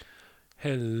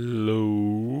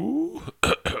Hello.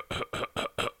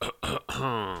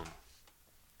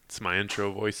 It's my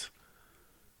intro voice.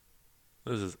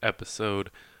 This is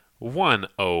episode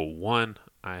 101.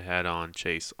 I had on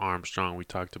Chase Armstrong. We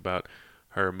talked about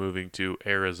her moving to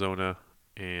Arizona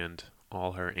and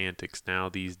all her antics now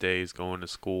these days, going to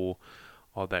school,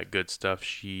 all that good stuff.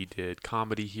 She did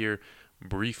comedy here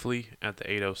briefly at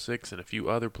the 806 and a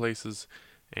few other places,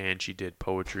 and she did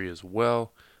poetry as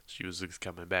well. She was just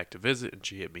coming back to visit, and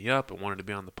she hit me up and wanted to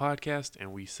be on the podcast,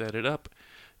 and we set it up.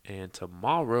 And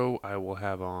tomorrow I will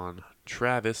have on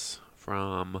Travis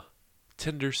from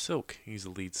Tender Silk. He's the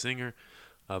lead singer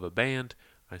of a band.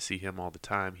 I see him all the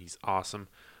time. He's awesome.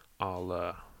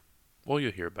 Well,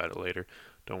 you'll hear about it later.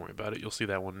 Don't worry about it. You'll see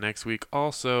that one next week.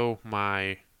 Also,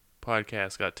 my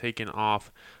podcast got taken off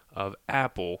of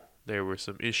Apple. There were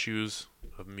some issues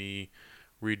of me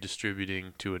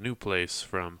redistributing to a new place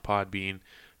from Podbean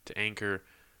to Anchor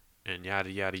and yada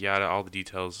yada yada. All the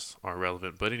details are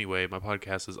relevant, but anyway, my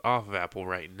podcast is off of Apple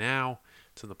right now.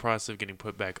 It's in the process of getting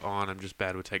put back on. I'm just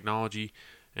bad with technology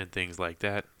and things like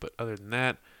that, but other than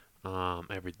that,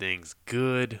 everything's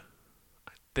good.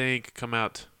 I think come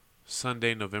out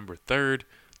Sunday, November 3rd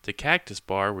to Cactus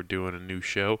Bar. We're doing a new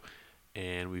show,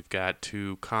 and we've got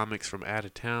two comics from out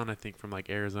of town, I think from like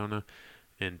Arizona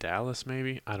and Dallas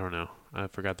maybe. I don't know. I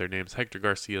forgot their names. Hector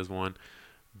Garcia's one.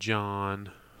 John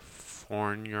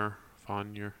Fournier, I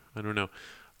don't know.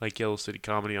 Like Yellow City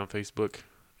Comedy on Facebook,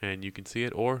 and you can see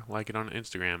it, or like it on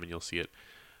Instagram, and you'll see it.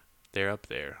 They're up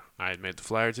there. I made the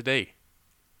flyer today.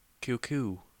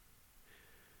 Cool.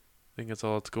 I think that's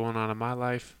all that's going on in my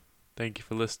life. Thank you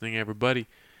for listening, everybody.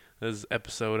 This is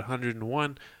episode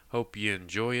 101. Hope you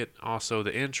enjoy it. Also,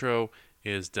 the intro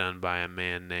is done by a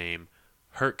man named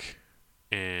Herc,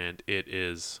 and it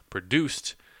is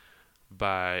produced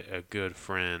by a good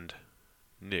friend,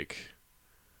 Nick.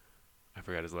 I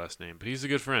forgot his last name, but he's a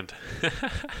good friend.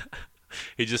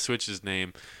 He just switched his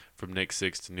name from Nick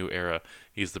Six to New Era.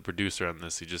 He's the producer on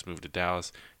this. He just moved to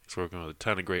Dallas. He's working with a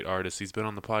ton of great artists. He's been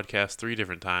on the podcast 3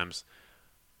 different times.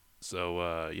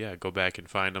 So, go back and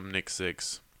find him, Nick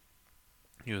Six.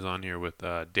 He was on here with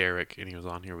Derek, and he was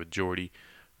on here with Jordy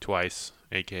twice,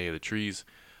 a.k.a. The Trees.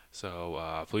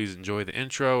 So, please enjoy the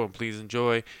intro, and please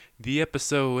enjoy the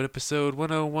episode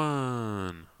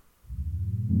 101.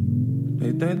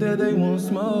 They think that they won't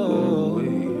smoke.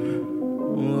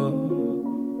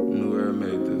 New Era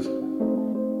made this.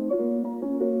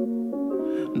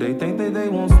 They think that they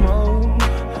won't smoke,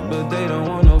 but they don't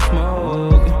want no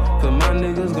smoke. Cause my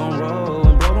niggas gon' roll,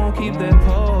 and bro gon' keep that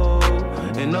pole,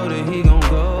 and know that he gon'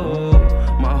 go.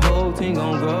 My whole team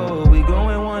gon' go. We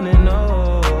going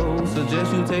 1-0.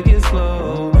 Suggest you take it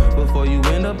slow before you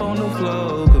end up on the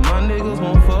floor. Cause my niggas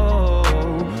won't fold.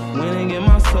 Winning in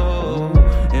my soul,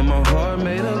 and my heart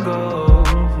made a goal.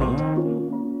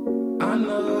 I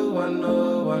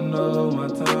know my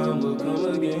time will come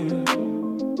again.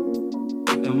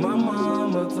 And my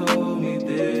mama told me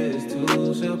this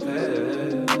too shall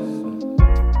pass.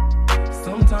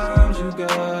 Sometimes you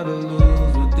gotta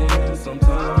lose within,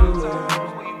 sometimes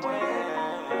you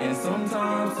win. And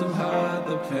sometimes to hide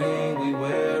the pain we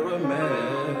wear a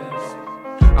mask.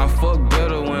 I fuck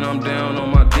better when I'm down on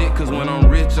my dick, cause when I'm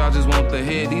rich I just want the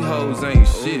head, these hoes ain't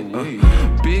shit.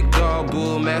 Big dog,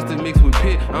 bull, master mixed with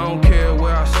pit. I don't care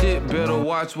where I shit, better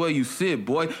watch where you sit,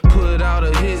 boy. Put out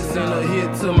a hit, send a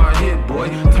hit to my hit, boy.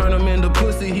 Turn him into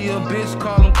pussy, he a bitch,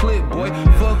 call him clip, boy.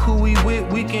 Fuck who we with,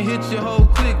 we can hit your whole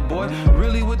clique, boy.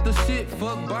 Really with the shit,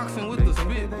 fuck boxing with the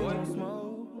spit, boy.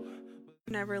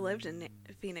 Never lived in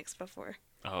Phoenix before.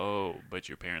 Oh, but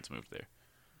your parents moved there.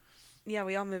 Yeah,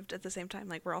 we all moved at the same time.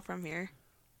 Like, we're all from here.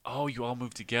 Oh, you all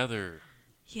moved together.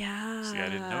 Yeah. See, I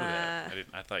didn't know that.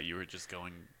 I thought you were just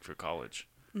going for college.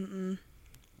 Mm-mm.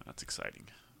 That's exciting.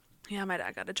 Yeah, my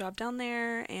dad got a job down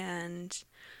there, and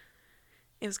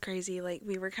it was crazy. Like,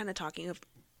 we were kind of talking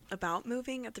about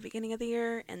moving at the beginning of the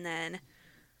year, and then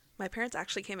my parents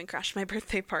actually came and crashed my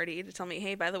birthday party to tell me,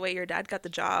 hey, by the way, your dad got the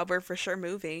job. We're for sure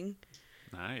moving.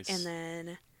 Nice. And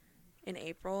then in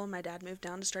April, my dad moved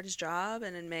down to start his job,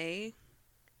 and in May,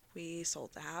 we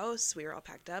sold the house. We were all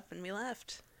packed up, and we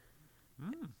left.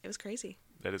 It was crazy.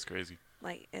 That is crazy.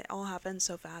 Like, it all happened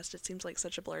so fast. It seems like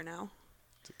such a blur now.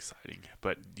 It's exciting.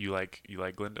 But you like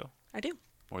Glendale I do.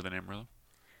 more than Amarillo?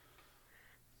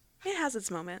 It has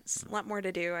its moments. A lot more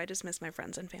to do. I just miss my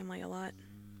friends and family a lot.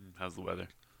 How's the weather?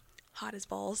 Hot as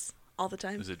balls all the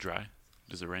time. Is it dry?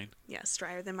 Does it rain? Yes,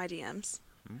 drier than my DMs.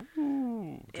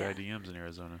 Ooh, dry Yeah. DMs in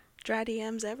Arizona. Dry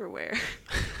DMs everywhere.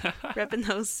 Repping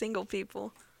those single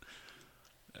people.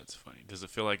 That's funny. Does it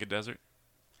feel like a desert?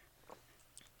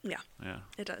 Yeah, Yeah,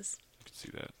 it does. I can see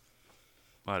that.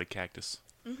 A lot of cactus.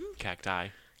 Mm-hmm. Cacti,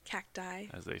 Cacti.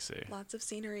 as they say. Lots of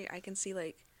scenery. I can see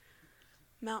like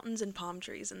mountains and palm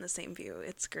trees in the same view.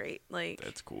 It's great. Like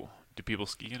That's cool. Do people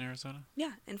ski in Arizona?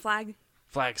 yeah, and Flag.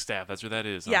 Flagstaff, that's where that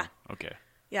is. Huh? Yeah. Okay.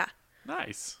 Yeah,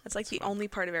 Nice. that's like the fun. only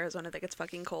part of Arizona that gets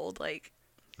fucking cold. Like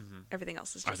Mhm. everything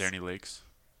else is Are just. there any lakes?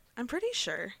 I'm pretty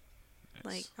sure. Nice.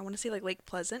 Like I want to see like Lake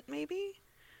Pleasant maybe.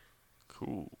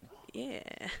 Cool. Yeah,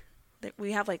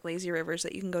 we have like lazy rivers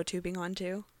that you can go tubing on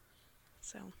too.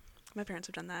 So my parents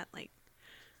have done that. Like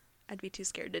I'd be too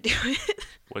scared to do it.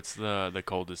 What's the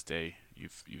coldest day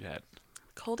you've had?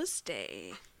 Coldest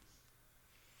day.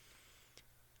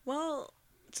 Well,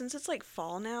 since it's like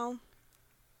fall now,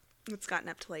 it's gotten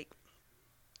up to like,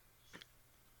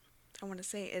 I want to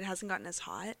say it hasn't gotten as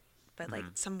hot, but like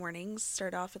some mornings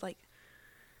start off at like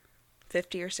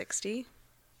 50 or 60.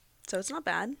 So it's not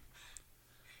bad,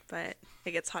 but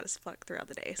it gets hot as fuck throughout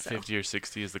the day. So 50 or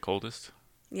 60 is the coldest?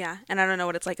 yeah, and I don't know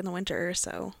what it's like in the winter,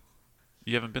 so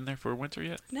You haven't been there for winter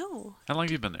yet? no. How long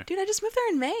have you been there? Dude, I just moved there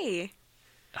in May.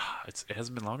 It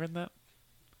hasn't been longer than that?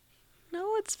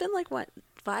 No, it's been like what,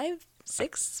 5,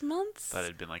 6 months? Thought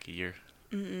it'd been like a year.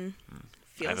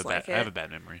 Feels like I have a it.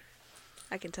 bad memory.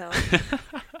 I can tell.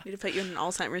 Need to put you in an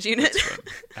Alzheimer's unit.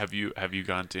 Have you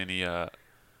gone to any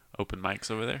open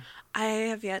mics over there? I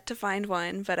have yet to find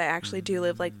one, but I actually do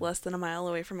live like less than a mile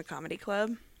away from a comedy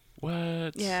club.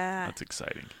 What? Yeah. That's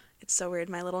exciting. It's so weird.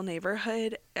 My little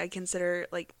neighborhood, I consider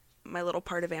like my little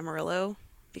part of Amarillo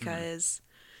because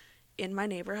in my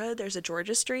neighborhood there's a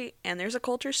Georgia Street and there's a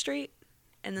Coulter Street,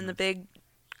 and then the big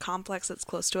complex that's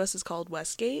close to us is called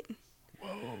Westgate.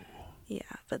 Whoa. Yeah,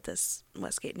 but this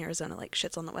Westgate in Arizona like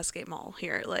shits on the Westgate Mall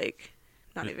here, like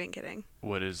not even kidding.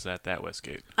 What is that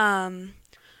Westgate?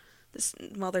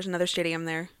 There's another stadium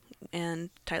there, and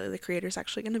Tyler the Creator's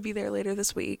actually going to be there later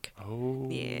this week. Oh.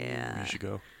 Yeah. You should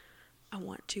go. I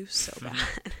want to so bad,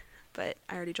 but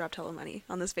I already dropped hella money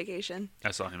on this vacation.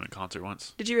 I saw him in concert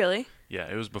once. Did you really? Yeah,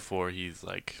 it was before he's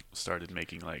like started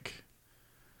making like,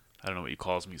 I don't know what he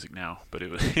calls music now, but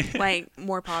it was Like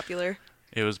more popular?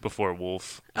 it was before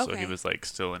Wolf, so he Okay. was like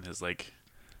still in his like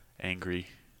angry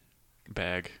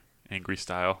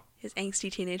style. His angsty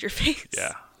teenager face.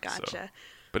 Yeah, Gotcha. so-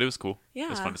 But it was cool. Yeah. It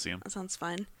was fun to see him. That sounds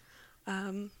fun.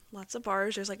 Lots of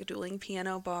bars. There's like a dueling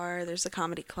piano bar. There's a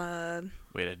comedy club.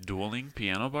 Wait, a dueling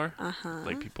piano bar? Uh-huh.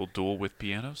 Like people duel with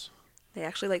pianos? They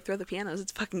actually like throw the pianos.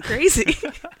 It's fucking crazy.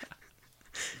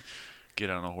 Get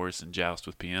on a horse and joust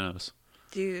with pianos.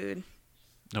 Dude.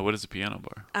 No, what is a piano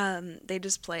bar? They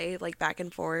just play like back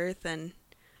and forth and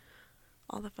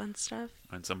all the fun stuff.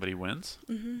 When somebody wins?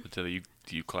 Mm-hmm.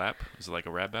 Do you clap? Is it like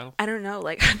a rap battle? I don't know.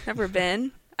 Like I've never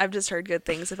been. I've just heard good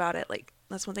things about it. Like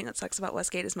that's one thing that sucks about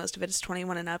Westgate is most of it is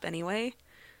 21 and up anyway.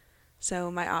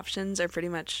 So my options are pretty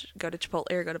much go to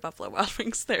Chipotle or go to Buffalo Wild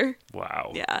Wings there.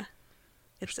 Wow. Yeah. You're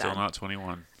It's still sad. not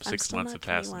 21. 6 still months not have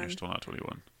passed and 21. you're still not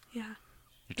 21. Yeah.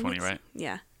 You're 20, right?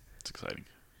 Yeah. It's exciting.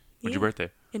 When's Yeah. your birthday?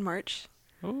 In March.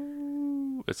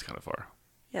 Oh, it's kind of far.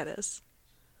 Yeah, it is.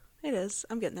 It is.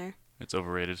 I'm getting there. It's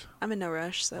overrated. I'm in no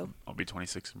rush, so I'll be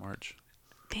 26 in March.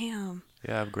 damn.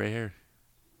 Yeah, I have gray hair.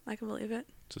 I can believe it.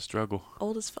 It's a struggle.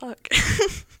 Old as fuck.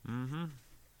 Mm-hmm.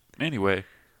 Anyway,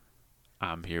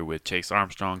 I'm here with Chase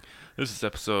Armstrong. This is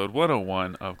episode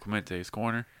 101 of Clemente's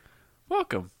Corner.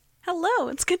 Welcome. Hello.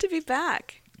 It's good to be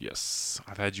back. Yes,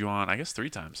 I've had you on, I guess, 3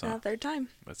 times, huh? Third time.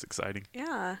 That's exciting.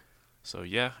 Yeah. So,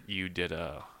 yeah, you did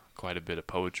quite a bit of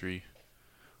poetry.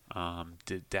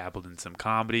 Dabbled in some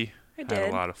comedy. I Had did.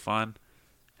 a lot of fun.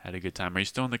 Had a good time. Are you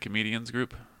still in the comedians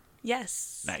group?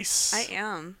 Yes. Nice. I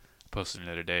am. Posted it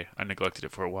the other day. I neglected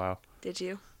it for a while. Did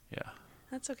you? Yeah.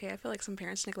 That's okay. I feel like some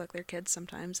parents neglect their kids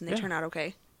sometimes and they Yeah. turn out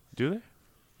okay. Do they?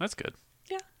 That's good.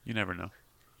 Yeah. You never know.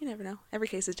 You never know. Every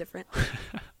case is different.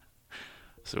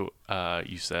 So,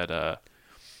 you said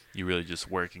you really just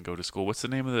work and go to school. What's the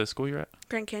name of the school you're at?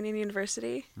 Grand Canyon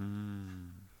University.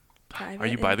 Are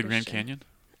you by the Grand Canyon?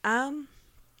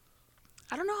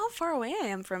 I don't know how far away I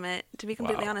am from it, to be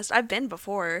completely Wow. honest. I've been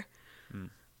before,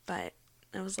 but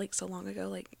it was like so long ago,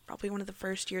 like probably one of the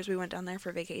first years we went down there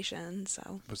for vacation,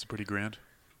 so Was it pretty grand?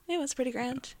 it was pretty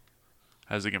grand.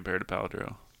 How does it compare to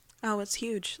Paladero? Oh, it's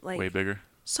huge. Like Way bigger?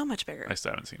 so much bigger. I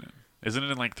still haven't seen it. Isn't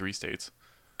it in like 3 states?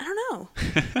 I don't know.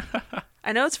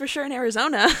 I know it's for sure in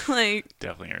Arizona. Like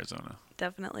Definitely Arizona.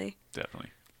 definitely. Definitely.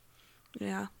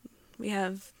 Yeah. We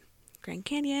have Grand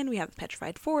Canyon, we have the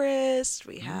Petrified Forest,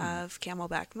 we have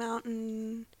Camelback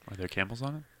Mountain. Are there camels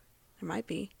on it? There might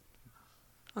be.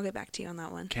 I'll get back to you on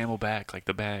that one. Camelback, like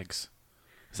the bags.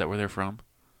 Is that where they're from?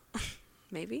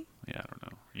 Maybe. Yeah, I don't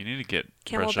know. You need to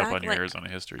brush up Camelback, on your like, Arizona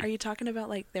history. Are you talking about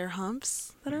like their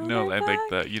humps that are on No, their like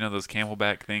back? those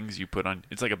camelback things you put on.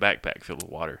 It's like a backpack filled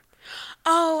with water.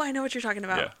 Oh, I know what you're talking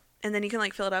about. Yeah. And then you can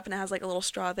like fill it up and it has like a little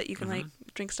straw that you can like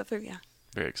drink stuff through. Yeah.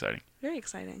 Very exciting. Very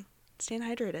exciting. Staying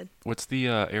hydrated. What's the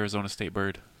Arizona state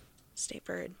bird? State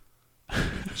bird.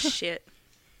 Shit.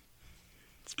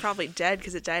 It's probably dead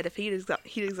because it died of heat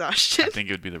exhaustion. I think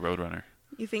it would be the Roadrunner,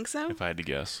 You think so? if I had to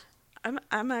guess.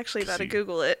 I'm actually about to See.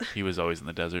 Google it. He was always in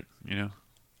the desert, you know?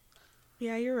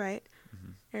 Yeah, you're right.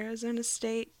 Arizona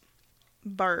State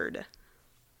bird.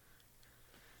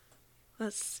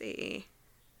 Let's see.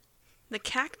 The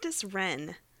cactus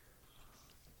wren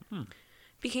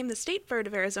became the state bird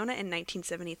of Arizona in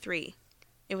 1973.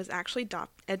 It was actually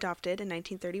adopted in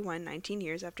 1931, 19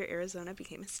 years after Arizona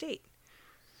became a state.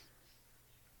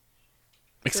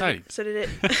 Exciting. So did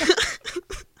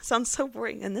it. Sounds so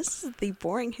boring. And this is the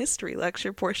boring history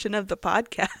lecture portion of the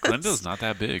podcast. Glendale's not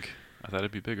that big. I thought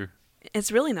it'd be bigger.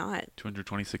 It's really not.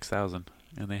 226,000.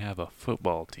 And they have a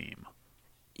football team.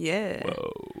 Yeah.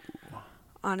 Whoa.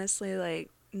 Honestly, like,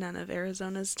 none of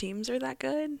Arizona's teams are that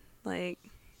good. Like,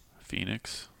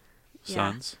 Phoenix. Yeah.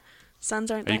 Suns.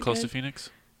 Suns aren't Are you that close good. to Phoenix?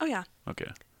 Oh, yeah. Okay.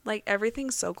 Like,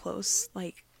 everything's so close.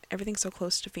 Like, everything's so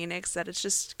close to Phoenix that it's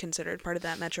just considered part of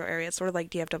that metro area. It's sort of like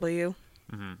DFW.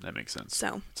 That makes sense.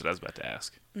 So. That's what I was about to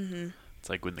ask. It's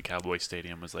like when the Cowboy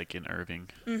Stadium was like in Irving.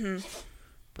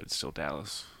 But it's still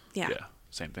Dallas. Yeah. Yeah.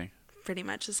 Same thing. Pretty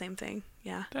much the same thing.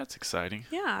 Yeah. That's exciting.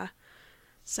 Yeah.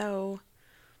 So,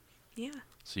 yeah.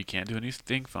 So you can't do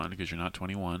anything fun because you're not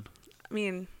 21. I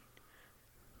mean,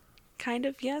 kind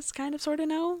of yes, kind of sort of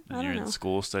no. And I you're don't know. in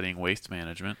school studying waste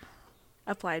management.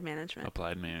 Applied management.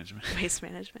 Applied management. Waste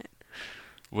management.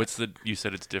 You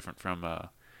said it's different from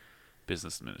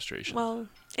business administration. Well,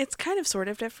 it's kind of sort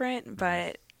of different,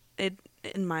 but it,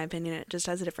 in my opinion, it just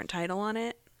has a different title on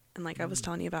it. And like I was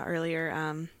telling you about earlier,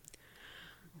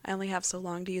 I only have so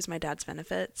long to use my dad's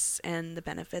benefits, and the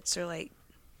benefits are like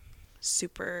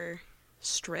super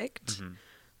strict.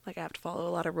 Like I have to follow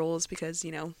a lot of rules because,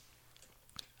 you know,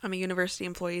 I'm a university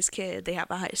employee's kid. They have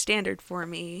a high standard for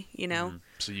me, you know?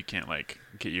 So you can't like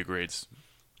get your grades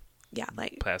Yeah,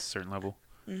 like past a certain level.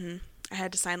 I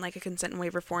had to sign like a consent and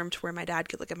waiver form to where my dad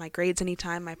could look at my grades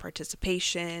anytime, my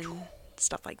participation,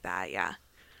 stuff like that. Yeah.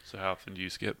 So how often do you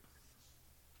skip?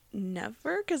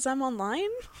 Never, because I'm online.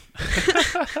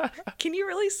 Can you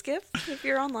really skip if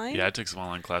you're online? Yeah, I took some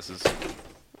online classes.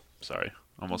 Sorry,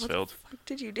 almost What failed. the fuck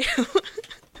did you do?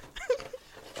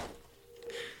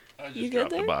 I just You good dropped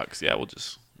the there? box. Yeah, we'll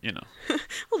just,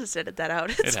 We'll just edit that out.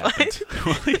 it It's fine.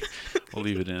 happens. We'll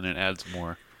leave it in. It adds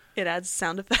more. It adds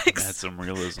sound Add effects. some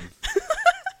realism.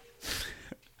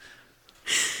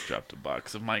 Dropped a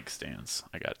box of mic stands.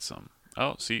 I got some.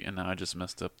 Oh, see, and now I just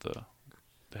messed up the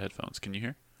headphones. Can you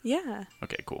hear? Yeah,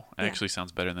 Okay, cool. It Yeah. actually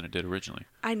sounds better than it did originally.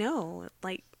 I know.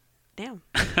 Like, damn.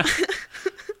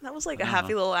 That was like a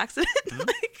happy little accident.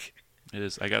 Like, It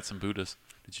is. I got some Buddhas.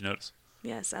 Did you notice?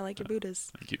 yes, I like your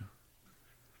Buddhas. Thank you.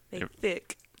 They Yep.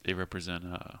 thick. They represent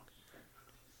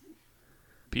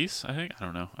peace. I think. I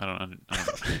don't know. I don't know. I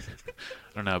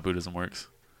don't know how Buddhism works.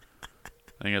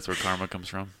 I think that's where karma comes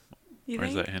from. You Or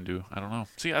is think? that Hindu? I don't know.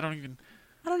 See, I don't even.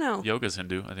 I don't know. Yoga's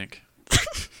Hindu, I think.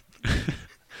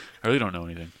 I really don't know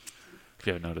anything. If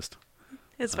you haven't noticed.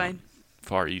 It's fine.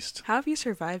 Far East. How have you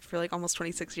survived for like almost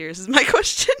 26 years is my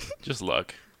question. Just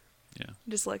luck.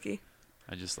 Just lucky.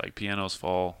 I just like pianos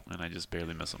fall, and I just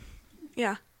barely miss them.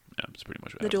 Yeah. Yeah, it's pretty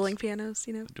much what The happens. dueling pianos,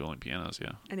 you know? Dueling pianos,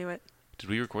 yeah. I knew it. Did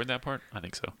we record that part? I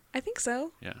think so. I think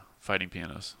so. Yeah. Fighting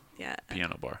pianos. Yeah.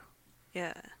 Piano bar.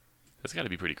 Yeah. That's got to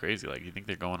be pretty crazy. Like, you think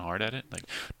they're going hard at it? Like,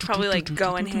 Probably like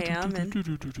going ham and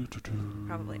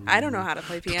probably. I don't know how to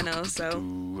play piano,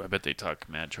 so I bet they talk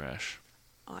mad trash.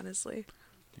 honestly.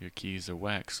 Your keys are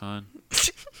whack, son.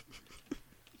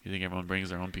 You think everyone brings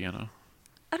their own piano?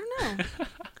 I don't know.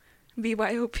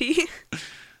 BYOP.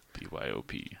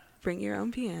 BYOP. Bring your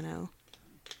own piano.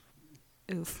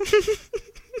 Oof.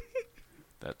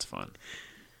 That's fun.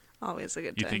 Always a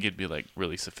good You time. think it'd be like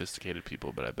really sophisticated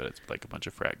people, but I bet it's like a bunch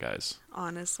of frat guys.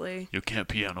 Honestly. You can't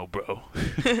piano, bro.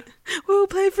 Woo,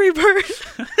 play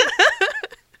Freebird.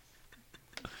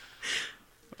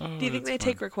 Oh, Do you think that's they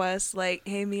fun. take requests like,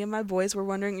 hey, me and my boys were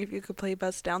wondering if you could play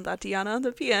Bust Down Tatiana on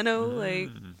the piano? Like,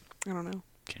 I don't know.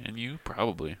 Can you?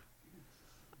 Probably.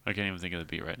 I can't even think of the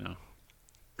beat right now.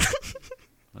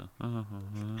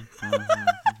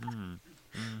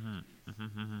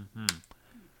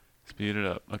 Speed it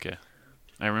up. Okay.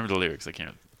 I remember the lyrics. I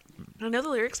can't. I know the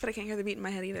lyrics, but I can't hear the beat in my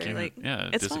head either. can't Like, yeah,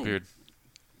 it it's disappeared.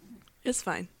 Fine. It's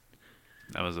fine.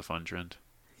 That was a fun trend.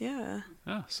 Yeah.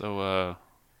 Yeah. So,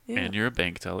 Yeah. And you're a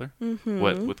bank teller. Mm-hmm.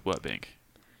 With what bank?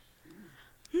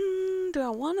 Do I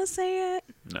want to say it?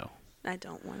 No. I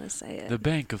don't want to say it. The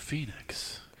Bank of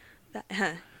Phoenix.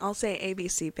 I'll say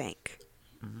ABC Bank.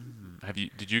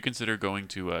 Did you consider going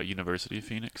to University of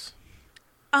Phoenix?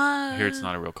 I I hear it's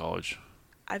not a real college.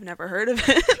 I've never heard of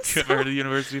it. You ever heard of the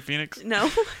University of Phoenix? No.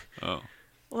 Oh.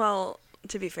 Well,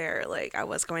 to be fair, like I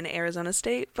was going to Arizona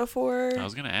State before. I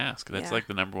was gonna ask. That's Yeah. like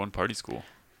the #1 party school.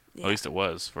 Yeah. At least it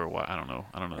was for a while. I don't know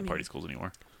the party mean- schools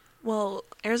anymore. Well,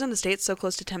 Arizona State's so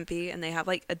close to Tempe, and they have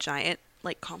like a giant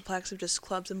like complex of just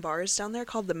clubs and bars down there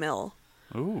called the Mill.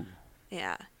 Ooh.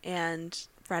 Yeah, and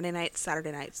Friday nights,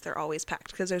 Saturday nights, they're always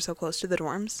packed because they're so close to the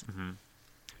dorms. Mhm.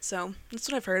 So that's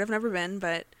what I've heard. I've never been,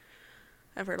 but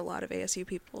I've heard a lot of ASU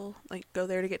people like go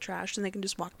there to get trashed, and they can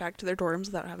just walk back to their dorms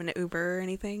without having to Uber or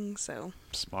anything. So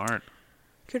Smart.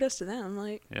 kudos to them.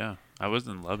 Like, Yeah. I was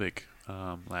in Lubbock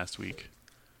last week,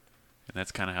 and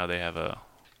that's kind of how they have a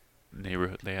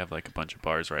neighborhood. They have like a bunch of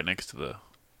bars right next to the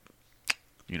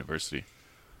university.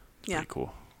 It's yeah, pretty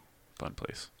cool. Fun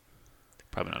place.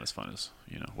 Probably not as fun as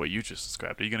what you just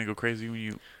described. Are you gonna go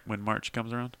crazy when March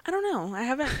comes around? I don't know. I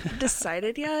haven't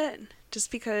decided yet,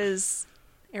 just because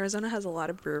Arizona has a lot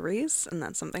of breweries, and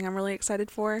that's something I'm really excited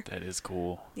for. That is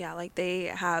cool. Yeah, like they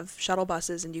have shuttle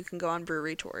buses, and you can go on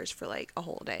brewery tours for like a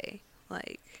whole day.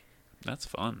 Like, That's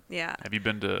fun. yeah, Have you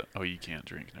been to? Oh, you can't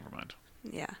drink. Never mind.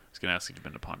 yeah. I was gonna ask if you've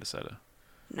been to Pondicetta.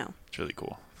 No, It's really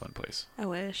cool. Fun place. I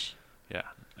wish. Yeah.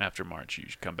 After March, you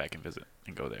should come back and visit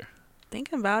and go there.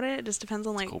 Thinking about it, it just depends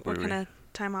on like cool what kind brewery. of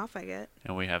time off I get.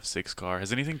 And we have 6 car.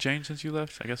 Has anything changed since you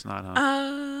left? I guess not,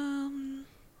 huh?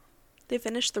 They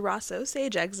finished the Ross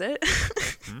Osage exit.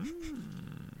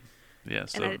 Yeah,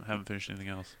 so I- haven't finished anything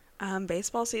else.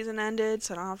 Baseball season ended,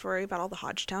 so I don't have to worry about all the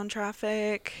Hodgetown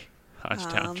traffic.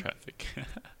 Hodgetown traffic.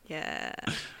 Yeah,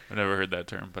 I've never heard that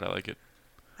term, but I like it.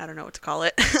 I don't know what to call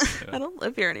it. Yeah. I don't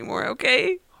live here anymore.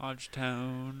 Okay,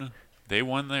 Hodgetown. They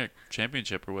won their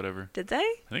championship or whatever. did they?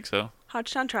 I think so.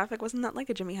 Hodgetown traffic, wasn't that like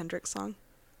a Jimi Hendrix song?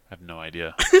 I have no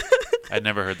idea. I'd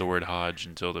never heard the word Hodge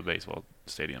until the baseball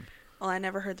stadium. Well, I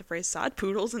never heard the phrase sod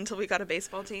poodles until we got a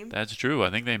baseball team. That's true. I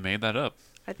think they made that up.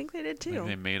 I think they did I think too.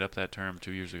 they made up that term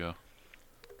 2 years ago.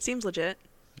 Seems legit.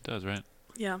 It does, right?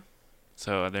 Yeah.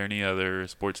 So, are there any other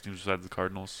sports teams besides the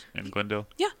Cardinals in Glendale?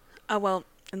 Well,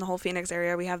 in the whole Phoenix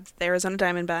area, we have the Arizona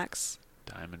Diamondbacks.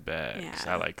 Diamondbacks.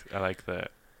 Yeah. I like the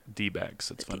D-backs.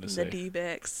 That's fun to The say.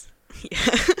 D-backs.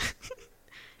 Yeah.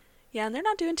 Yeah, and they're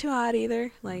not doing too hot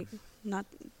either. Like, not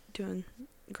doing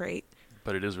great.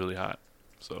 But it is really hot.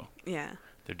 So, Yeah.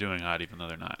 they're doing hot even though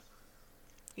they're not.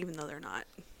 Even though they're not.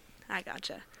 I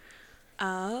gotcha.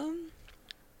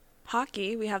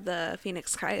 Hockey, we have the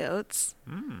Phoenix Coyotes.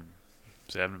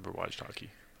 See, I've never watched hockey.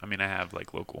 I mean, I have,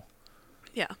 like, local.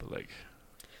 Yeah. But, like,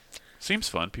 seems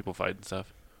fun. People fight and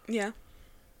stuff. Yeah.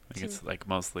 I think it's, like,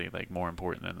 mostly, like, more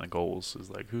important than the goals is,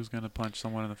 like, who's going to punch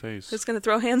someone in the face? Who's going to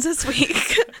throw hands this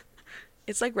week?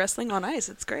 It's like wrestling on ice.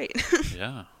 It's great.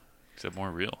 Yeah. Except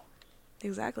more real.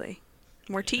 Exactly.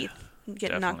 More teeth.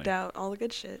 Getting knocked definitely. out. All the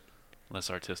good shit. Less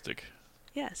artistic.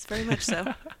 Yes, very much so.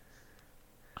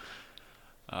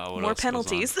 What More else goes on?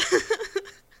 penalties.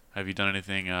 Have you done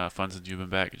anything fun since you've been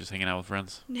back? Just hanging out with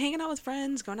friends? Hanging out with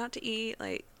friends, going out to eat.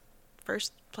 Like,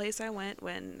 first place I went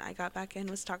when I got back in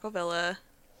was Taco Villa.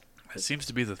 It seems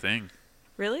to be the thing.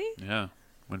 Really? Yeah.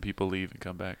 When people leave and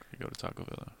come back, they go to Taco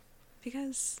Villa.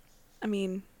 Because, I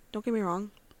mean, don't get me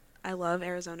wrong. I love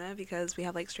Arizona because we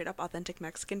have, like, straight up authentic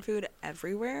Mexican food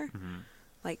everywhere. Mm-hmm.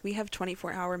 Like, we have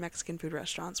 24-hour Mexican food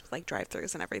restaurants with, like,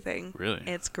 drive-thrus and everything. Really?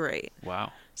 It's great.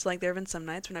 Wow. So, like, there have been some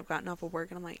nights when I've gotten off of work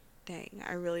and I'm like, dang,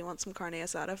 I really want some carne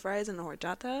asada fries and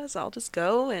horchata, so I'll just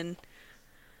go and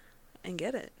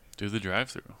get it. Do the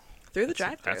drive-thru. Through the That's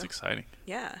drive-thru. That's exciting.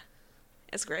 Yeah.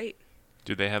 It's great.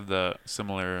 Do they have the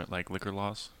similar, like, liquor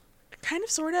laws? Kind of,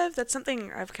 sort of. That's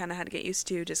something I've kind of had to get used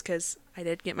to just because I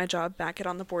did get my job back at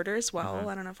On the Border as well. Mhm.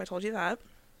 I don't know if I told you that.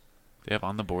 They have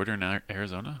On the Border in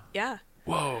Arizona? Yeah.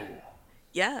 Whoa.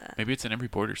 Yeah. Maybe it's in every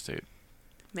border state.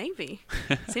 Maybe.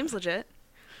 Seems legit.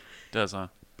 Does, huh?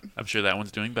 I'm sure that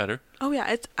one's doing better. Oh,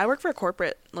 yeah. I work for a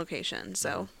corporate location,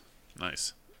 so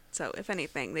Nice. if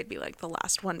anything, they'd be like the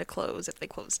last one to close if they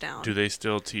close down. Do they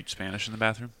still teach Spanish in the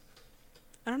bathroom?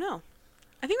 I don't know.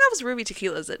 I think that was Ruby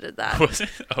Tequilas that did that. Was it?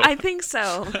 Oh. I think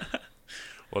so.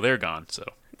 Well, they're gone, so.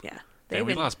 Yeah. And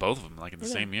we been- lost both of them, like, in the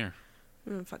they've same year.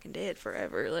 fucking did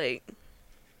forever. Like,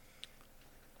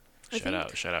 I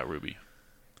think- Shout out Ruby.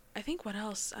 I think what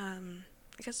else? I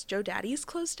guess Joe Daddy's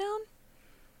closed down.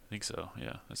 I think so.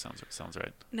 Yeah, that sounds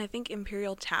right. And I think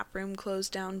Imperial Tap Room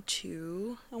closed down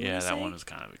too. I wanna Yeah, that say. one was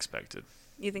kind of expected.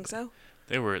 You think so?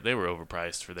 They were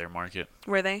overpriced for their market.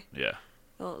 Were they? Yeah.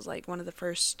 Well, it was like one of the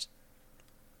first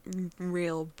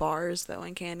real bars, though,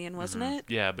 in Canyon, wasn't it?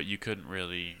 Yeah, but you couldn't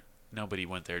really... Nobody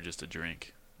went there just to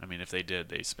drink. I mean, if they did,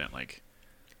 they spent like...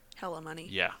 Hella money.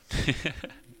 Yeah.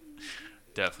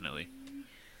 Definitely.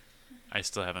 I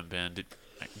still haven't been.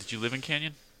 Did you live in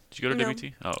Canyon? Did you go to No,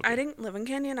 WT? Oh, okay. I didn't live in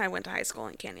Canyon. I went to high school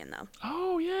in Canyon, though.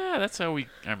 Oh, yeah. That's how I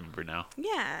remember now.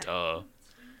 Yeah.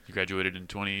 You graduated in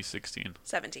 2016.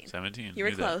 17. 17. You were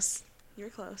Knew that. close. You were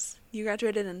close. You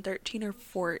graduated in 13 or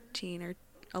 14 or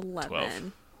 11.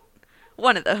 12.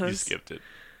 One of those. You skipped it.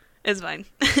 It's fine.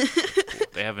 Cool.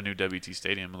 They have a new WT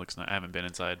stadium. It looks nice. I haven't been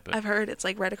inside, but I've heard it's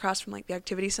like right across from like the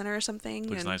activity center or something.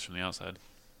 looks and nice from the outside.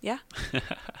 Yeah.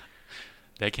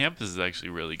 That campus is actually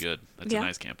really good. That's Yeah. a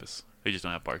nice campus. They just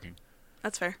don't have parking.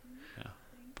 That's fair. Yeah.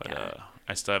 But Yeah.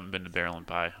 I still haven't been to Barrel and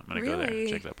Pie. I'm going to go there and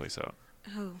Really? check that place out.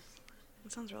 Oh,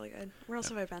 that sounds really good. Where else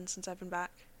have I been since I've been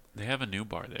back? They have a new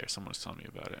bar there. Someone was telling me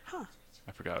about it. Huh.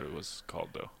 I forgot what it was called,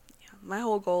 though. Yeah. My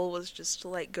whole goal was just to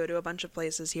like go to a bunch of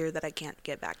places here that I can't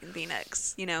get back in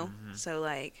Phoenix, you know? Mhm. So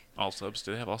like, All subs.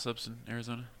 Do they have all subs in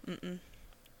Arizona?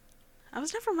 I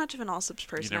was never much of an all subs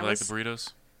person. You never I liked the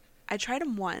burritos? I tried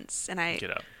them once and I.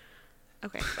 Get out.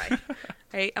 Okay, bye.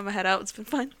 Alright, I'm gonna head out. It's been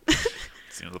fun.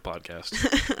 It's the end of the podcast.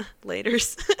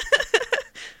 Laters.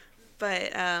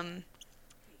 But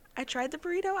I tried the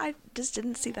burrito. I just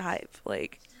didn't see the hype.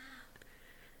 Like,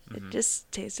 it Mhm.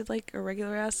 just tasted like a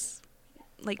regular ass,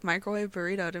 like microwave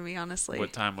burrito to me. Honestly,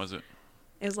 What time was it?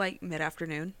 it was like mid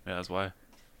afternoon. Yeah, that's why.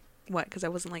 What? Because I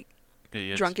wasn't like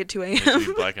Yeah, drunk at 2 You have to be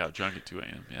a.m. blackout drunk at 2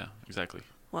 a.m. Yeah, exactly.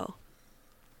 Well,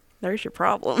 there's your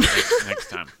problem. Next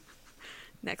time.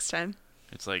 Next time.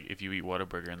 It's like if you eat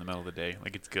Whataburger in the middle of the day.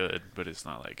 Like, it's good, but it's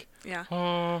not like, Yeah.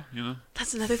 oh, you know?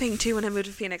 That's another thing too. When I moved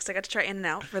to Phoenix, I got to try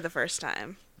In-N-Out for the first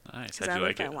time. Nice. Because How'd I you live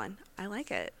like by it? one. I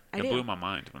like it. I It do. blew my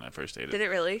mind when I first ate it. Did it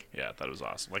really? Yeah, I thought it was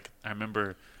awesome. Like, I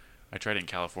remember I tried it in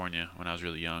California when I was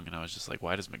really young, and I was just like,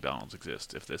 why does McDonald's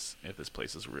exist if this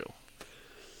place is real?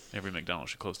 Every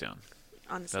McDonald's should close down.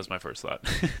 Honestly, That was my first thought.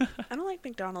 I don't like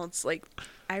McDonald's. Like,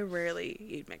 I rarely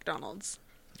eat McDonald's.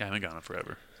 I haven't gone it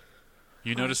forever.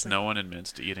 You Honestly. notice no one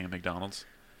admits to eating at McDonald's,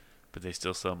 but they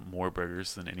still sell more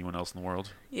burgers than anyone else in the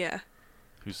world. Yeah,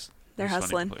 Who's they're who's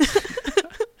hustling. funding the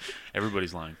place?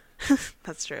 Everybody's lying.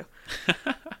 That's true.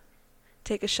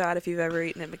 Take a shot if you've ever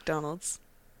eaten at McDonald's.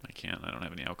 I can't. I don't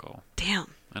have any alcohol.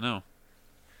 Damn. I know.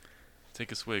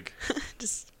 Take a swig.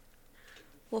 Just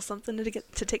well, something to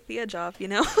get to take the edge off, you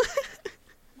know.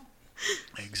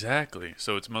 Exactly.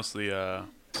 So it's mostly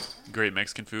great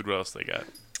Mexican food. What else they got?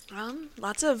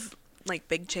 Lots of like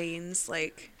big chains.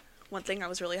 Like one thing I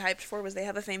was really hyped for was they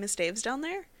have a Famous Dave's down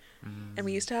there, and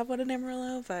we used to have one in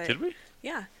Amarillo. But Did we?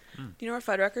 yeah, Hmm. do you know where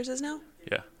Fuddruckers is now?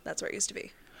 Yeah. That's where it used to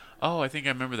be. Oh, I think I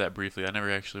remember that briefly. I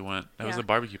never actually went. That was Yeah. a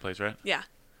barbecue place, right? Yeah,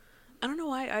 I don't know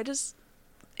why.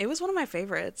 It was one of my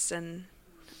favorites, and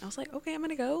I was like, okay, I'm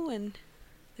gonna go. And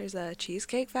there's a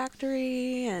Cheesecake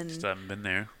Factory, and Just haven't been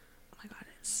there. oh my god,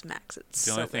 it smacks. It's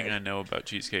The so only thing good. I know about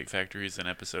Cheesecake Factory is an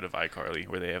episode of iCarly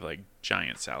where they have like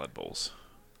giant salad bowls.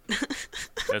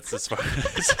 That's as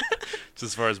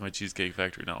far as my Cheesecake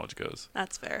Factory knowledge goes.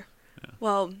 That's fair. Yeah.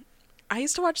 Well, I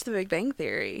used to watch The Big Bang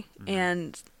Theory, Mhm.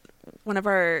 and one of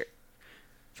our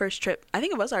first trip, I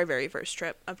think it was our very first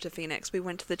trip up to Phoenix, we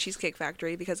went to the Cheesecake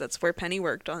Factory because that's where Penny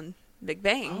worked on Big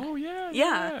Bang. Oh yeah.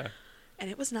 Yeah. And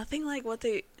it was nothing like what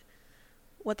they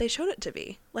showed it to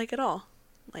be, like at all.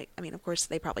 Like, I mean, of course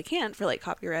they probably can't for like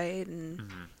copyright and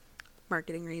Mhm.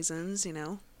 marketing reasons, you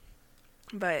know.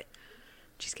 But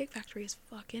Cheesecake Factory is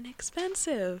fucking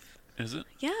expensive. Is it?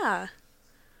 Yeah,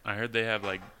 I heard they have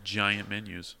like giant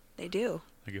menus, they do.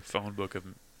 like a phone book of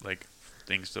like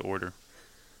things to order.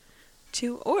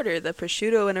 To order the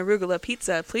prosciutto and arugula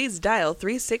pizza, please dial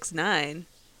 369.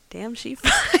 Damn, she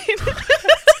fine.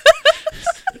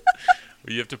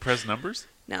 Well, you have to press numbers.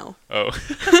 No. Oh.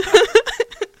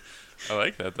 I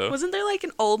like that though. Wasn't there like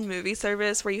an old movie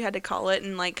service where you had to call it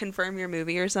and like confirm your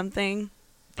movie or something?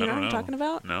 Do you know I what don't I'm talking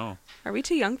about? No. Are we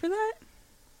too young for that?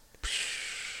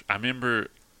 I remember.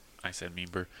 I said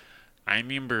member. I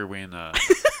remember when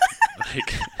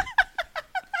like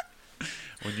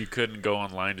when you couldn't go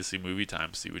online to see movie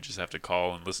times, so you would just have to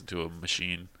call and listen to a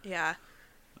machine. Yeah.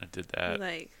 I did that.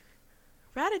 Like,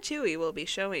 Ratatouille will be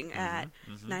showing at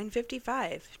mhm.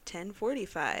 9:55,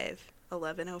 10:45,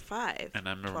 11:05, And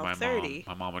I remember my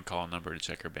 12:30. mom would call a number to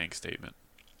check her bank statement.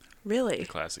 Really? The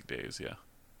classic days, yeah.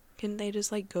 Couldn't they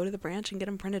just like go to the branch and get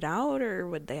them printed out, or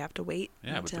would they have to wait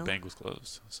Yeah, until? but the bank was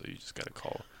closed, so you just got to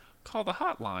call the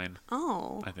hotline,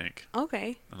 Oh, I think.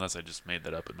 okay. Unless I just made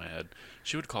that up in my head.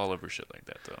 She would call over shit like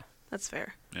that, though. That's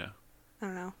fair. Yeah. I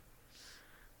don't know.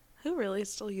 Who really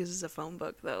still uses a phone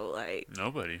book though? Like,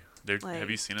 Nobody. Like- Have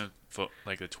you seen a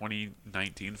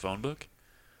 2019 phone book?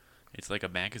 It's like a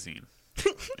magazine.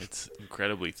 It's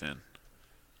incredibly thin.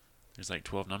 There's like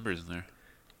 12 numbers in there.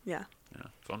 yeah. Yeah,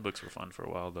 phone books were fun for a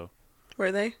while though.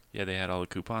 Were they? Yeah, they had all the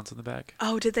coupons in the back.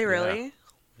 Oh, did they really?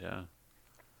 Yeah.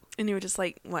 And you would just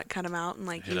like what, cut them out and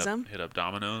like use them? Hit up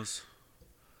Domino's.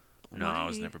 No, I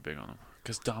was Why? never big on them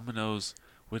because Domino's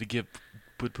would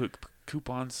put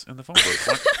coupons in the phone book.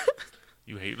 What?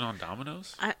 You hating on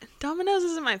Domino's? Domino's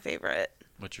isn't my favorite.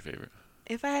 What's your favorite?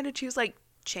 If I had to choose like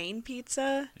chain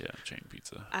pizza, Yeah, chain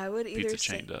pizza. I would either Pizza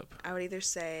say, chained up. I would either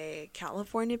say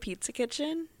California Pizza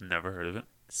Kitchen, Never heard of it.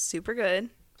 super good.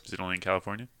 Is it only in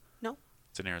California? No.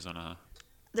 It's in Arizona.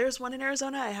 There's one in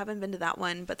Arizona. I haven't been to that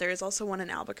one, but there is also one in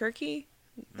Albuquerque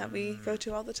that we go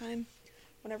to all the time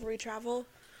whenever we travel.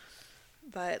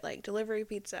 But like delivery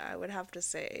pizza, I would have to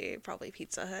say probably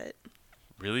Pizza Hut.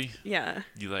 Really? Yeah.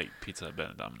 You like Pizza Hut better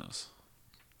than Domino's?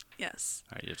 Yes.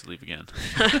 All right, you have to leave again.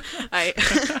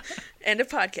 End of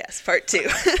podcast, part 2.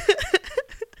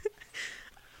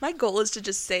 My goal is to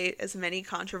just say as many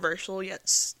controversial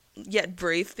yet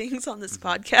brave things on this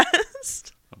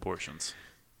podcast. Abortions.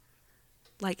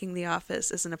 Liking The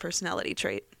Office isn't a personality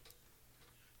trait.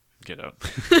 Get out.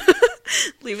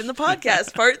 Leaving the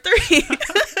podcast, part 3.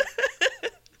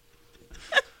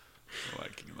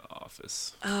 Liking The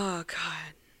Office. Oh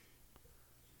God,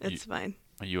 it's fine.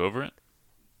 Are you over it?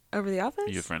 Over The Office?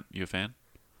 Are you a friend? You a fan?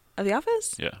 Of The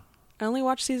Office? Yeah. I only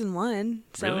watched season 1,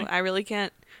 so Really? I really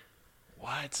can't.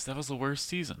 What? That was the worst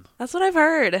season. That's what I've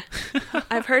heard.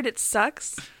 I've heard it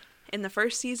sucks in the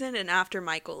first season, and after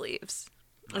Michael leaves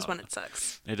is when it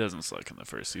sucks. It doesn't suck in the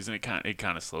first season. It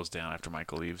kind of slows down after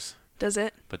Michael leaves. Does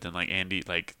it? But then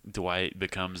Dwight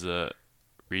becomes the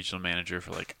regional manager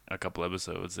for like a couple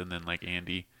episodes, and then like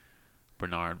Andy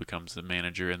Bernard becomes the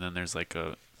manager, and then there's like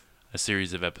a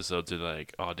series of episodes of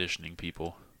like auditioning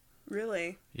people.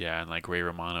 Really? Yeah, and like Ray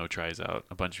Romano tries out.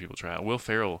 A bunch of people try out. Will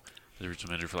Ferrell is the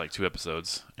regional manager for like 2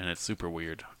 episodes, and it's super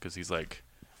weird because he's like,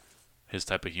 his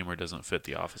type of humor doesn't fit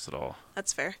The Office at all.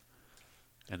 That's fair.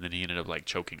 And then he ended up like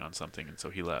choking on something, and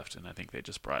so he left. And I think they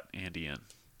just brought Andy in.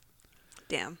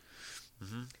 Damn.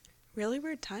 Mhm. Really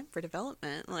weird time for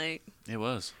development. Like, It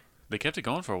was. They kept it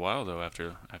going for a while though.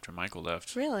 After Michael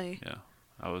left. really? Yeah,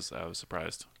 I was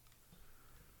surprised.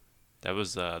 That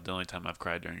was the only time I've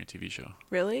cried during a TV show.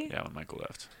 Really? Yeah, when Michael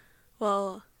left.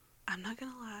 Well, I'm not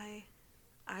gonna lie.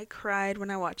 I cried when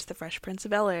I watched The Fresh Prince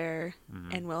of Bel-Air,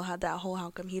 and Will had that whole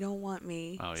 "How come he don't want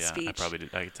me" Oh yeah, speech. I probably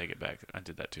did. I could take it back. I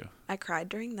did that too. I cried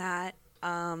during that.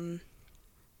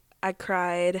 I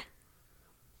cried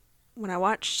when I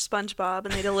watched SpongeBob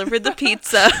and they delivered the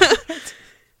pizza.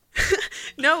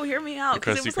 No, hear me out. The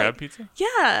 'Cause it Krusty was Krab like, pizza?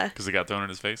 yeah, Because it got thrown in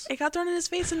his face? it got thrown in his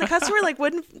face, and the customer like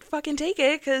wouldn't fucking take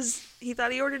it because he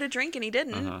thought he ordered a drink and he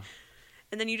didn't. Uh-huh.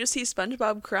 And then you just see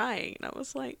SpongeBob crying, and I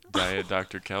was like, Diet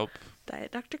Dr. Kelp.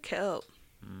 Diet Dr. Kelp.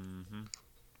 Mm-hmm.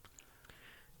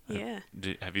 Yeah.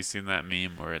 Have you seen that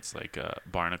meme where it's like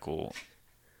Barnacle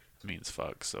means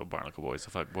fuck, so Barnacle Boy's a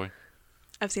fuck boy?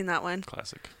 I've seen that one.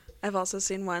 Classic. I've also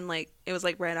seen one, like, it was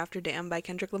like right after Damn by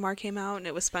Kendrick Lamar came out, and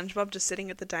it was SpongeBob just sitting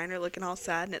at the diner looking all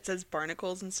sad, and it says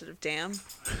Barnacles instead of Damn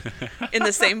in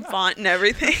the same font and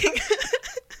everything.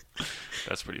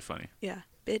 That's pretty funny. Yeah.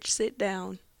 Bitch, sit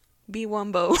down. Be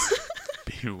Wumbo.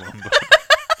 Be Wumbo.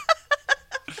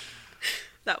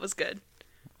 That was good.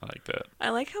 I like that. I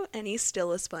like how any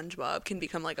still a SpongeBob can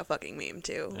become like a fucking meme,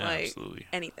 too. Yeah, like, absolutely.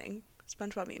 anything.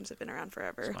 SpongeBob memes have been around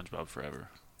forever. SpongeBob forever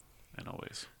and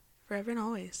always. Forever and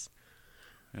always.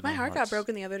 In My our heart got hearts.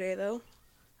 broken the other day, though.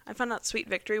 I found out Sweet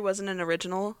Victory wasn't an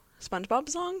original SpongeBob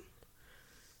song.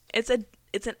 It's an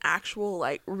actual,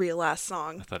 like, real-ass I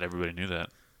song. thought everybody knew that.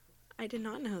 I did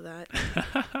not know that.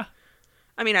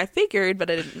 I mean, I figured, but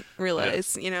I didn't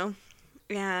realize, you know?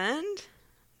 And I'm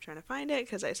trying to find it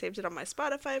because I saved it on my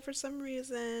Spotify for some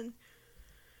reason.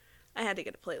 I had to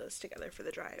get a playlist together for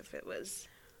the drive. It was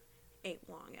a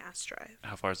long-ass drive.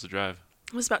 How far is the drive?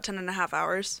 It was about 10.5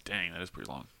 hours. Dang, that is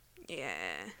pretty long. Yeah,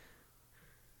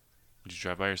 Did you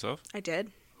drive by yourself? I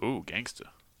did. Ooh, gangsta.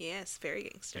 Yes, very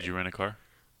gangster. Did you rent a car?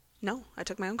 No, I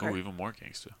took my own car. Ooh, even more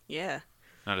gangsta. Yeah,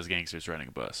 Not as gangster as riding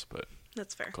a bus, but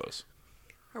that's fair. close.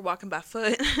 Or walking by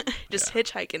foot. Just Yeah.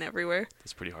 hitchhiking everywhere.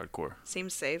 That's pretty hardcore.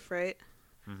 Seems safe, right?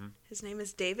 Mm-hmm. His name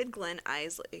is David Glenn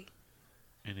Isley.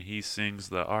 And he sings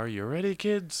the "Are You Ready,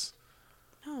 Kids?"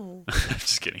 No.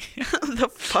 Just kidding. The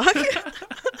fuck?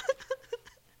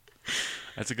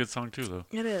 That's a good song too, though.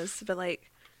 It is, but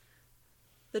like,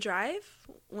 the drive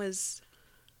was,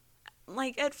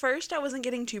 like, at first I wasn't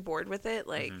getting too bored with it.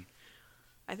 Like,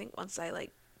 I think once I,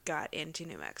 like, got into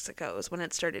New Mexico is when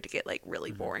it started to get like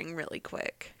really boring really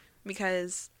quick,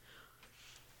 because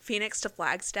Phoenix to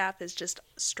Flagstaff is just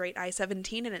straight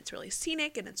I-17, and it's really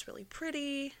scenic and it's really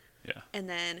pretty. Yeah. And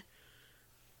then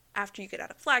after you get out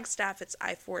of Flagstaff, it's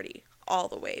I-40 all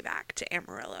the way back to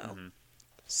Amarillo.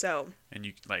 So. And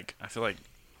you like, I feel like,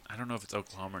 I don't know if it's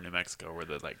Oklahoma or New Mexico where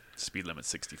the like speed limit's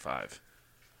 65.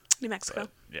 New Mexico.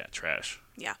 But, yeah, trash.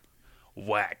 Yeah.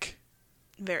 Whack.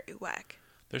 Very whack.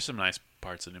 There's some nice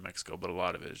parts of New Mexico, but a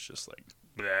lot of it is just like,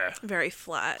 bleh. Very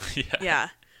flat. Yeah.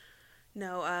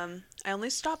 No, I only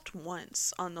stopped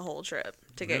once on the whole trip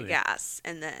to Really? get gas,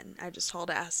 and then I just hauled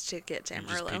ass to get to You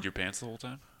just Amarillo. peed your pants the whole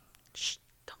time? Shh,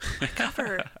 don't put my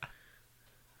cover.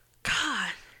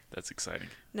 God. That's exciting.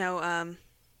 No,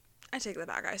 I take that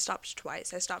back. I stopped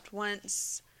twice. I stopped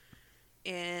once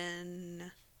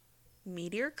in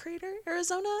Meteor Crater,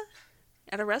 Arizona,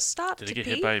 at a rest stop Did to it get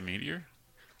pee. hit by a meteor?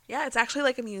 Yeah, it's actually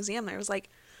like a museum. There was like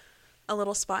a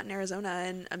little spot in Arizona,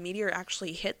 and a meteor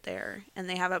actually hit there, and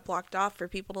they have it blocked off for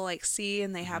people to like see,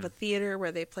 and they have a theater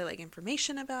where they play like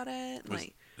information about it.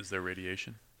 Like, Is there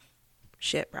radiation?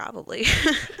 shit, probably.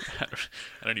 I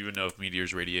don't even know if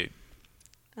meteors radiate.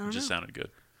 I It don't just know. sounded good.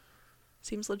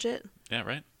 Seems legit, Yeah,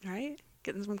 right? right?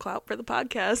 Getting some clout for the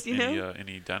podcast, you know?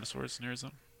 Any dinosaurs in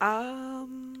Arizona?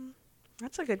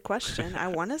 That's a good question. I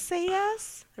want to say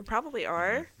yes. There probably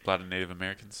are. A lot of Native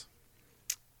Americans?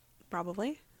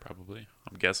 Probably. Probably.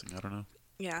 I'm guessing. I don't know.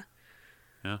 Yeah.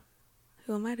 Yeah.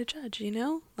 Who am I to judge, you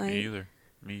know? Like, Me either.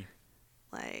 Me.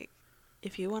 like,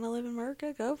 if you want to live in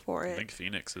America, go for I it. think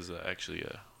Phoenix is actually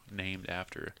named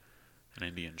after an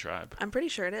Indian tribe. I'm pretty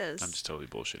sure it is. I'm just totally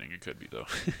bullshitting. It could be, though.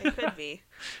 It could be.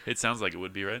 It sounds like it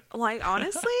would be, right? Like,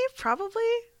 honestly, probably.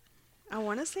 I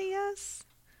want to say yes.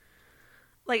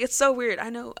 Like, it's so weird. I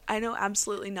know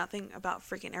absolutely nothing about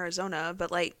freaking Arizona,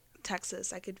 but like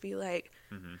Texas, I could be like,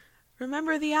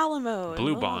 remember the Alamo? and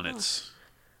Blue blah, blah, blah. bonnets.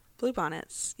 Blue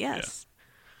bonnets, yes.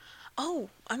 Oh,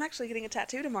 I'm actually getting a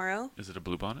tattoo tomorrow. Is it a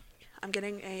blue bonnet? I'm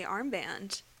getting a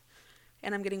armband,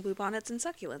 and I'm getting blue bonnets and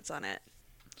succulents on it.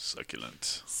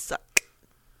 Succulent. Suck.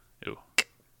 Ew.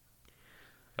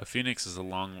 A phoenix is a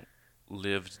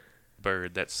long-lived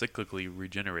bird that cyclically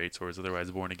regenerates or is otherwise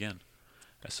born again,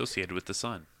 associated with the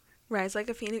sun. Rise like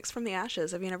a phoenix from the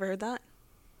ashes. Have you never heard that?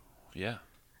 Yeah.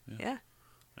 Yeah.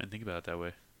 I didn't think about it that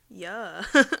way. Yeah.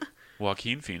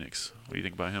 Joaquin Phoenix. What do you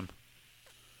think about him?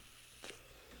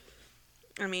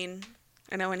 I mean,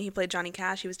 I know when he played Johnny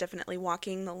Cash, he was definitely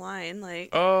walking the line. Like,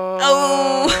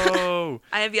 Oh!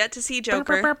 I have yet to see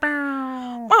Joker. Bow,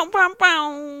 bow,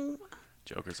 bow.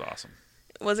 Joker's awesome.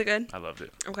 Was it good? I loved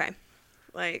it. Okay.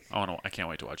 Like, I can't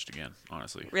wait to watch it again,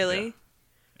 honestly. really? Yeah.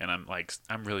 And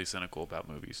I'm really cynical about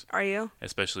movies, Are you?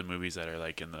 especially movies that are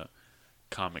like in the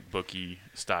comic booky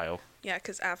style. Yeah,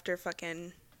 because after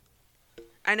fucking...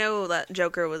 I know that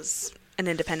Joker was an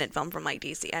independent film from, like,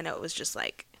 DC. I know it was just,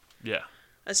 like, Yeah.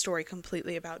 a story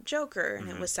completely about Joker, and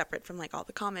it was separate from, like, all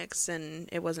the comics, and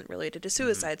it wasn't related to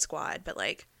Suicide Squad, but,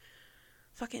 like,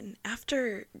 fucking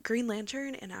after Green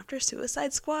Lantern and after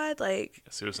Suicide Squad, like,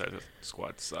 Suicide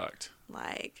Squad sucked.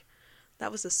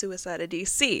 that was the suicide of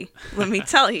DC, let me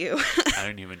tell you. I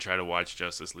didn't even try to watch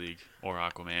Justice League or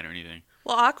Aquaman or anything.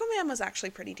 Well, Aquaman was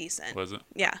actually pretty decent. Was it?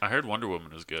 Yeah. I heard Wonder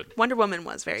Woman was good. Wonder Woman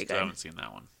was very Still good. haven't seen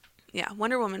that one. Yeah,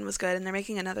 Wonder Woman was good, and they're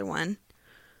making another one.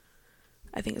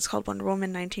 I think it's called Wonder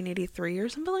Woman 1983 or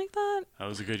something like that. That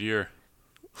was a good year.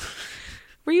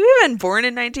 Were you even born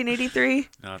in 1983?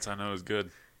 No, it's I know it was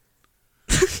good.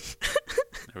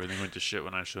 Everything went to shit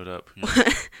when I showed up. You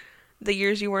know? The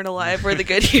years you weren't alive were the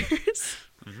good years.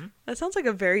 That sounds like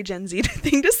a very Gen Z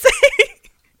thing to say.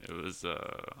 It was.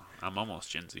 I'm almost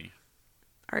Gen Z.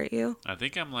 Are you? I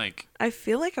think I'm like I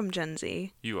feel like I'm Gen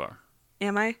Z. you are,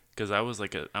 Am I? because I was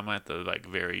like I'm at the like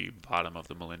very bottom of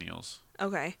the millennials.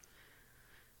 Okay.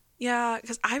 Yeah,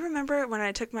 because I remember when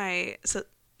I took my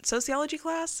sociology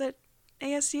class at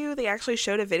ASU, they actually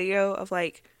showed a video of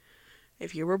like,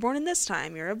 if you were born in this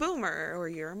time, you're a boomer, or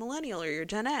you're a millennial, or you're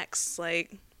Gen X.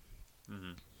 Like,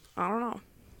 I don't know.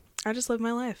 I just live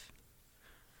my life.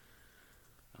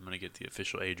 I'm gonna get the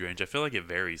official age range. I feel like it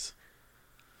varies.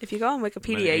 If you go on My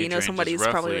Wikipedia, age you know range is somebody's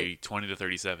roughly probably like, 20 to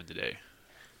 37 today.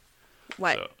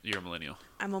 what? So you're a millennial.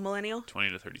 I'm a millennial? 20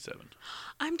 to 37.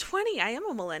 I'm 20. I am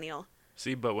a millennial.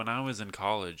 See, but when I was in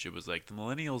college, it was like the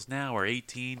millennials now are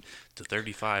 18 to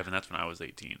 35, and that's when I was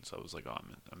 18. So I was like, oh,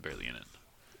 I'm barely in it.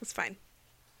 It's fine.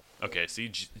 Okay,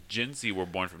 see, Gen Z were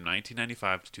born from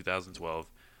 1995 to 2012,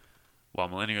 while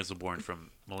millennials were born from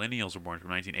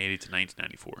 1980 to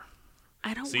 1994.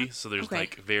 I don't See, want... so there's okay.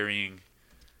 like varying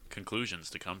conclusions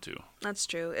to come to. That's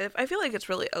true. I feel like it's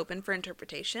really open for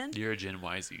interpretation. You're a Gen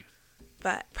YZ.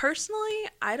 But personally,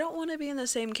 I don't want to be in the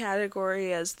same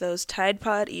category as those Tide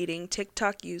Pod eating,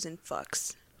 TikTok using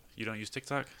fucks. You don't use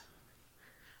TikTok?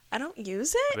 I don't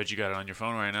use I it. bet you got it on your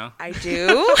phone right now. I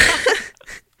do.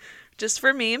 Just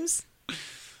for memes.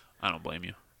 I don't blame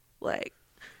you. Like,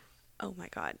 oh my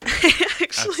god. I've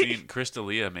Actually, seen Chris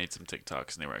D'Elia made some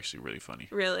TikToks, and they were actually really funny.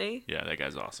 really? Yeah, that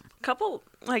guy's awesome. A couple,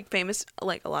 like, famous,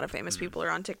 like, a lot of famous people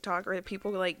are on TikTok, or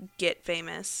people, like, get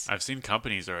famous. I've seen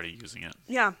companies already using it.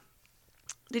 Yeah.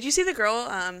 Did you see the girl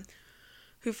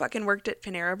who fucking worked at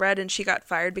Panera Bread and she got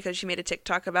fired because she made a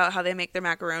TikTok about how they make their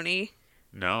macaroni?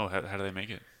 No, how do they make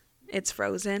it? It's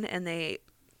frozen and they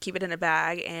keep it in a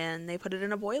bag and they put it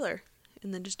in a boiler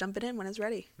and then just dump it in when it's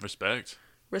ready. Respect.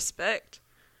 Respect.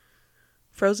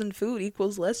 Frozen food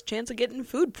equals less chance of getting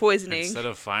food poisoning. Instead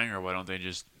of firing her, why don't they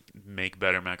just make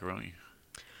better macaroni?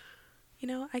 You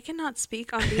know, I cannot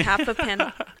speak on behalf of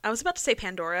I was about to say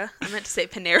Pandora. I meant to say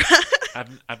Panera.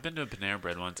 I've been to a Panera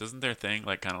Bread once. Isn't their thing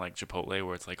like kind of like Chipotle,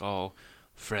 where it's like all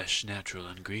fresh, natural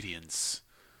ingredients,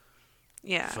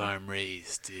 Yeah. farm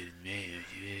raised?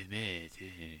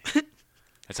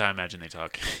 That's how I imagine they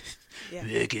talk. Yeah.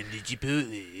 Welcome to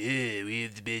Chipotle. Yeah, we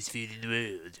have the best food in the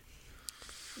world.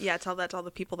 Yeah, tell that to all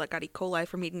the people that got E. coli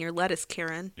from eating your lettuce,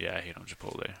 Karen. Yeah, I hate on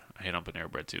Chipotle. I hate on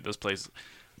Panera Bread too. Those places,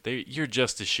 you're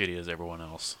just as shitty as everyone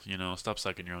else. You know, stop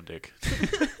sucking your own dick.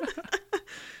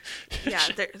 Yeah,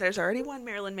 there's already one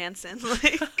Marilyn Manson.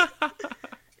 Like,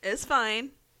 it's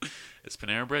fine. Is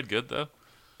Panera Bread good though?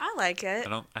 I like it.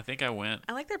 I think I went.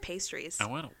 I like their pastries. I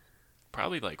went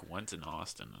probably like once in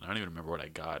Austin. I don't even remember what I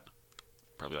got.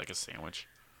 Probably like a sandwich.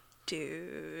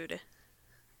 Dude.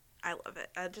 I love it.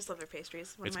 I just love their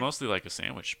pastries. It's mostly like a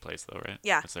sandwich place though, right?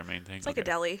 Yeah. That's their main thing. It's like a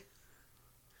deli.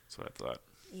 That's what I thought.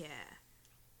 Yeah.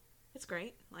 It's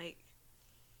great. Like,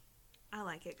 I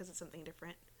like it because it's something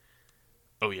different.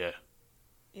 Oh yeah.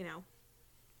 You know?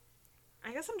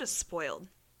 I guess I'm just spoiled.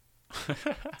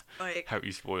 Like, How are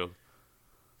you spoiled?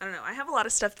 I don't know. I have a lot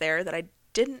of stuff there that I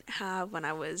didn't have when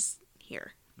I was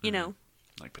here. You know?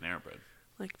 Like Panera Bread.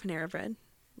 Like Panera Bread.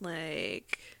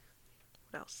 Like,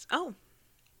 what else? Oh,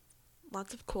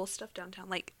 lots of cool stuff downtown.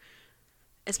 Like,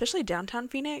 especially downtown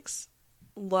Phoenix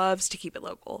loves to keep it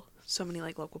local. So many,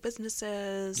 like, local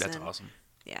businesses. That's and, awesome.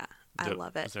 Yeah, I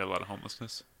love it. Is there a lot of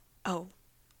homelessness? Oh,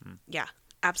 yeah,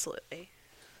 absolutely.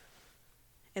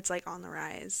 It's, like, on the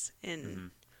rise. And,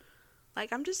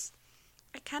 like, I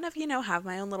kind of, have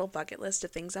my own little bucket list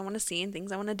of things I want to see and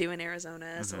things I want to do in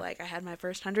Arizona. So, like, I had my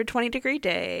first 120-degree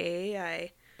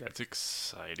day. That's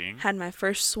exciting. Had my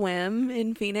first swim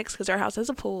in Phoenix because our house has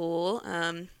a pool.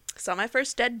 Saw my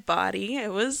first dead body.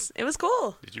 It was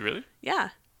cool. Did you really? Yeah.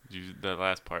 The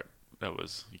last part,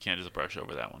 you can't just brush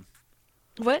over that one.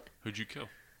 What? Who'd you kill?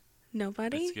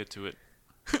 Nobody? Let's get to it.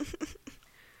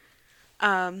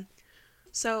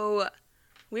 So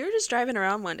we were just driving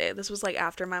around one day. This was like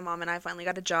after my mom and I finally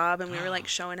got a job, and we were like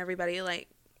showing everybody, like,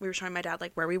 we were showing my dad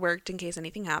like where we worked in case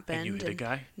anything happened. And you hit a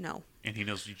guy? No. And he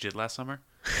knows what you did last summer?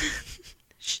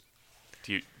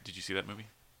 Did you see that movie?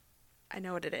 I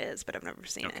know what it is, but I've never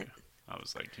seen it. I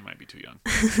was like, you might be too young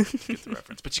to get the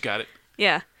reference, but you got it.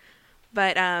 Yeah.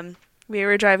 But we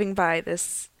were driving by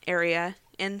this area,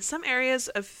 and some areas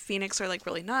of Phoenix are like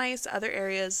really nice. Other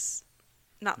areas,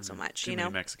 not so much. Too many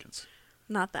Mexicans.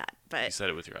 Not that, but You said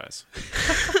it with your eyes.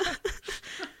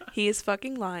 he is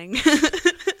fucking lying.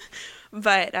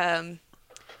 But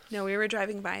no, we were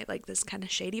driving by like this kind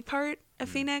of shady part of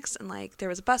Phoenix, and like there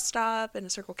was a bus stop and a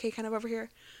Circle K kind of over here,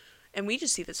 and we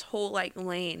just see this whole like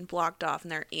lane blocked off,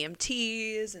 and there are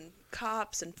EMTs and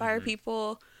cops and fire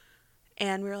people,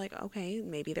 and we were like, okay,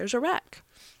 maybe there's a wreck.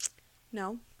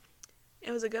 No,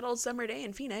 it was a good old summer day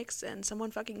in Phoenix, and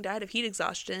someone fucking died of heat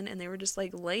exhaustion, and they were just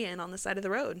like laying on the side of the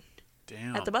road.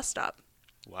 Damn. At the bus stop.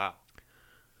 Wow.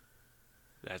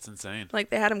 That's insane. Like,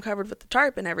 they had him covered with the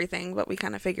tarp and everything, but we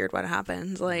kind of figured what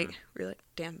happened. Like, we were like,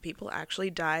 damn, people actually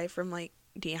die from, like,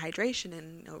 dehydration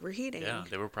and overheating. Yeah,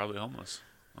 they were probably homeless,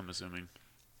 I'm assuming.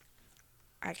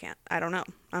 I don't know.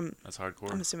 That's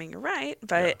hardcore. I'm assuming you're right,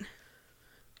 but,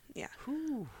 yeah.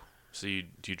 Whew. So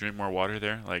do you drink more water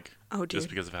there? Like, Oh, dude. just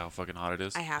because of how fucking hot it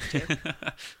is? I have to.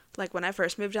 Like, when I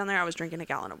first moved down there, I was drinking a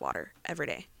gallon of water every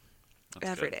day.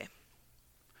 Every day.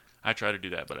 I try to do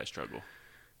that, but I struggle.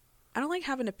 I don't like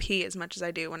having to pee as much as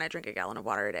I do when I drink a gallon of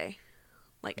water a day.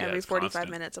 Like, Yeah, every it's 45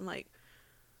 constant. minutes, I'm like,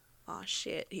 oh,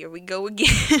 shit, here we go again.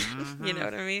 You know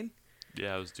what I mean?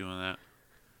 Yeah, I was doing that.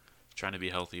 Trying to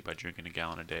be healthy by drinking a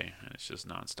gallon a day, and it's just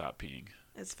nonstop peeing.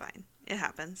 It's fine. It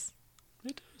happens.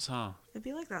 It does, huh? It'd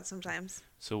be like that sometimes.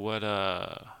 So what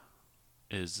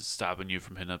is stopping you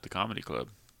from hitting up the comedy club?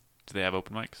 Do they have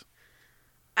open mics?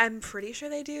 I'm pretty sure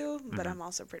they do, but Mhm. I'm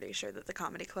also pretty sure that the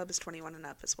comedy club is 21 and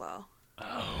up as well.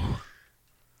 Oh.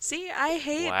 See, I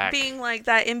hate Whack. being like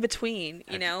that in between,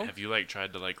 you know? Have you like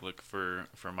tried to like look for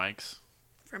mics?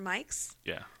 For mics,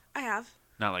 Yeah. I have.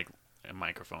 Not like a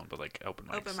microphone, but like open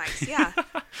mics. Open mics, yeah.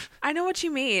 I know what you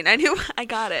mean. I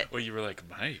got it. Well, you were like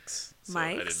mics. So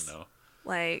I didn't Mics? know.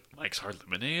 Like Mike's Hard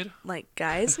Lemonade.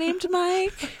 guys named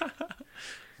Mike.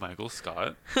 Michael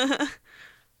Scott.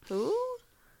 Who?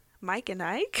 Mike and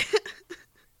Ike?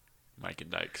 Mike and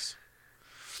Dykes.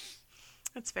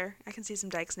 That's fair. I can see some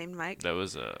dykes named Mike. That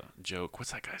was a joke.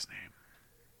 What's that guy's name?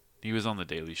 He was on the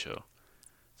Daily Show.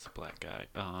 It's a black guy.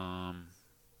 I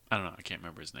don't know. I can't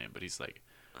remember his name, but he's like,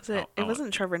 Was it? I It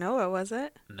wasn't Trevor Noah, was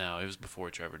it? no, it was before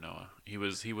Trevor Noah. He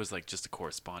was like just a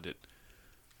correspondent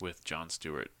with Jon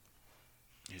Stewart.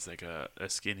 He's like a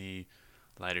skinny,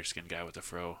 lighter skinned guy with a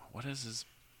fro. What is his?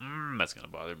 That's gonna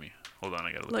bother me. Hold on,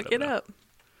 I gotta Look look it now. up.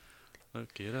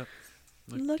 Look it up.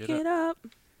 Look it up.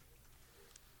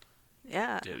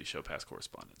 Yeah. Daily Show past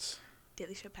correspondence.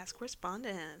 Daily Show past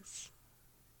correspondence.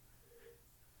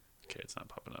 Okay, it's not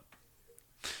popping up.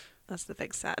 That's the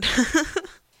big sad.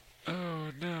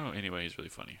 Oh no. Anyway, he's really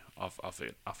funny. I'll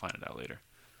find it out later.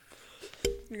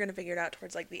 You're gonna figure it out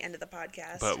towards like the end of the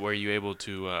podcast. But were you able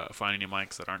to find any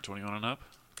mics that aren't 21 and up?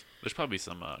 There's probably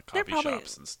some There coffee probably-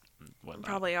 shops and whatnot.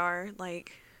 Probably are.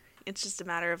 Like, it's just a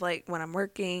matter of like when I'm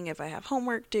working, if I have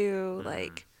homework due.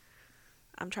 Like,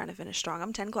 I'm trying to finish strong.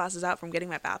 I'm 10 classes out from getting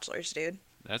my bachelor's, dude.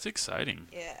 That's exciting.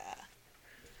 Yeah.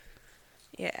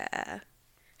 Yeah.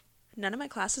 None of my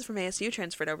classes from ASU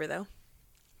transferred over though.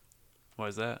 Why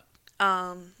is that?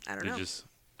 I don't know.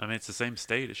 I mean, it's the same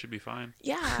state. It should be fine.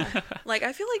 Yeah. Like,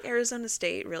 I feel like Arizona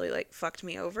State really, like, fucked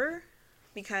me over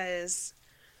because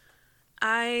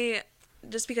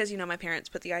just because, you know, my parents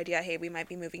put the idea, hey, we might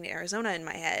be moving to Arizona in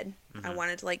my head, I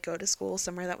wanted to, like, go to school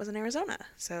somewhere that was in Arizona.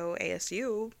 So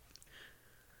ASU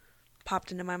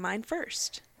popped into my mind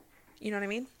first. You know what I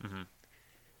mean? Mhm.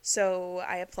 So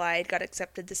I applied, got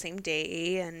accepted the same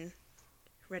day, and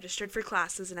registered for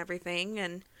classes and everything,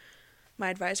 and my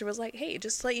advisor was like, hey,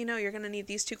 just to let you know, you're going to need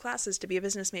these 2 classes to be a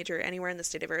business major anywhere in the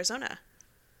state of Arizona.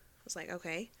 I was like,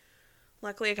 okay.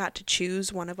 Luckily, I got to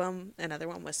choose one of them. Another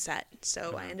one was set.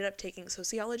 So I ended up taking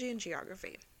sociology and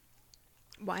geography.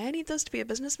 Why I need those to be a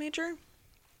business major?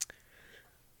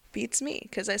 Beats me,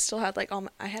 because I still had, like,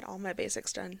 I had all my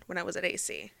basics done when I was at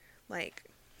AC. Like,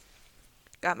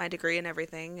 got my degree and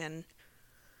everything, and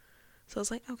so I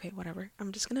was like, okay, whatever.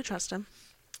 I'm just going to trust him.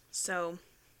 So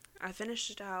I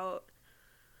finished out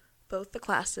both the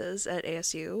classes at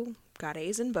ASU, got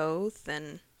A's in both,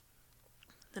 and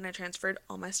then I transferred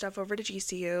all my stuff over to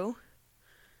GCU.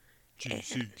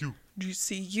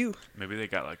 GCU. Maybe they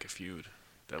got like a feud.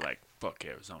 They're like, fuck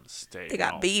Arizona State. They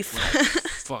got We don't- beef. we don't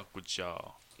fuck with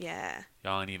y'all. Yeah.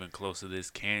 Y'all ain't even close to this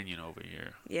canyon over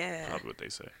here. Yeah. Probably what they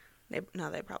say. They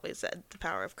probably said the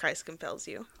power of Christ compels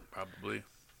you. Probably.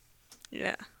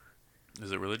 Yeah.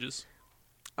 Is it religious?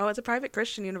 Oh, it's a private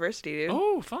Christian university, dude.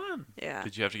 Oh, fun. Yeah.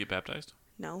 Did you have to get baptized?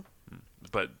 No.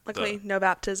 But Luckily, no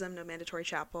baptism, no mandatory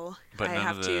chapel. But I none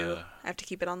have of to the- I have to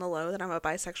keep it on the low that I'm a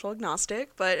bisexual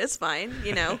agnostic, but it's fine,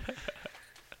 you know.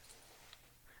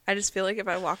 I just feel like if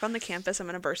I walk on the campus, I'm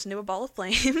gonna burst into a ball of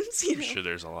flames. You I'm know? sure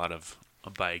there's a lot of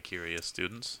bi-curious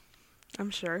students. I'm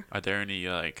sure. Are there any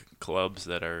like clubs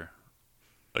that are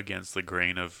against the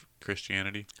grain of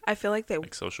Christianity, I feel like they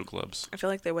like social clubs?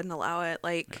 wouldn't allow it.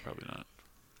 Like, Yeah, probably not.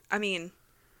 I mean,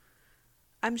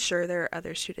 I'm sure there are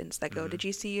other students that go to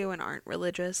GCU and aren't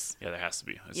religious. Yeah, there has to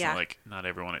be. It's Yeah. not like not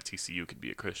everyone at TCU could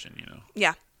be a Christian, you know,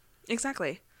 Yeah,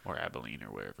 exactly. or Abilene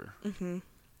or wherever.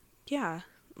 Yeah,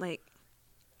 like,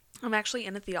 I'm actually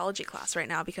in a theology class right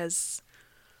now because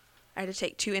I had to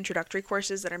take 2 introductory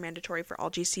courses that are mandatory for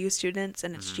all GCU students,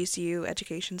 and it's GCU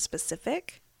education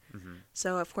specific.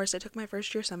 So, of course, I took my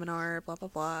first year seminar, blah, blah,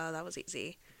 blah. That was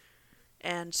easy.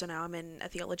 And so now I'm in a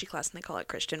theology class, and they call it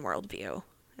Christian Worldview,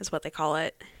 is what they call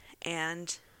it.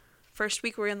 And first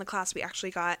week we were in the class, we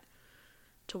actually got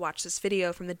to watch this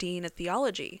video from the dean of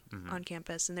theology on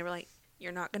campus, and they were like,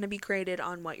 you're not going to be graded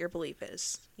on what your belief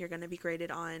is. You're going to be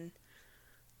graded on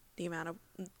the amount of,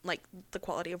 like, the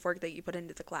quality of work that you put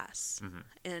into the class.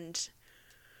 And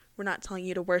we're not telling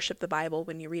you to worship the Bible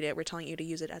when you read it. We're telling you to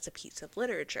use it as a piece of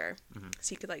literature.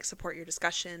 So you could, like, support your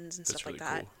discussions and That's stuff like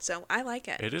really that. cool. So I like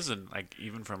it. It isn't like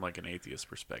even from like an atheist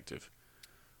perspective,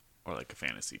 or like a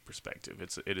fantasy perspective.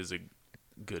 It is a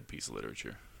good piece of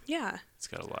literature. Yeah. It's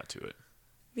got a lot to it.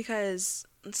 Because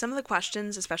some of the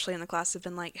questions, especially in the class, have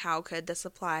been like, how could this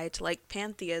apply to, like,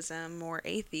 pantheism or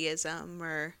atheism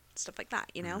or stuff like that,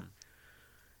 you know?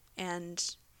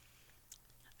 And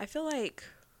I feel like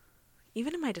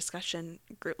even in my discussion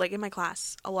group, like in my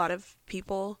class, a lot of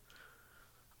people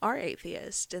are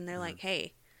atheist, and they're like,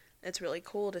 hey, it's really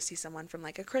cool to see someone from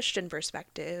like a Christian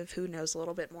perspective who knows a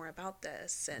little bit more about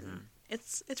this, and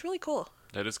it's really cool.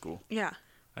 That is cool. Yeah.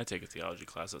 I take a theology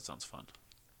class. That sounds fun.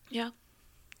 Yeah.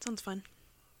 Sounds fun.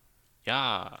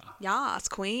 Yeah. Yas,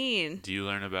 queen. Do you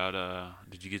learn about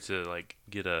did you get to like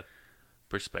get a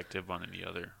perspective on any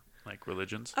other like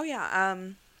religions? Oh yeah.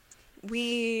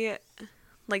 We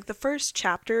like the first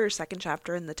chapter or second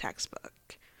chapter in the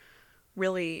textbook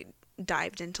really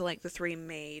dived into like the three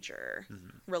major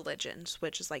religions,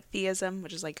 which is like theism,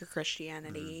 which is like your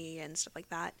Christianity and stuff like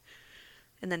that.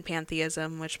 And then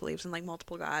pantheism, which believes in like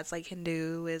multiple gods, like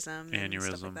Hinduism and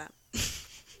stuff like Aneurysm. that.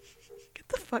 Get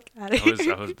the fuck out of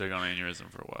here. I was big on aneurysm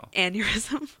for a while.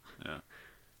 Aneurysm. Yeah.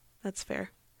 That's fair.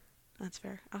 That's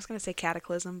fair. I was going to say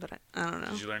cataclysm, but I don't know.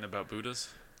 Did you learn about Buddhas?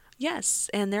 Yes,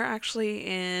 and they're actually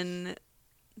in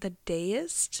the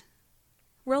deist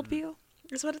worldview,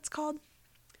 is what it's called.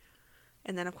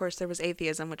 And then, of course, there was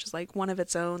atheism, which is like one of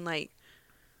its own, like,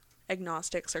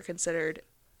 agnostics are considered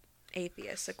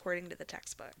atheists according to the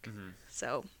textbook.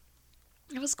 So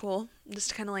it was cool just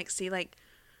to kind of like see like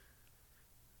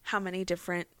how many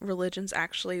different religions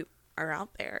actually are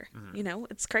out there. You know,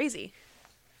 it's crazy.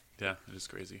 Yeah, it is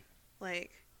crazy.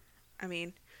 Like, I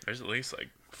mean, There's at least like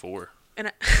 4.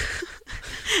 and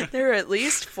there are at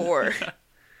least 4.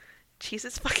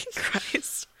 Jesus fucking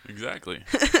Christ. Exactly.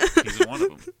 He's one of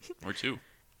them. Or 2.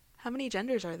 How many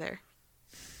genders are there?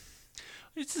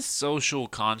 It's a social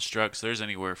construct. So there's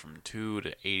anywhere from 2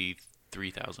 to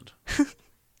 83,000.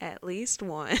 At least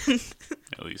one.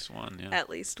 At least one, yeah. At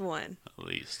least one. At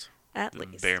least. At The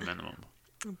least. bare minimum.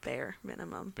 Bare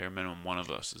minimum. Bare minimum, one of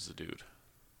us is a dude.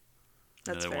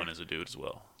 That's Another fair. one is a dude as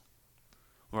well.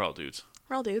 We're all dudes.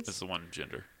 We're all dudes. That's the one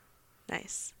gender.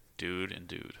 Nice. Dude and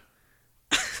dude.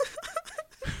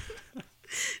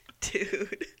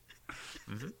 Dude.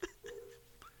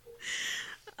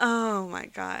 Oh my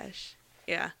gosh.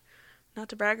 Yeah. Not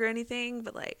to brag or anything,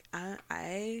 but like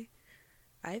I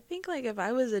think like if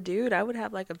I was a dude, I would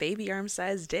have like a baby arm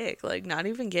sized dick. Like not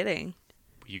even kidding.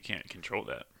 You can't control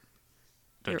that.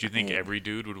 Don't You're you think right. every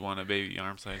dude would want a baby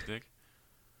arm-sized dick?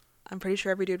 I'm pretty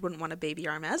sure every dude wouldn't want a baby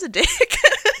arm as a dick.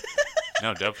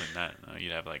 No, definitely not. No,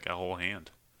 you'd have like a whole hand.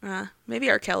 Maybe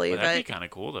R. Kelly, But that'd but be kind of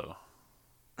cool though,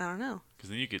 I don't know. because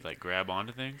then you could like grab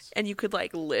onto things. And you could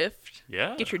like lift,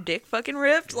 Yeah. get your dick fucking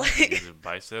ripped, like Get your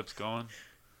biceps going.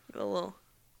 a little.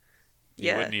 You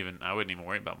Yeah, I wouldn't even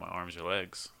worry about my arms or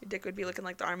legs. your dick would be looking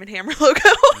like the Arm & Hammer logo.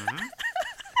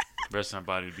 The rest of my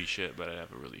body would be shit, but I'd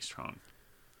have a really strong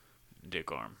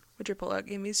dick arm. Would your pull-out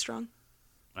game be strong?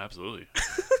 Absolutely.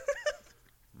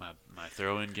 my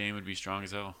throw-in game would be strong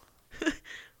as hell.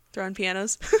 Throwing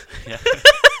pianos? Yeah.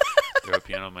 Throw a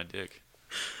piano on my dick.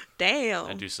 Damn.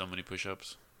 I'd do so many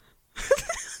push-ups.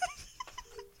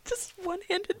 Just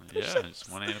one-handed push-ups. Yeah,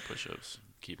 just one-handed push-ups.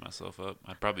 Keep myself up.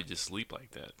 I'd probably just sleep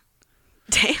like that.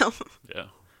 Damn. Yeah,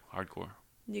 hardcore.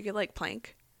 You could like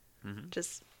plank. Mhm.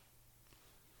 Just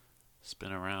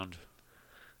Spin around.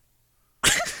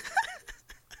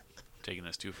 Taking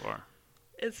this too far,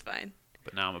 it's fine.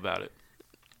 but now I'm about it.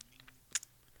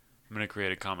 I'm gonna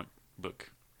create a comic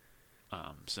book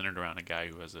centered around a guy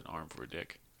who has an arm for a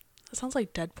dick. That sounds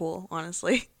like Deadpool,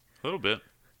 honestly. A little bit,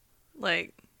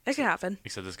 Like it could happen.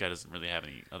 except this guy doesn't really have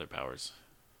any other powers.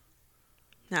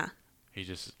 Nah. He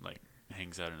just like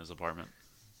hangs out in his apartment.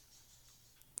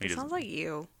 He It doesn't- sounds like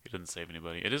you. He doesn't save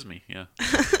anybody. It is me, yeah.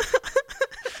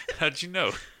 How'd you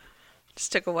know?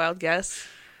 Just took a wild guess.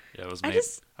 Yeah, I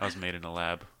was made in a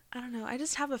lab. I don't know. I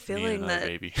just have a Me and feeling another that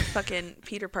baby. fucking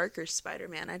Peter Parker's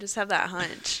Spider-Man. I just have that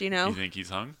hunch, you know? You think he's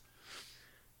hung?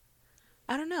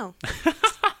 I don't know.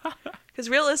 Because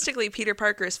realistically, Peter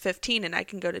Parker is 15 and I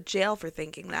can go to jail for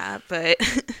thinking that, but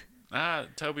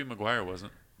Tobey Maguire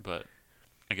wasn't, but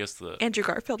I guess Andrew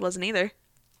Garfield wasn't either.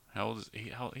 how old is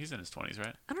he? He's in his 20s,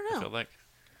 right? I don't I know. feel like.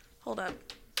 Hold up.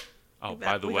 Oh, We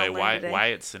by the we way, gonna learn today.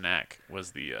 Wyatt Cenac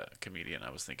was the comedian I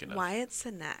was thinking of. Wyatt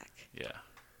Cenac. Yeah,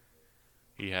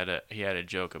 he had a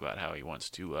joke about how he wants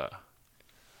to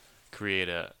create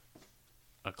a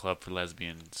club for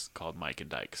lesbians called Mike and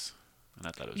Dykes, and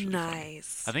I thought it was really funny.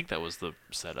 Nice. I think that was the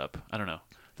setup. I don't know.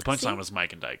 The punchline See? was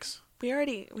Mike and Dykes. We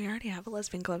already have a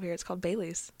lesbian club here. It's called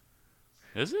Bailey's.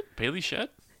 Is it Bailey Shed?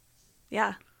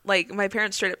 Yeah. Like, my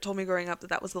parents straight up told me growing up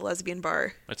that was the lesbian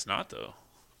bar. It's not though.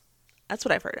 That's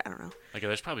what I've heard. I don't know. Like,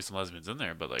 there's probably some lesbians in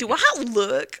there, but like. Do I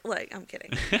look like... I'm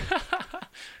kidding.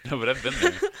 No, but I've been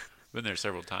there. Been there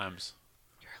several times.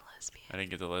 You're a lesbian. I didn't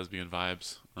get the lesbian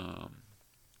vibes.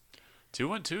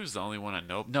 212 is the only one I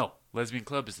know. No, Lesbian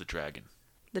Club is the Dragon.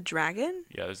 The Dragon?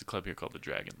 Yeah, there's a club here called the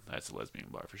Dragon. That's a lesbian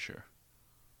bar for sure.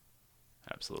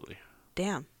 Absolutely.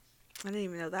 Damn. I didn't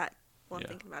even know that while I'm Yeah.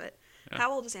 thinking about it. Yeah.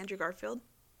 How old is Andrew Garfield?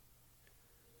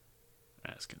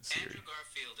 Asking Siri. Andrew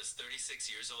Garfield is 36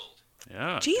 years old.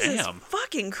 Yeah. Jesus Damn.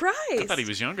 fucking Christ. I thought he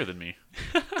was younger than me.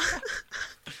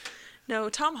 No,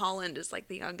 Tom Holland is like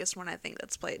the youngest one I think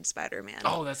that's played Spider-Man.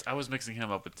 Oh, I was mixing him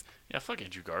up with. Yeah, fuck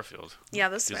Andrew Garfield. yeah,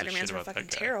 those Gives a Spider-Mans shit were about that fucking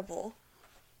guy. terrible.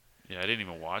 Yeah, I didn't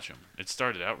even watch him. It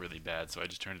started out really bad, so I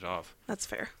just turned it off. That's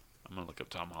fair. I'm gonna look up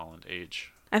Tom Holland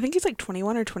age. I think he's like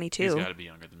 21 or 22. He's got to be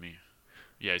younger than me.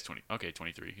 Yeah, he's 20. Okay,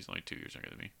 23. He's only 2 years younger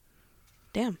than me.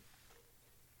 Damn.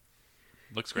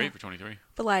 Looks great Yeah. for 23.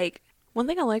 But like, one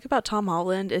thing I like about Tom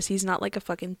Holland is he's not like a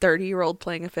fucking 30-year-old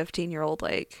playing a 15-year-old.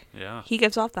 Like, Yeah, he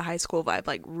gives off the high school vibe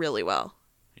like really well.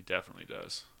 he definitely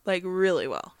does. Like, really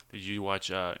well. Did you watch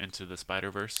Into the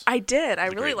Spider-Verse? I did. I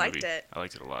It's a really great liked movie. it. I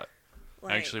liked it a lot.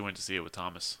 Like, I actually went to see it with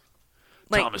Thomas.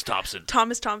 Like- Thomas Thompson.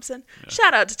 Thomas Thompson. Yeah.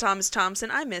 Shout out to Thomas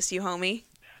Thompson. I miss you, homie.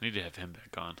 I need to have him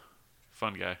back on.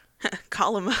 Fun guy.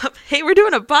 Call him up. Hey, we're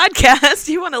doing a podcast.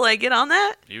 You want to like get on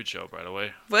that? He would show up right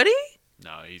away. Would he?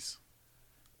 No, he's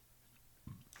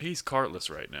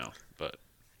cartless right now, but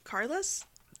Carlos?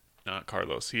 not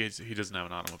Carlos. He doesn't have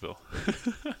an automobile.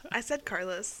 I said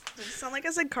Carlos. Did it sound like I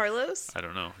said Carlos? I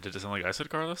don't know. Did it sound like I said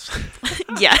Carlos?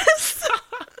 Yes.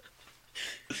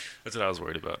 That's what I was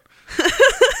worried about.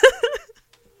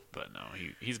 But no,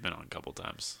 he's been on a couple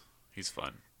times. He's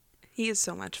fun. He is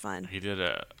so much fun. He did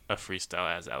a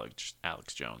freestyle as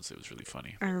Alex Jones. It was really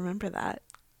funny. I remember that.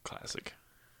 Classic.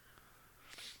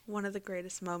 One of the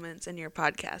greatest moments in your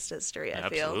podcast history, I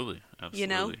feel. Absolutely. You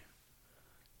know? Absolutely.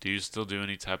 Do you still do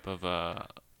any type of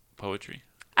poetry?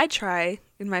 I try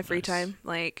in my free Nice. time.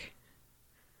 Like,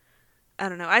 I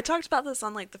don't know. I talked about this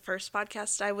on like the first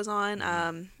podcast I was on.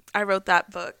 Mm-hmm. I wrote that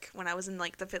book when I was in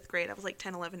like the 5th grade. I was like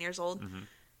 10, 11 years old. Mhm.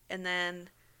 And then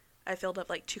I filled up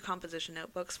like 2 composition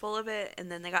notebooks full of it.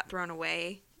 And then they got thrown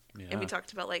away. Yeah. And we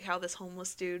talked about like how this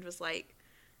homeless dude was like,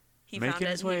 he found Making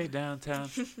it. his and he- way downtown.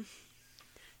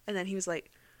 And then he was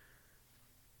like,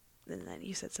 and then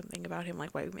you said something about him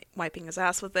like wiping his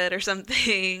ass with it or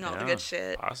something, all the Yeah, good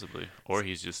shit. Possibly. Or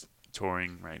he's just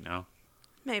touring right now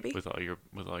Maybe. with all your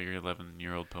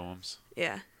 11-year-old poems.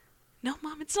 Yeah. No,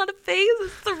 Mom, it's not a phase.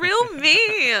 It's the real me.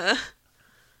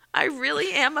 I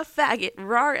really am a faggot.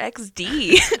 Rar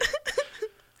XD.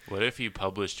 What if you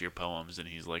published your poems and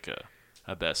he's like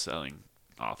a best-selling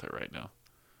author right now?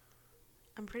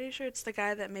 I'm pretty sure it's the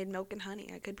guy that made Milk and Honey.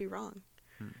 I could be wrong.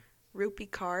 Rupi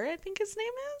Kaur, I think his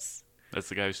name is. That's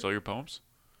the guy who stole your poems?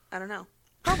 I don't know.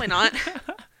 Probably not.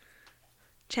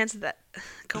 Chance of that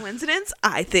coincidence?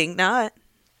 I think not.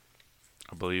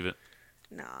 I believe it.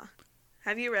 Nah.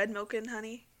 Have you read Milk and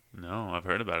Honey? No, I've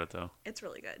heard about it though. It's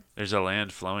really good. There's a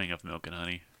land flowing of milk and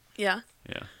honey. Yeah.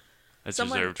 Yeah. It's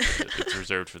Someone-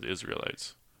 reserved for the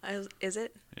Israelites. Is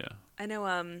it? Yeah. I know,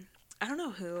 I don't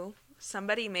know who.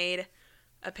 Somebody made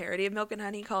a parody of Milk and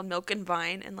Honey called Milk and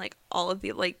Vine, and like all of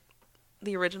the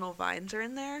the original vines are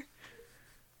in there.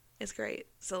 It's great.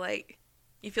 So like,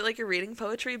 you feel like you're reading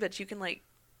poetry, but you can like,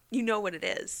 you know what it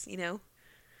is, you know?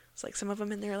 It's like some of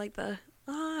them in there, like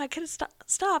I could have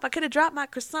stop. I could have dropped my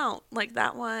croissant, like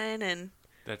that one, and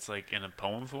That's like in a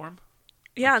poem form?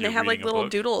 yeah, Like and they you're have like reading a little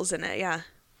book? doodles in it. Yeah.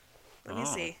 Let me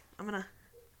Oh. see. I'm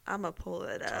gonna pull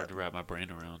it It's hard up. to wrap my brain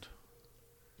around.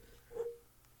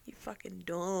 You fucking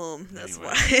dumb. That's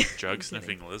Anyway, why. drug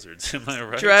sniffing lizards, am I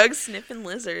right? Drug sniffing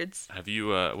lizards. Have you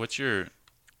what's your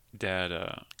dad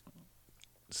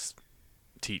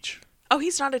teach? Oh,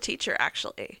 he's not a teacher,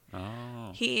 actually.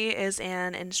 Oh. He is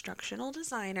an instructional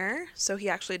designer, so he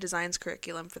actually designs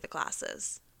curriculum for the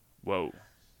classes. Whoa.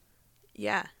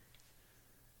 Yeah.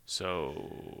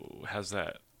 So how's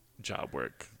that job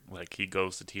work? Like he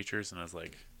goes to teachers and is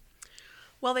like,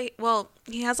 Well,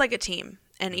 he has like a team,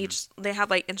 and they have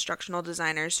like instructional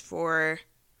designers for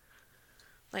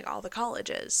like all the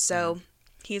colleges. So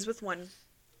he's with one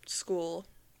school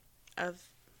of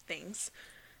things,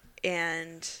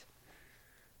 and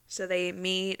so they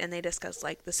meet and they discuss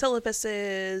like the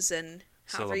syllabuses and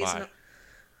how Syllabi. reasonable.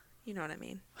 You know what I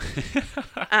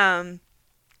mean.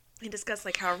 They discuss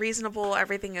like how reasonable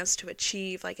everything is to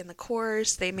achieve like in the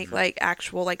course. They make like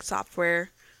actual like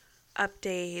software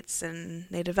updates and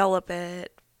they develop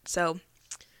it. So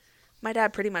my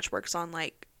dad pretty much works on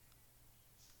like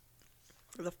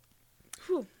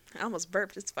I almost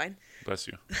burped. It's fine. bless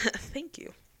you. Thank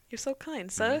you. You're so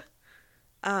kind, sir.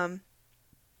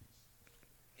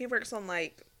 He works on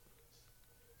like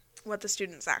what the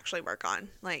students actually work on.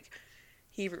 Like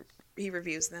he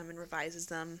reviews them and revises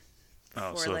them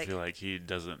Oh, before, so like,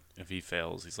 if he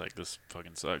fails, he's like, this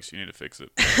fucking sucks. You need to fix it.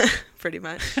 pretty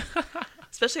much.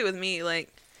 Especially with me,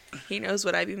 like, he knows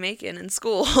what I be making in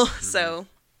school. So,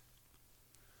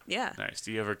 yeah. Nice.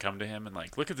 Do you ever come to him and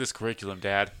like, look at this curriculum,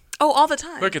 Dad? Oh, all the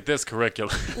time. Look at this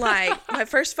curriculum. Like, my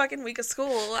first fucking week of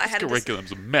school, I had to just,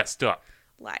 Curriculum's messed up.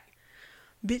 like,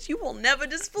 bitch, you will never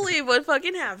disbelieve what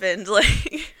fucking happened.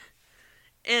 Like,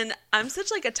 and I'm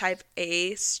such, like, a type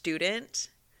A student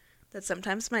that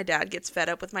sometimes my dad gets fed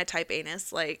up with my type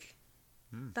A-ness. Like,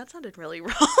 that sounded really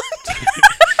wrong.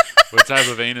 What type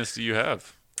of anus do you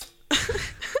have?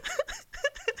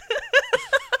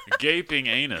 Gaping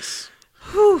anus.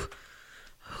 Whew.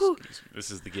 Excuse me.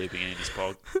 This is the Gaping Anus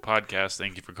podcast.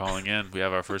 Thank you for calling in. We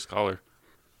have our first caller.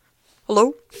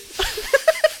 Hello?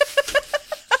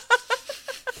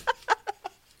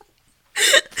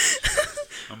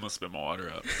 I'm going to spit my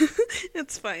water out.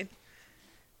 It's fine.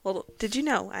 Well, did you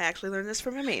know, I actually learned this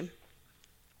from a meme.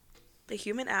 The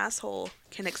human asshole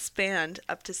can expand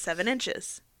up to 7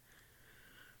 inches.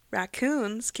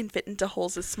 Raccoons can fit into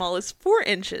holes as small as 4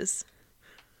 inches.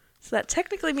 So that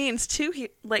technically means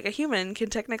a human can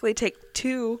technically take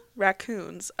 2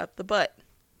 raccoons up the butt.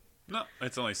 No,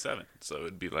 it's only 7. So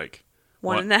it'd be like...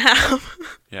 One and a half.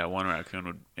 Yeah, one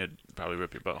raccoon it'd probably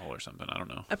rip your butthole or something. I don't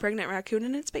know. A pregnant raccoon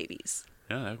and its babies.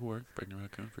 Yeah, that could work. Pregnant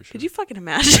raccoon for sure. Could you fucking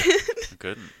imagine? I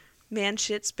couldn't. Man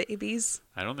shits babies.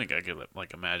 I don't think I could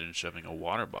like imagine shoving a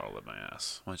water bottle in my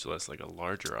ass, much less like a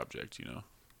larger object, you know.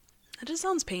 That just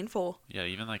sounds painful. Yeah,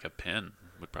 even like a pen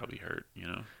would probably hurt, you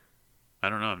know. I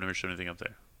don't know. I've never shoved anything up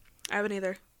there. I haven't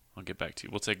either. I'll get back to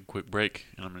you. We'll take a quick break,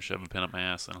 and I'm gonna shove a pen up my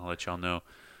ass, and I'll let y'all know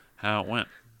how it went.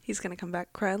 He's gonna come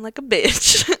back crying like a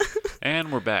bitch.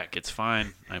 And we're back. It's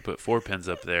fine. I put 4 pens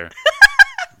up there.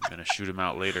 I'm gonna shoot them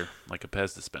out later, like a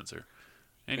Pez dispenser.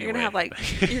 Anyway, You're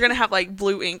gonna have like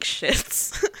blue ink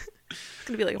shits. It's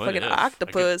gonna be like a What fucking if?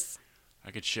 octopus.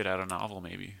 I could shit out a novel,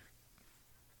 maybe.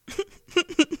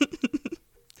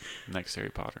 Next Harry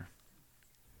Potter.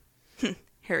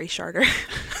 Harry Sharter.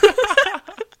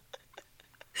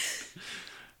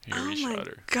 Harry Oh my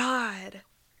Potter. god.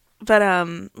 But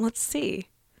let's see.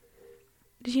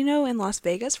 Did you know in Las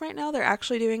Vegas right now they're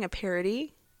actually doing a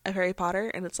parody of Harry Potter,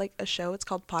 and it's like a show. It's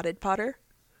called Potted Potter.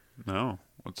 No,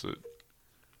 what's it?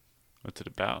 What's it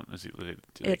about? Do they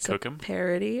It's cook a him?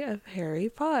 parody of Harry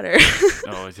Potter.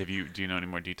 Oh, do you know any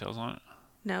more details on it?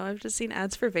 No, I've just seen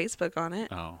ads for Facebook on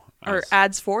it. Oh, Or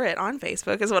ads for it on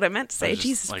Facebook is what I meant to I say. was just,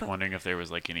 Jesus. like wondering if there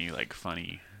was like any like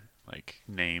funny like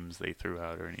names they threw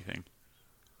out or anything.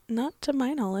 Not to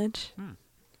my knowledge.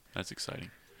 That's exciting.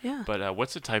 Yeah. But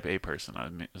what's a type A person? I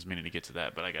was meaning to get to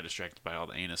that, but I got distracted by all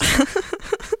the anus.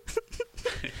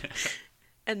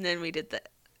 And then we did the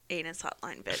anus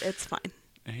hotline bit. It's fine.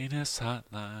 Anus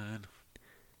hotline.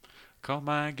 Call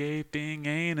my gaping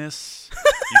anus.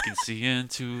 You can see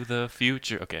into the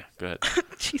future. Okay, go ahead.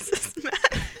 Jesus, Matt.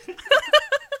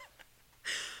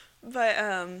 But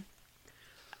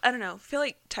I don't know. I feel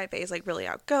like type A is like really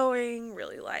outgoing,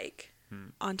 really like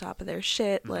on top of their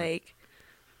shit. Like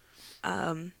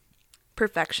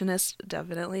perfectionist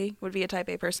definitely would be a type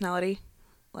A personality.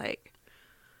 Like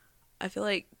I feel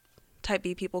like type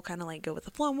B people kind of like go with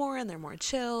the flow more and they're more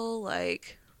chill.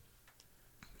 Like,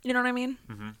 you know what I mean?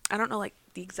 Mm-hmm. I don't know like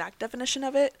the exact definition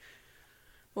of it.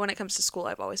 But when it comes to school,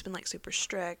 I've always been like super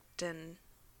strict and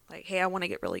like, hey, I want to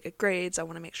get really good grades. I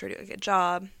want to make sure I do a good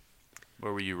job.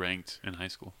 Where were you ranked in high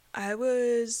school? I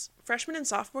was freshman and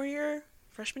sophomore year.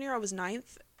 Freshman year, I was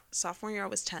 9th. Sophomore year, I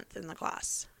was 10th in the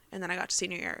class. And then I got to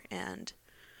senior year and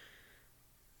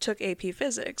took AP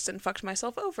physics and fucked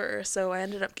myself over. So I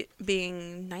ended up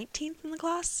being 19th in the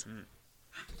class,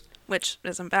 which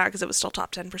isn't bad because it was still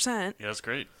top 10%. Yeah, that's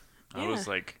great. Yeah.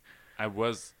 I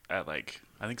was at like,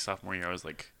 I think sophomore year I was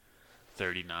like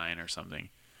 39 or something.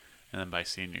 And then by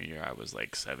senior year I was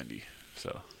like 70.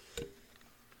 So,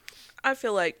 I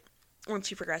feel like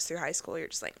once you progress through high school, you're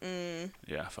just like,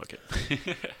 yeah, fuck it.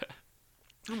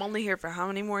 I'm only here for how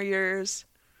many more years?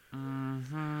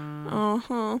 Mm-hmm.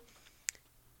 Uh-huh.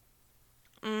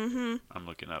 Mm-hmm. I'm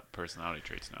looking up personality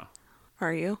traits now.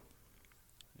 Are you?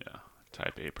 Yeah.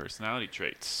 Type A personality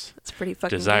traits. That's pretty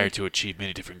fucking Desire good. to achieve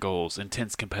many different goals,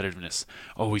 intense competitiveness,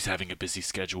 always having a busy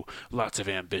schedule, lots of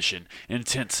ambition,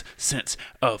 intense sense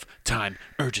of time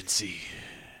urgency.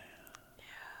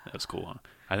 Yeah. That's cool, huh?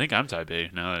 I think I'm type A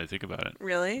now that I think about it.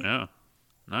 Really? Yeah.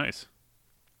 Nice.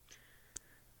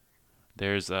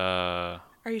 There's Are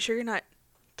you sure you're not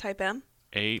type M?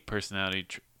 a personality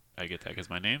I get that because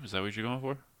my name? Is that what you're going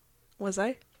for? Was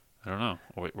I? I don't know.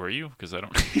 Wait, were you? Because I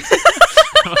don't...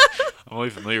 I'm only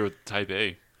familiar with type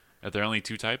A. Are there only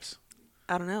 2 types?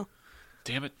 I don't know.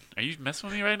 Damn it. Are you messing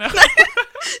with me right now?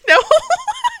 No,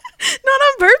 not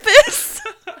on purpose.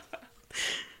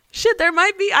 Shit, there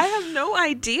might be. I have no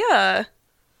idea.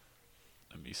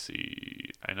 Let me see.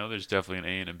 I know there's definitely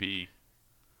an A and a B.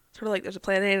 Sort of like there's a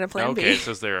plan A and a plan Okay, B. it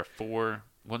says there are 4.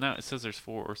 Well, now it says there's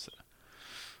 4 or so.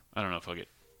 I don't know if I'll get.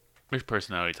 There's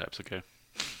personality types, okay?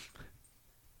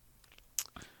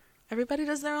 Everybody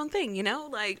does their own thing, you know?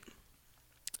 Like,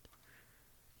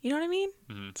 you know what I mean?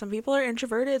 Mm-hmm. Some people are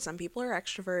introverted, some people are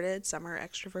extroverted, some are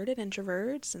extroverted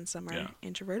introverts, and some are Yeah.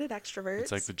 introverted extroverts.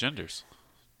 It's like the genders.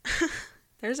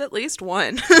 There's at least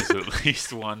one. There's at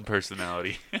least one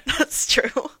personality. That's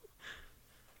true.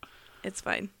 It's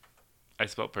fine. I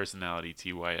spelled personality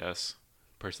TYS.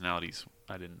 Personalities.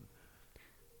 I didn't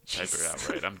type it out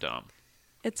right. I'm dumb.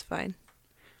 It's fine.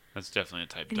 That's definitely a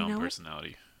type And you dumb know what?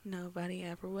 personality. Nobody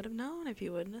ever would have known if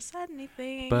you wouldn't have said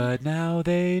anything. But now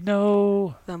they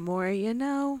know. The more you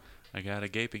know. I got a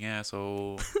gaping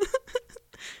asshole.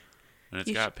 And it's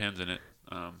You got pins in it.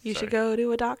 You Sorry. should go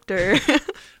to a doctor.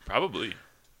 Probably.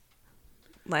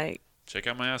 Like, Check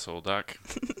out my asshole, doc.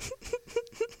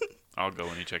 I'll go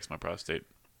when he checks my prostate.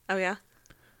 oh yeah?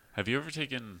 Have you ever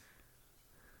taken...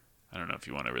 I don't know if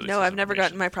you want to release No, this I've never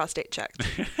gotten my information. prostate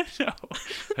checked. No.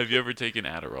 Have you ever taken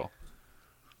Adderall?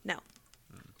 No.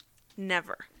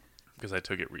 Never. Because I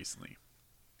took it recently.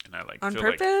 And I On feel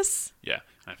purpose? Yeah.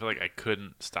 I feel like I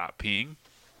couldn't stop peeing.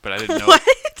 But I didn't know... What?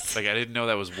 Like, I didn't know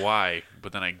that was why.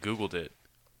 But then I Googled it.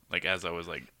 Like, as I was,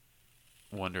 like,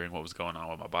 wondering what was going on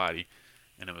with my body.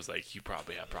 And it was like, you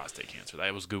probably have prostate cancer.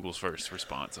 That was Google's first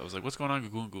response. I was like, what's going on,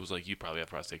 Google? And Google was like, you probably have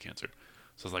prostate cancer.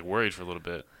 So I was, like, worried for a little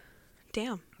bit.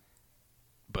 Damn.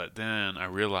 But then I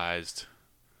realized,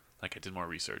 like, I did more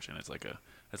research, and it's like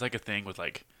a thing with,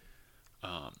 like,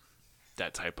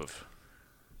 that type of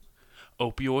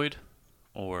opioid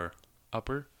or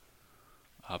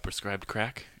prescribed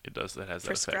crack. It does that has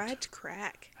that effect. Prescribed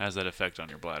crack. Has that effect on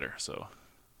your bladder. So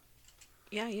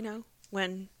Yeah, you know,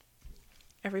 when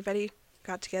everybody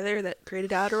got together that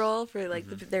created Adderall for like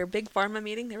their big pharma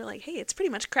meeting, they were like, "Hey, it's pretty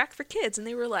much crack for kids," and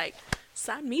they were like,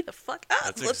 "Sign me the fuck up,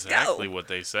 that's let's exactly go." what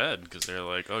they said, because they're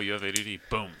like, "Oh, you have ADD.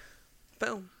 Boom.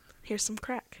 Boom. Here's some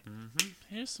crack.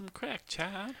 Here's some crack,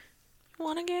 child."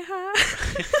 Wanna get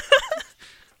high?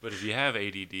 But if you have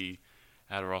ADD,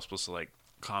 Adderall's supposed to, like,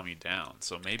 calm you down.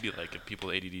 So maybe, like, if people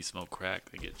with ADD smoke crack,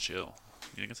 they get chill.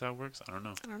 You think that's how it works? I don't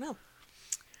know. I don't know.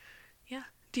 Yeah.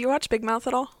 Do you watch Big Mouth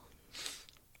at all?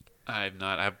 I've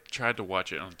not. I've tried to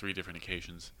watch it on 3 different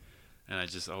occasions, and I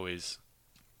just always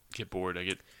get bored. And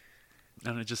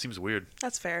it just seems weird.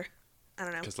 That's fair. I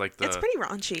don't know. 'Cause, like, it's pretty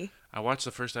raunchy. I watched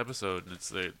the first episode, and it's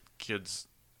the kids,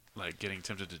 like, getting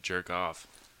tempted to jerk off.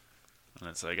 And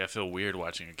it's like, I feel weird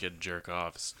watching a kid jerk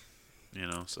off, so.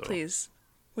 Please.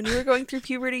 When you were going through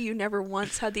puberty, you never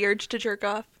once had the urge to jerk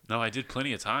off No, I did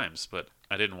plenty of times, but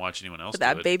I didn't watch anyone else with do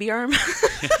that it. baby arm.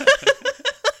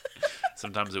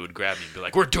 Sometimes it would grab me and be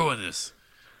like, we're doing this.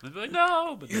 And I'd be like,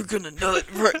 no. But You're gonna nut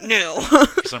right now.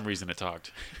 for some reason it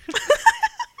talked.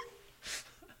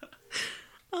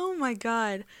 Oh my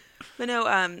god. But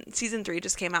no, season 3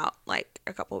 just came out like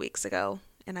a couple weeks ago,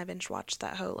 and I binge watched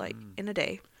that whole like in a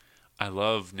day. I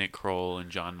love Nick Kroll and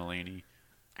John Mulaney.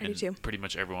 I do and too. pretty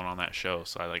much everyone on that show.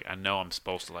 So I know I'm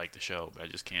supposed to like the show, but I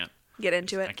just can't. Get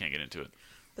into I it. can't get into it.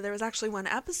 But there was actually one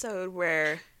episode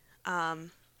where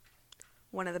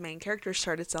one of the main characters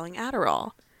started selling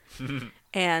Adderall.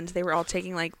 And they were all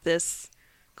taking like this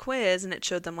quiz, and it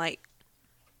showed them like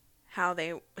how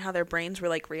their brains were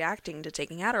like reacting to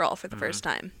taking Adderall for the first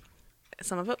time.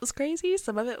 Some of it was crazy,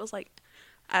 some of it was like,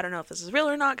 I don't know if this is real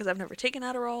or not because I've never taken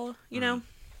Adderall, you know?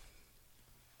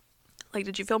 Like,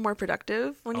 did you feel more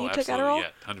productive when you took absolutely, Adderall?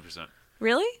 Yeah, 100%.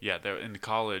 Really? Yeah, there in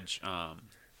college,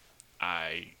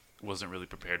 I wasn't really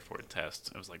prepared for a test.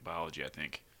 It was like biology, I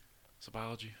think. Was it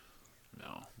biology?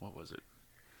 No. What was it?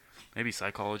 Maybe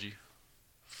psychology.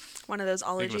 One of those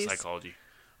I think it was ologies. psychology.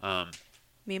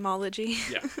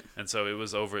 Memeology. Yeah. And so it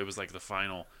was like the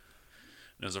final.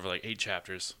 It was over like 8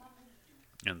 chapters.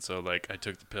 And so like I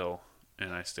took the pill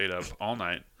and I stayed up all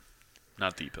night.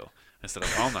 Not the pill. I stayed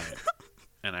up all night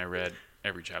and I read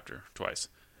every chapter twice.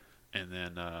 And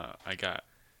then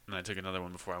I took another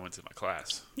one before I went to my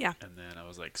class. Yeah. And then I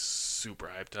was like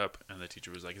super hyped up, and the teacher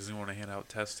was like, "Does anyone want to hand out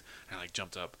tests?" And I like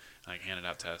jumped up and I handed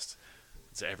out tests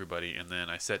to everybody. And then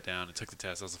I sat down and took the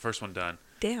test. I was the first one done.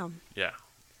 Damn. Yeah.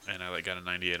 And I like got a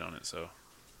 98 on it. So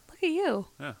Look at you.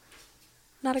 yeah,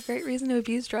 Not a great reason to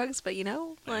abuse drugs, but you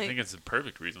know, I like, think it's a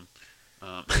perfect reason.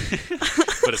 But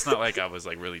it's not like I was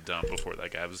like really dumb before.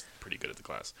 Like I was pretty good at the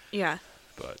class. yeah.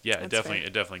 But yeah, That's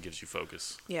it definitely gives you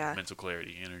focus. Yeah. Mental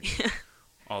clarity, energy,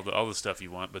 all the stuff you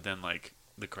want. But then like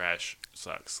the crash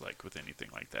sucks. Like with anything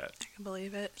like that. I can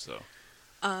believe it. So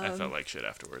I felt like shit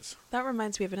afterwards. That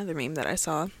reminds me of another meme that I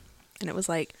saw, and it was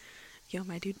like, yo,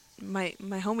 my dude, my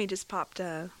homie just popped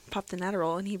an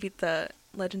Adderall, and he beat the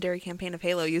legendary campaign of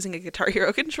Halo using a Guitar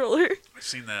Hero controller. I've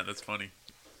seen that. That's funny.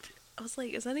 I was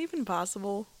like, is that even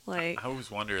possible? Like, I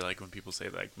always wonder, like, when people say,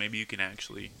 like, maybe you can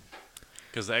actually...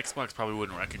 Because the Xbox probably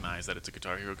wouldn't recognize that it's a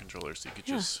Guitar Hero controller, so you could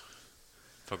just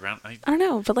fuck around. I don't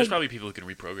know, but There's like, probably people who can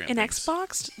reprogram in things.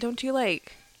 Xbox, don't you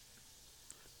like...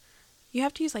 You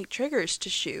have to use like triggers to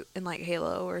shoot in like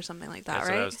Halo or something like that, That's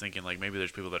right? what I was thinking. Like, maybe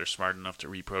there's people that are smart enough to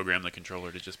reprogram the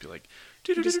controller to just be like...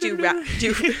 You just do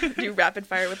rapid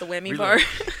fire with the whammy bar.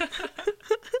 Reload.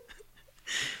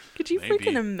 Could you Maybe.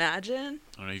 freaking imagine?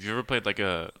 I don't know, have you ever played, like,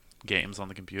 games on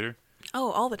the computer?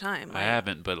 Oh, all the time. I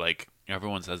haven't, but, like,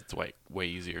 everyone says it's way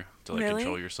easier to, like, Really?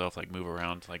 control yourself, like, move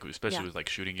around, like, especially Yeah. with, like,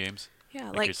 shooting games. Yeah,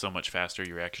 Like, like you're so much faster,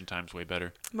 your reaction time's way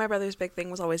better. my brother's big thing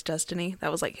was always Destiny. That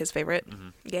was like his favorite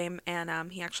game,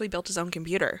 and he actually built his own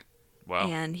computer, Wow.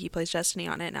 and he plays Destiny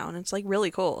on it now, and it's like really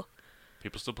cool.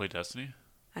 People still play Destiny?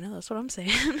 I know, that's what I'm saying.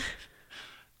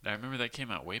 I remember that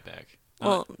came out way back.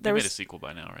 Well, they there made a was- sequel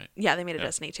by now, right? Yeah, they made a Yeah.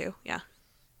 Destiny too. Yeah,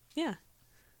 yeah.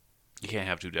 You can't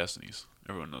have two Destinies.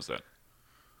 Everyone knows that.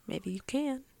 Maybe you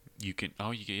can. You can.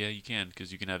 Oh, yeah, you can,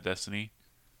 because you can have Destiny,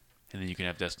 and then you can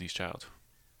have Destiny's Child.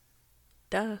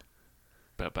 Duh.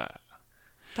 Ba-ba.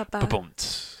 Ba-ba. Ba-boom.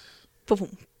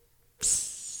 Boom.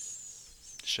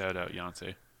 Shout out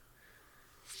Beyonce.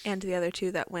 And the other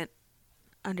two that went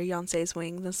under Beyonce's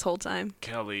wing this whole time.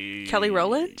 Kelly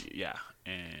Rowland? Yeah,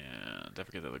 and I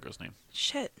forget the other girl's name.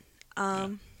 Shit. I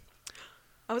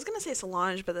was gonna say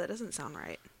Solange, but that doesn't sound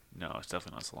right. No, it's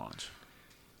definitely not Solange.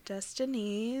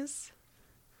 Destiny's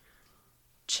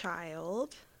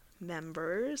Child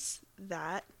members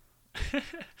that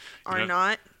are don't-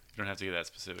 not You don't have to get that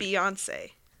specific. Beyonce.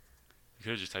 You could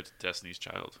have just typed Destiny's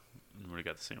Child and would have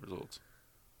got the same results.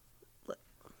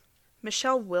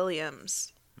 Michelle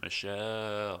Williams.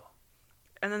 Michelle.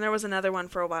 And then there was another one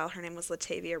for a while. Her name was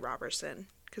Latavia Robertson.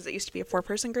 Because it used to be a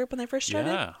 4-person group when they first started.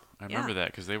 Yeah, I remember Yeah. that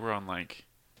because they were on, like,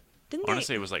 Didn't I want they? to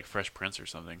say it was like Fresh Prince or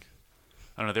something.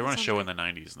 I don't know. They were on a show in the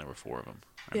 90s and there were 4 of them.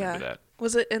 I Yeah. remember that.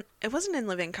 Was it? It wasn't in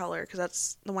Living Color because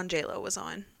that's the one J Lo was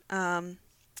on.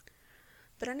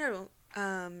 But I know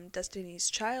Destiny's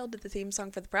Child did the theme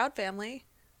song for the Proud Family.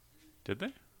 Did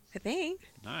they? I think.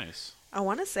 Nice. I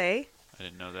want to say. I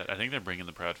didn't know that. I think they're bringing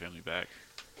the Proud Family back.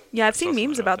 Yeah, I've seen also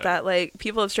memes not about about that. Like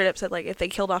people have straight up said like if they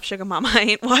killed off Sugar Mama, I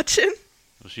ain't watching.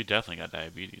 Well, she definitely got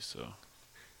diabetes, so.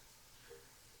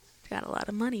 Got a lot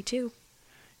of money too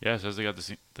Yeah, it says they got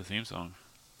the theme song.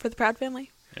 for the Proud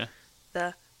Family. Yeah.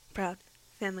 The Proud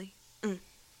Family.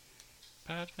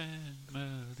 Proud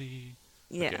Family.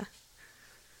 Yeah.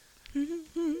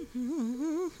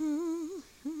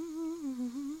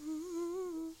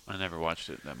 I never watched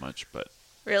it that much, but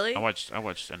Really? I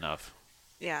watched enough.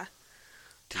 Yeah.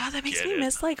 to God, that makes get me it.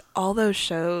 miss like all those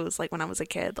shows. Like when I was a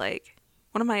kid, like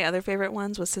one of my other favorite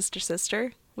ones was Sister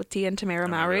Sister with Tia and Tamara I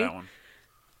remember Mowry. that one.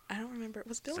 I don't remember.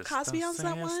 Was Bill Sister, Cosby on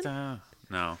that one? sister.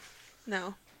 No.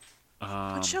 No.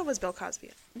 Um, What show was Bill Cosby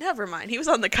on? Never mind. He was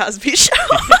on the Cosby Show.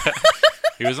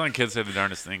 He was on Kids Say the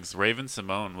Darndest Things. Raven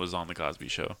Simone was on the Cosby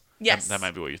Show. Yes. That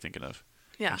might be what you're thinking of.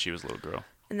 Yeah. And she was a little girl.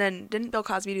 And then didn't Bill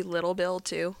Cosby do Little Bill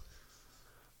too?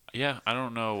 Yeah, I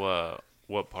don't know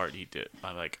what part he did.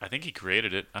 I think he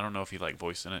created it. I don't know if he like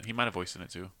voiced in it. He might have voiced in it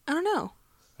too. I don't know.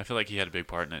 I feel like he had a big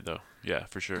part in it though. Yeah,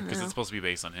 for sure. Because know. it's supposed to be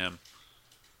based on him.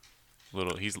 Ooh.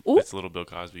 It's little Bill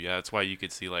Cosby. Yeah, that's why you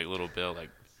could see like little Bill like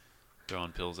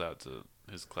throwing pills out to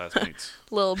his classmates.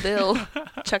 Little Bill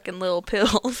chucking little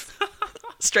pills.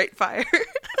 Straight fire.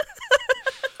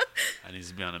 I need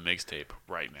to be on a mixtape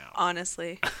right now.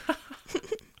 Honestly.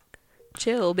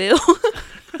 Chill, Bill.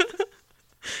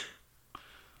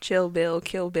 Chill, Bill.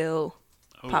 Kill Bill.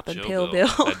 Oh, Poppin' Chill Pill Bill.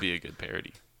 That'd be a good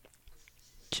parody.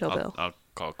 Chill, Bill. I'll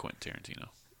call Quentin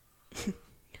Tarantino.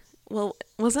 Well,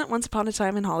 wasn't Once Upon a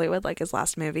Time in Hollywood like his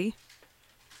last movie?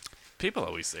 People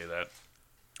always say that.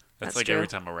 That's That's like true. every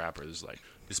time a rapper is like,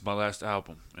 "This is my last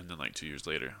album," and then like 2 years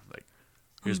later, like,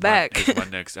 "Here's back." here's my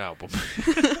next album."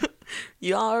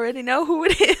 You already know who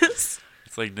it is.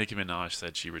 It's like Nicki Minaj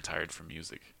said she retired from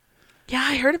music. Yeah,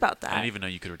 I heard about I that. didn't even know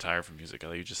you could retire from music. I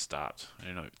thought you just stopped. I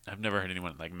didn't know. I've never heard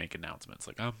anyone like make announcements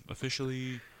like, "I'm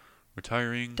officially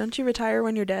retiring." Don't you retire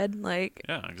when you're dead? Like,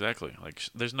 Yeah, exactly. Like,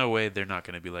 there's no way they're not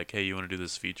going to be like, "Hey, you want to do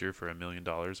this feature for $1 million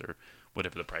or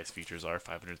whatever the price features are,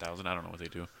 500,000." I don't know what they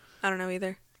do, I don't know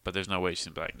either. but there's no way she's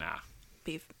gonna be like, "Nah."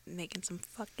 Be making some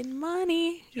fucking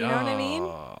money. You know what I mean?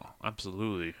 Oh,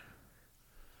 absolutely.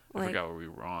 I Like, forgot where we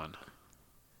were on.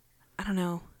 I don't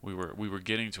know. We were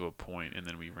getting to a point, and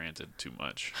then we ranted too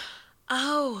much.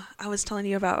 Oh, I was telling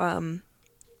you about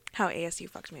how ASU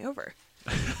fucked me over.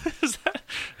 Is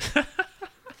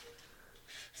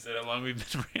that how long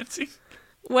we've been ranting?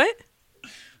 What?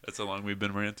 That's how long we've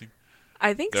been ranting?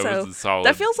 I think That so. was a solid-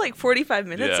 That feels like 45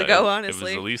 minutes Yeah, ago, it honestly.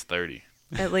 was at least 30.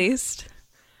 At least.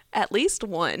 At least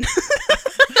one.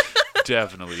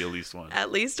 Definitely at least one.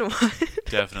 At least one.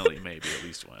 Definitely, maybe at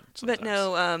least one. But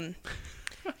sometimes.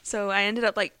 no, so I ended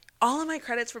up like all of my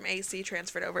credits from AC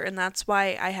transferred over, and that's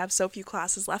why I have so few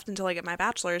classes left until I get my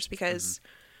bachelor's because,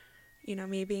 you know,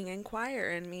 me being in choir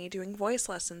and me doing voice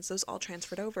lessons, those all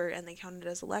transferred over and they counted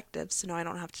as electives, so now I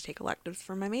don't have to take electives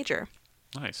for my major.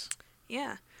 Nice.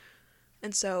 Yeah.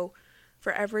 And so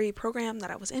for every program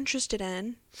that I was interested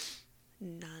in,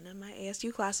 none of my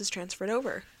ASU classes transferred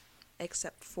over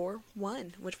except for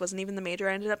one, which wasn't even the major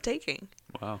I ended up taking.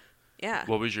 Wow. Yeah.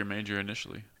 What was your major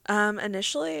initially?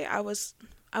 Initially I was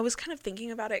kind of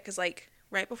thinking about it because like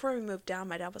right before we moved down,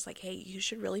 my dad was like, hey, you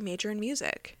should really major in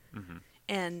music.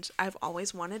 And I've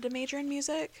always wanted to major in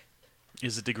music.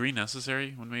 Is a degree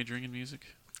necessary when majoring in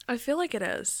music? I feel like it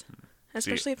is,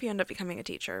 especially if you end up becoming a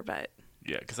teacher, but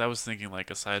Yeah, because I was thinking, like,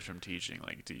 aside from teaching,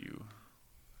 like, do you...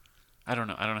 I don't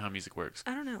know how music works.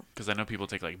 I don't know. Because I know people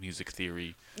take, like, music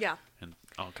theory Yeah. and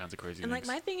all kinds of crazy And like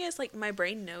things. my thing is like my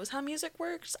brain knows how music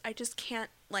works. I just can't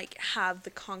like have the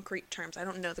concrete terms. I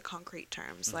don't know the concrete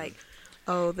terms. Like,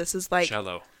 oh, this is like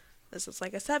Cello. this is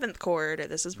like a seventh chord, or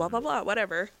this is blah blah blah,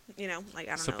 whatever. You know, like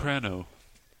I don't know. Soprano.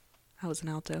 I was an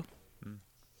alto.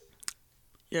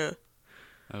 Yeah.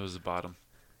 That was the bottom.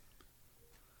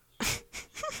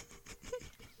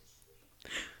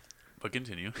 But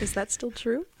continue. Is that still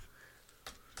true?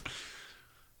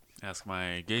 Ask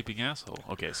my gaping asshole.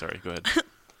 Okay, sorry. Go ahead.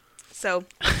 So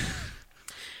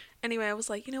anyway, I was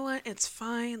like, you know what? It's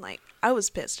fine. Like I was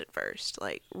pissed at first,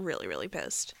 like really, really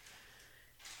pissed.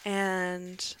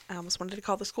 And I almost wanted to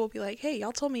call the school and be like, hey,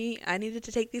 y'all told me I needed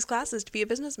to take these classes to be a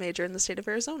business major in the state of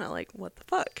Arizona. Like, what the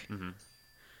fuck? And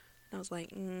I was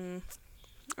like,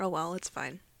 oh, well, it's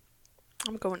fine.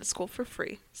 I'm going to school for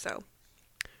free. So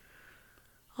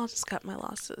I'll just cut my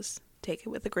losses, take it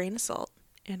with a grain of salt,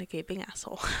 and a gaping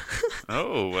asshole.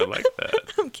 Oh, I like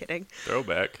that. I'm kidding.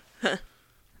 Throwback.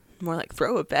 More like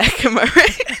throw it back. Am I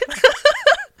right?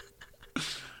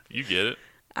 You get it.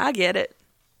 I get it.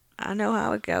 I know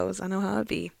how it goes. I know how it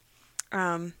be.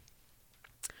 But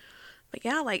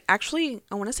yeah, like actually,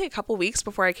 I want to say a couple weeks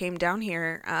before I came down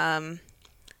here,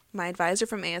 my advisor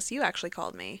from ASU actually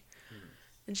called me,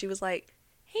 and she was like,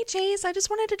 "Hey Chase, I just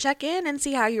wanted to check in and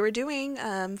see how you were doing.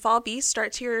 Fall Beast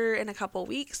starts here in a couple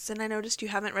weeks, and I noticed you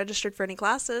haven't registered for any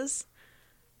classes."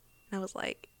 And I was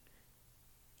like,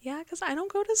 "Yeah, because I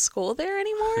don't go to school there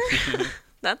anymore.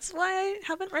 That's why I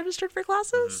haven't registered for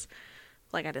classes."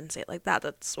 Like, I didn't say it like that.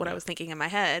 That's what I was thinking in my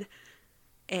head.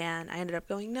 And I ended up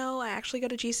going, no, I actually go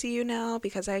to GCU now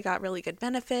because I got really good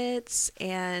benefits.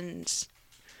 And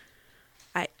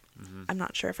I'm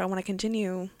not sure if I want to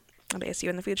continue at ASU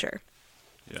in the future.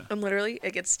 Yeah. And literally,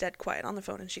 it gets dead quiet on the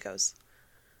phone. And she goes,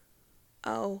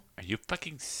 oh. Are you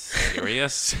fucking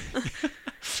serious?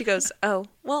 She goes, oh,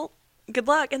 well, good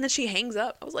luck. And then she hangs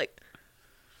up. I was like,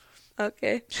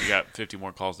 okay. She got 50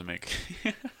 more calls to make.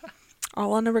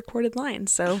 All on a recorded line,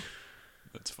 so.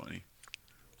 That's funny.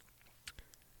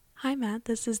 Hi, Matt.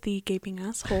 This is the Gaping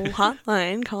Asshole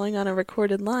hotline calling on a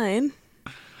recorded line.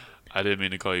 I didn't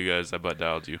mean to call you guys. I butt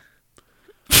dialed you.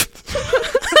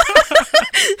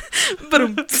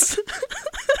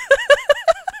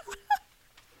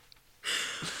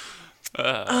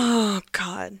 Oh,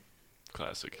 God.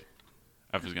 Classic.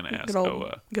 I was going to ask,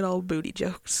 Good old booty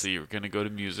jokes. so you were going to go to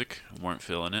music, weren't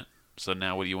feeling it. So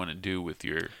now what do you want to do with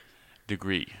your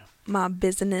degree? My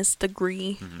business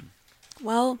degree.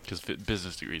 Well, Because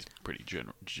business degree is pretty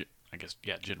general. I guess,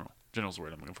 yeah, general. General's the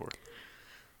word I'm looking for.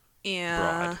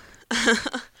 yeah.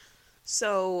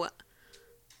 So,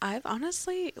 I've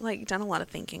honestly, like, done a lot of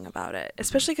thinking about it.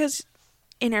 Especially because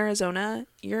in Arizona,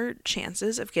 your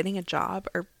chances of getting a job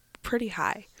are pretty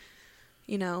high.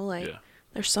 You know, like, Yeah.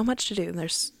 there's so much to do. And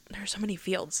there's so many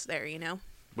fields there, you know?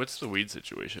 What's the weed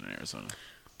situation in Arizona?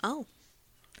 Oh.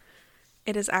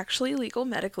 It is actually legal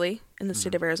medically in the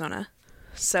state of Arizona.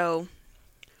 So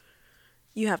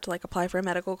you have to like apply for a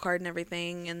medical card and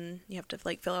everything, and you have to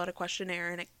like fill out a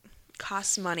questionnaire, and it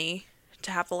costs money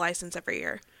to have the license every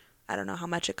year. I don't know how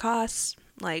much it costs.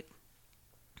 Like,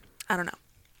 I don't know.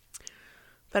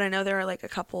 But I know there are like a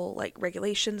couple like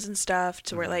regulations and stuff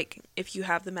to where like if you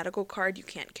have the medical card, you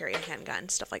can't carry a handgun,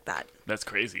 stuff like that. That's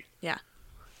crazy. Yeah.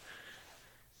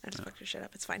 I just fucked your shit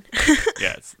up. It's fine.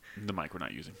 Yeah, it's the mic we're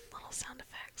not using. Little sound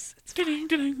effects. It's Ding,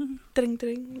 ding. ding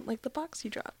ding, like the box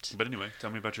you dropped. But anyway, tell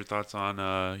me about your thoughts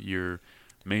on your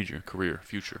major, career,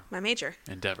 future My major.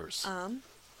 endeavors.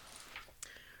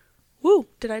 Woo!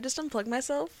 Did I just unplug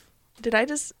myself? Did I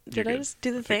just You're good.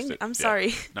 do the I fixed thing? it. I'm Yeah.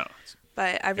 sorry. No,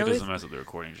 But I it really doesn't mess with the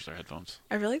recording, just our headphones.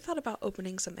 I really thought about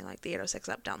opening something like the 806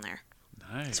 up down there.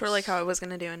 Nice. Sort of like how I was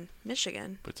going to do in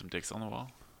Michigan. Put some dicks on the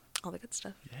wall. All the good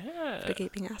stuff. Yeah. Put a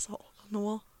gaping asshole on the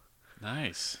wall.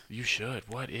 Nice. You should.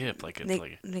 What if? Like, it's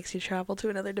like. Makes you travel to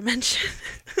another dimension.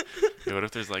 Yeah, what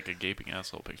if there's like a gaping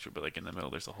asshole picture, but like in the middle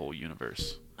there's a whole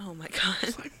universe? Oh my god.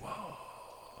 It's like, whoa.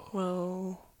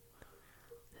 Whoa.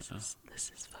 Huh?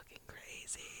 This is fucking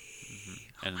crazy.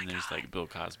 And Oh then my there's God. like Bill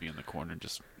Cosby in the corner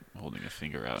just holding a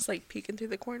finger out. Just like peeking through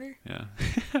the corner. Yeah.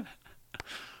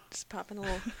 Just popping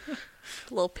a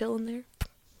little pill in there.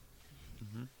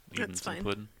 Eating That's some fine.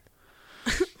 pudding.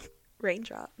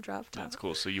 Raindrop. Drop top. That's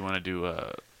cool. So you want to do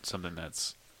something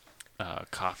that's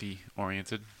coffee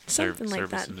oriented? Something like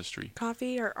service that. industry.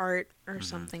 Coffee or art or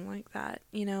something like that,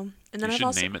 you know? And then You I've should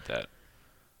also name it that.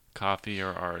 Coffee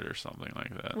or art or something like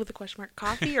that. with a question mark.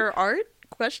 Coffee or art?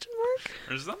 Question mark?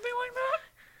 Or something like that.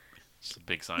 It's a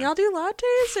big sign. Y'all do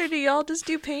lattes or do y'all just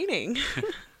do painting?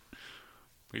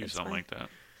 We do It's something fine. like that.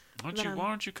 But, Why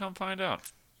don't you come find out?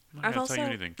 I'm I've not gonna tell you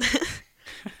also- anything.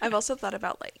 I've also thought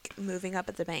about like moving up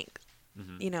at the bank.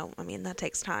 Mm-hmm. You know, I mean that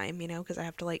takes time, you know, because I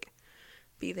have to like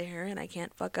be there and I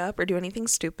can't fuck up or do anything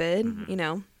stupid, Mm-hmm. you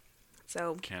know.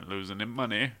 So, Can't lose any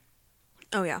money.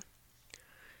 oh yeah.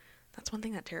 That's one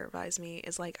thing that terrifies me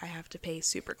is like I have to pay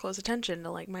super close attention to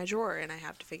like my drawer and I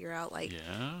have to figure out like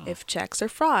Yeah. if checks are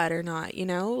fraud or not, you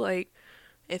know, like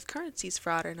if currency's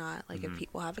fraud or not, like Mm-hmm. if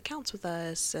people have accounts with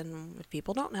us and if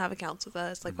people don't have accounts with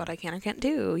us, like what Mm-hmm. I can or can't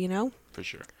do, you know? For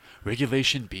sure.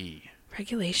 Regulation B.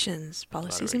 Regulations,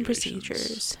 policies and regulations.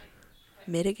 procedures,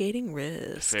 mitigating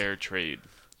risk, Fair Trade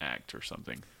Act or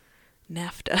something.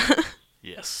 NAFTA,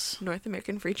 Yes. North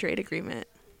American Free Trade Agreement,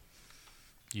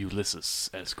 Ulysses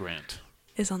S. Grant.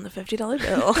 is on the $50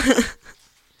 bill.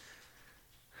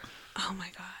 Oh my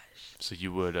gosh. So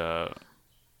you would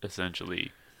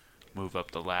essentially move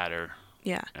up the ladder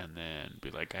Yeah. and then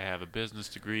be like, I have a business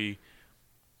degree.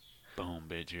 Boom,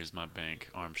 bitch, here's my bank.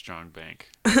 Armstrong Bank.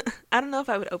 I don't know if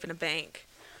I would open a bank.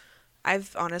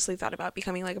 I've honestly thought about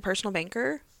becoming like a personal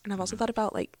banker, and I've also thought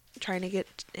about like trying to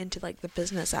get into like the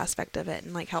business aspect of it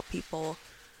and like help people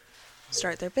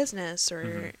start their business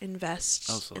or invest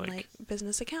Oh, so, in like, like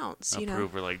business accounts, you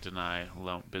Approve know. or like deny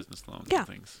business loans Yeah. and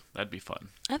things. That'd be fun.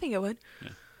 I think it would. Yeah.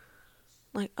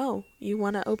 Like, oh, you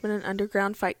want to open an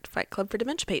underground fight club for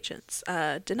dementia patients?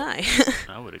 Deny.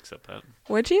 I would accept that.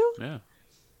 Would you? Yeah.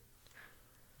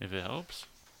 If it helps.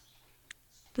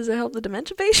 Does it help the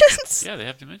dementia patients? Yeah, they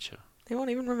have dementia. They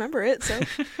won't even remember it. So,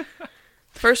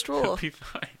 first It'll rule: be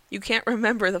fine. you can't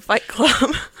remember the Fight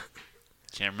Club.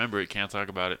 Can't remember it, can't talk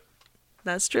about it.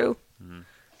 That's true. And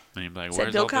you're like, Said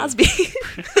where's Bill all Cosby.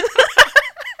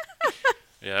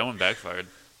 Yeah, that one backfired.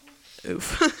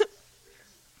 Oof.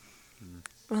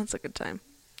 Well, that's a good time.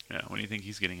 Yeah, when do you think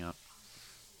he's getting out?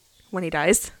 When he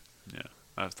dies. Yeah,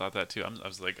 I've thought that too. I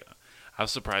was like, I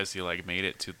was surprised he like made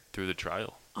it through the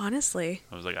trial. Honestly,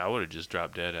 I was like, I would have just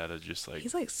dropped dead out of just like,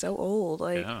 he's like so old.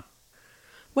 Like, yeah.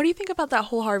 what do you think about that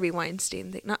whole Harvey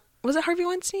Weinstein thing? Not was it Harvey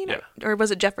Weinstein or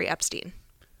was it Jeffrey Epstein?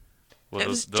 Well, It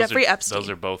was Jeffrey Epstein. Those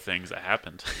are both things that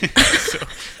happened. So,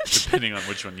 depending on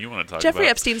which one you want to talk Jeffrey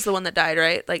about. Epstein's the one that died,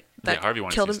 right? Like that Yeah, Harvey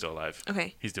killed Weinstein's him. still alive.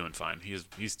 Okay, He's doing fine. He's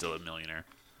still a millionaire.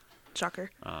 shocker.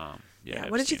 Yeah. Yeah.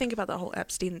 What did you Epstein. think about the whole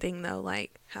Epstein thing, though?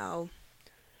 Like how,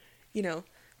 you know,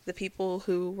 the people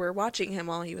who were watching him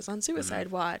while he was on suicide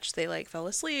watch, they like fell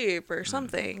asleep or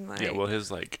something. Like, Yeah, well,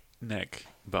 his like neck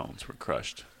bones were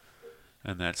crushed,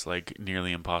 and that's like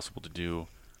nearly impossible to do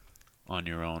on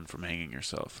your own from hanging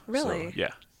yourself. Really? So,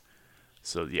 yeah.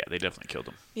 So yeah, they definitely killed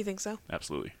him. you think so?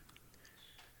 Absolutely.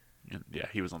 And yeah,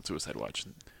 he was on suicide watch,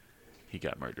 and he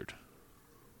got murdered.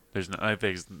 I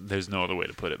think there's no other way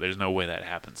to put it. There's no way that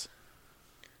happens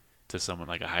to someone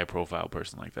like a high profile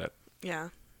person like that. Yeah.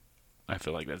 I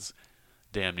feel like that's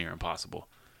damn near impossible.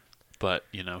 But,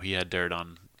 you know, he had dirt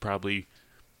on probably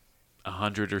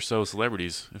 100 or so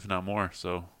celebrities, if not more.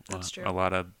 So That's true.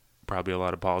 probably a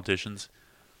lot of politicians,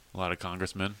 a lot of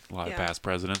congressmen, a lot of Yeah. past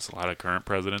presidents, a lot of current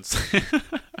presidents.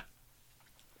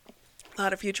 A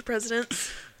lot of future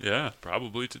presidents. Yeah,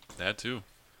 probably that too.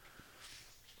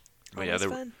 But yeah, Always there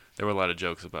fun. there were a lot of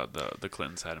jokes about the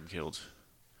Clintons had him killed.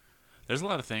 There's a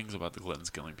lot of things about the Clintons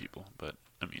killing people, but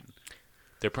I mean,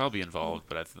 they're probably involved,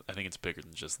 but I think it's bigger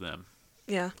than just them.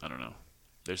 Yeah. I don't know.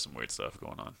 There's some weird stuff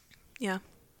going on. Yeah.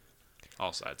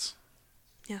 All sides.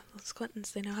 Yeah. Those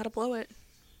Clintons, they know how to blow it.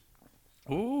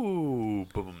 Ooh,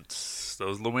 boom.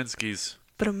 Those Lewinsky's.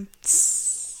 But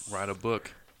Write a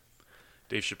book.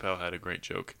 Dave Chappelle had a great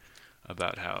joke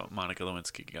about how Monica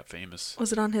Lewinsky got famous.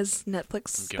 Was it on his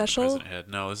Netflix from giving the special? president head.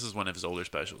 No, this is one of his older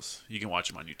specials. You can watch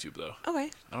him on YouTube though. Okay.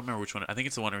 I don't remember which one. I think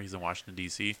it's the one where he's in Washington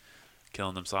D.C.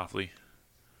 killing them softly.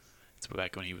 It's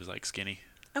back when he was like skinny.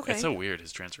 Okay. It's so weird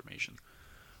his transformation.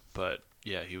 But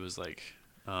yeah, he was like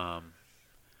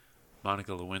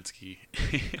Monica Lewinsky.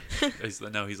 He's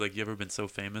like, you ever been so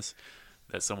famous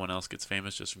that someone else gets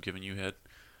famous just from giving you head?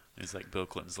 And he's like, Bill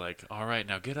Clinton's like, all right,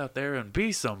 now get out there and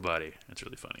be somebody. It's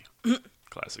really funny.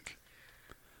 Classic.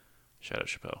 Shout out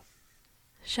Chappelle.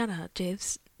 Shout out, Dave.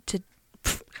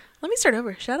 Let me start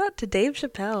over. Shout out to Dave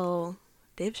Chappelle.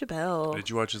 Dave Chappelle. Did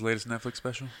you watch his latest Netflix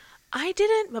special? I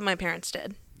didn't, but my parents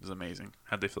did. It was amazing.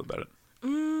 How'd they feel about it?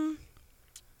 I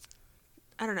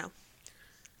don't know.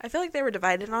 I feel like they were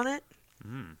divided on it.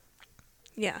 Mm.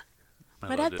 Yeah. I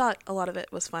My loved dad it. thought a lot of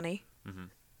it was funny. Mhm.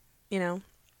 You know?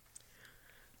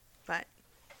 But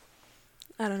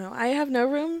I don't know. I have no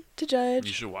room to judge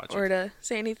You should watch or it. to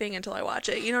say anything until I watch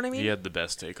it. You know what I mean? He had the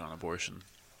best take on abortion.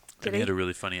 Did And he he? had a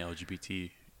really funny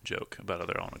LGBT joke about how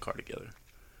they're all in a car together.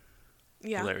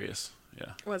 Yeah. Hilarious.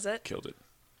 Yeah. Was it? Killed it.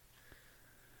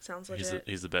 Sounds He's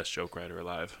legit. the best joke writer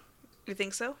alive. You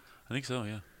think so? I think so,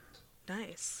 yeah.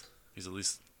 Nice. He's at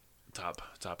least top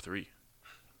 3.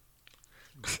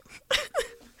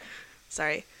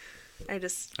 Sorry. I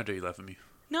just... How dare you laugh at me?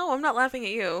 No, I'm not laughing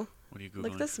at you. What are you Googling?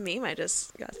 Like this meme I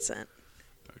just got sent.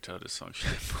 Erectile dysfunction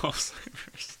and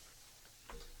Alzheimer's.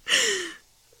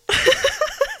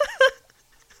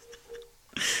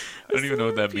 I don't even know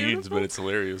what that means, beautiful. but it's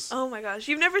hilarious. Oh my gosh.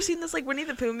 You've never seen this like Winnie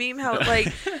the Pooh meme? How it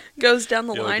like goes down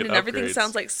the Yeah, like line it and everything upgrades.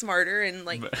 sounds like smarter and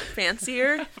like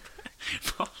fancier?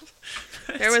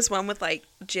 There was one with like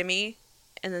Jimmy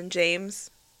and then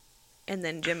James and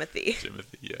then Jimothy.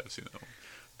 Timothy, yeah, I've seen that one.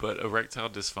 But erectile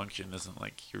dysfunction isn't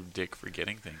like your dick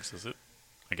forgetting things, is it?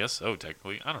 I guess so,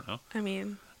 technically. I don't know. I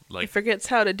mean, Like, it forgets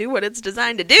how to do what it's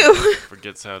designed to do.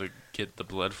 forgets how to get the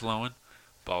blood flowing.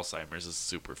 Alzheimer's is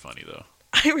super funny, though.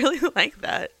 I really like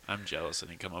that. I'm jealous I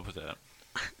didn't come up with that.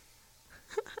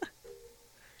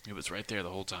 It was right there the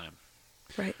whole time.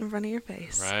 Right in front of your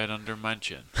face. Right under my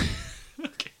chin.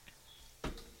 Okay.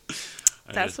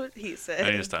 That's what he said.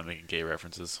 I need to stop making gay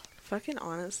references. Fucking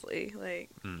honestly, like,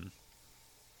 Mm.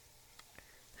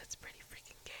 that's pretty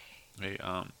freaking gay. Hey,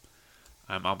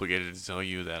 I'm obligated to tell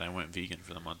you that I went vegan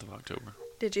for the month of October.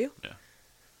 Did you? Yeah.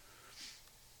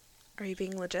 Are you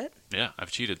being legit? Yeah,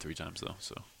 I've cheated 3 times, though,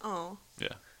 so, Oh.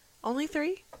 yeah. Only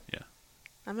 3? Yeah.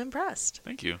 I'm impressed.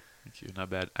 Thank you. Thank you. Not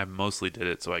bad. I mostly did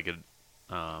it so I could,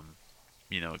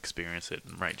 experience it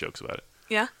and write jokes about it.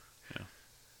 Yeah? Yeah.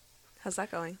 How's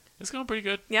that going? It's going pretty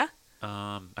good. Yeah?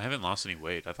 I haven't lost any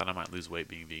weight. I thought I might lose weight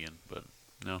being vegan, but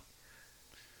no.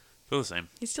 Feel the same.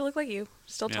 You still look like you.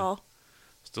 Still Yeah. tall.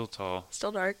 Still tall.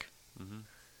 Still dark.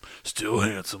 Still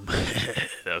handsome. That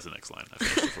was the next line. I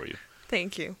finished it for you.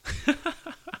 Thank you.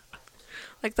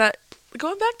 Like that.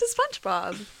 Going back to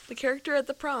SpongeBob, the character at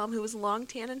the prom who was long,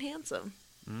 tan, and handsome.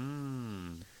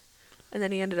 Mm. And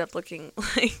then he ended up looking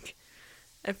like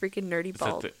a freaking nerdy that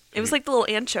bald. the- It was like the little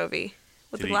anchovy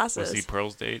with the glasses. Was he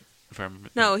Pearl's date? If I remember.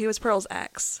 No, he was Pearl's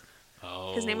ex.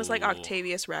 Oh. His name was like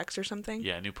Octavius Rex or something.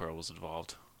 Yeah, I knew Pearl was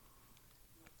involved.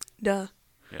 Duh.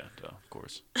 Yeah, duh, of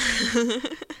course.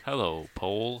 Hello,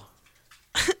 Pole.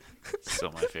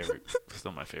 Still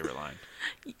my favorite line.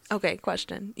 Okay,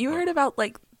 question. You heard about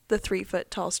like the 3-foot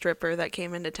tall stripper that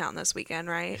came into town this weekend,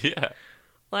 right? Yeah.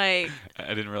 Like,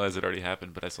 I didn't realize it already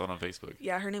happened, but I saw it on Facebook.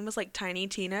 yeah, her name was like Tiny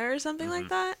Tina or something Mm-hmm. like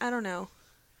that. I don't know.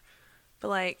 But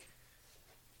like,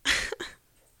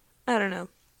 I don't know.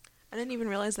 I didn't even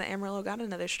realize that Amarillo got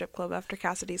another strip club after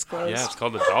Cassidy's closed. Yeah, it's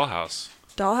called the Dollhouse.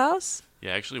 Dollhouse?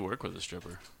 Yeah, I actually work with a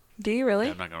stripper. Do you really?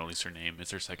 Yeah, I'm not going to release her name.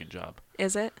 It's her second job.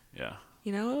 Is it? Yeah.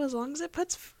 You know, as long as if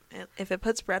it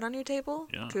puts bread on your table,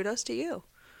 Yeah. kudos to you.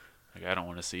 Like, I don't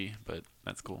want to see, but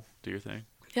that's cool. Do your thing.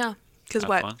 Yeah. Because Have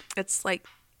what? fun. It's like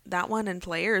that one and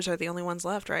Players are the only ones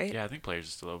left, right? Yeah, I think Players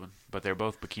is still open. But they're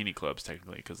both bikini clubs,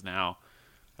 technically, because now,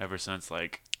 ever since,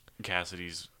 like,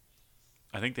 Cassidy's...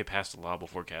 I think they passed a law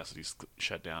before Cassidy's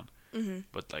shut down. Mm-hmm.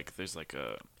 But, like, there's, like,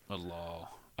 a law.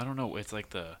 I don't know. It's,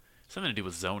 like, something to do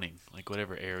with zoning. Like,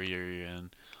 whatever area you're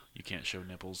in, you can't show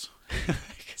nipples.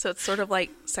 So it's sort of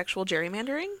like sexual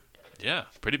gerrymandering? Yeah,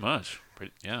 pretty much.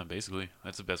 Yeah, basically.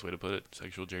 That's the best way to put it.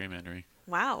 Sexual gerrymandering.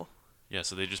 Wow. Yeah,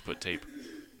 so they just put tape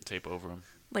over them.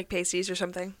 Like pasties or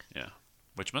something? Yeah,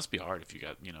 which must be hard if you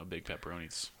got big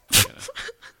pepperonis. You gotta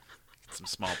get some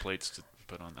small plates to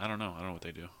put on. I don't know what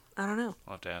they do. I don't know.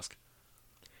 I'll have to ask.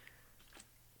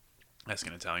 Ask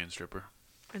an Italian stripper.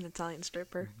 An Italian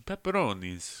stripper.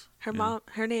 Pepperonis.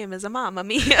 Her name is a Mamma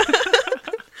Mia.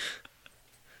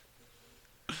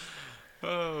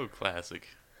 Oh, classic.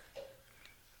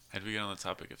 How'd we get on the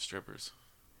topic of strippers?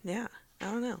 Yeah, I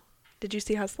don't know. Did you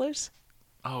see Hustlers?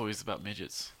 Oh, it's about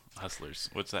midgets. Hustlers.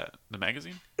 What's that? The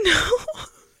magazine? No.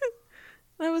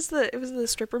 It was the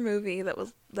stripper movie that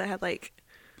had like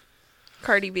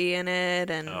Cardi B in it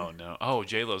and Oh no. Oh,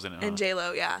 J Lo's in it. and Huh? J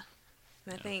Lo, yeah.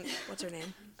 And I think what's her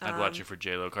name? I'd watch it for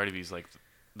J Lo. Cardi B's like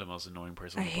the most annoying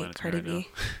person I on the hate planet Cardi right B.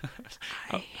 now.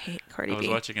 I hate Cardi I was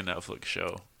B. watching a Netflix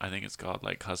show. I think it's called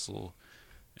like Hustle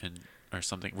and or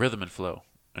something, Rhythm and Flow,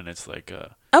 and it's like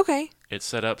Okay. it's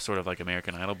set up sort of like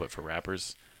American Idol but for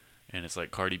rappers, and it's like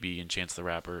Cardi B and Chance the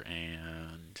Rapper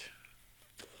and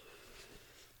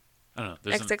I don't know.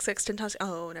 There's XXX Tentacion.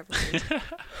 Oh, never mind.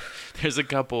 there's a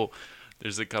couple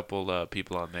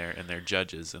people on there and they're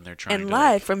judges and they're trying And to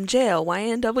live from jail,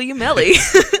 YNW Melly.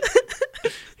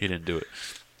 he didn't do it.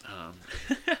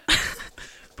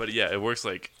 But yeah, it works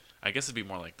like I guess it'd be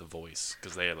more like The Voice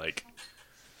because they like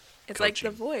It's like The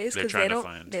coaching. Voice They're because trying to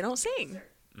find- they don't sing.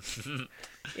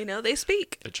 They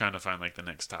speak. they're trying to find like the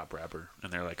next top rapper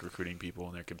and they're like recruiting people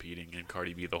and they're competing and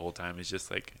Cardi B the whole time is just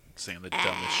like saying the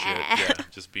dumbest shit. Yeah,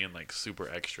 just being like super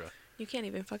extra. You can't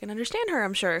even fucking understand her,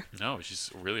 I'm sure. No, it's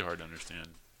just really hard to understand.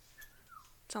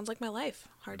 Sounds like my life.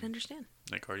 Hard to understand.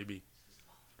 Like Cardi B.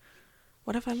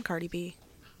 What if I'm Cardi B?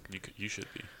 You should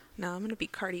be. No, I'm gonna be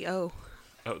Cardi O.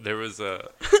 Oh, there was a.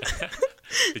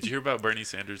 Did you hear about Bernie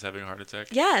Sanders having a heart attack?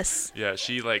 Yes. Yeah,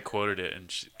 she like quoted it,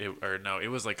 and it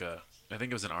was like I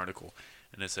think it was an article,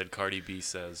 and it said Cardi B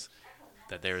says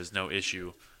that there is no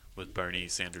issue with Bernie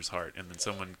Sanders' heart, and then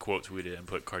someone quote tweeted and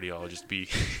put cardiologist B.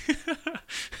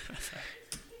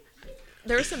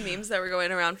 There were some memes that were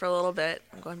going around for a little bit.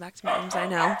 I'm going back to memes, I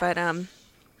know, but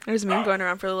there was a meme going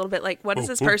around for a little bit like, what is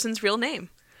this person's real name?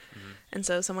 And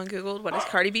so someone Googled, what is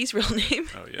Cardi B's real name?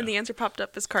 Oh, yeah. And the answer popped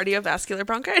up as cardiovascular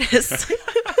bronchitis.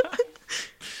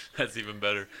 That's even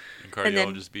better. And And then-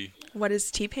 cardiologist B. What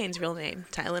is T-Pain's real name?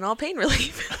 Tylenol pain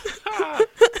relief.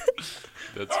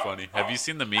 That's funny. Have you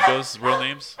seen the Migos' real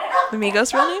names? The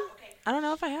Migos real name? I don't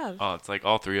know if I have. Oh, it's like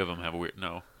all three of them have a weird.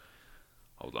 No,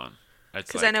 hold on.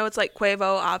 Because I know it's like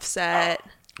Quavo, Offset,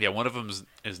 Yeah, one of them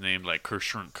is named like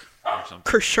Kershunk or something.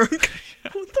 Kershunk.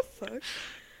 What the fuck?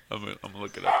 I'm gonna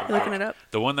look it up. You're looking it up?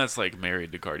 The one that's like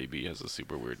married to Cardi B has a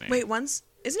super weird name. Wait, isn't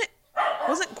it,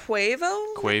 wasn't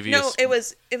Quavo? Quavious? No, it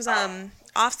was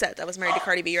Offset that was married to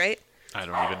Cardi B, right? I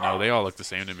don't even know. They all look the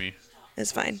same to me.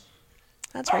 It's fine.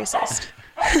 That's racist.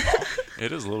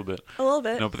 It is a little bit. A little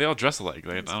bit. No, but they all dress alike. I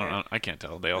fair. don't. I can't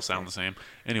tell. They all sound the same.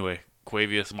 Anyway,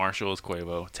 Quavious Marshall is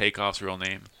Quavo. Takeoff's real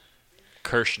name,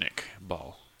 Kershnick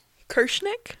Ball.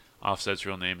 Kershnick? Offset's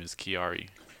real name is Kiari.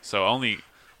 So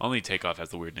only Takeoff has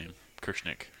the weird name,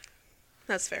 Kershnick.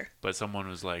 That's fair. But someone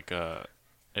was like,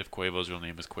 if Quavo's real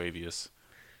name is Quavious,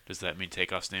 does that mean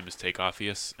Takeoff's name is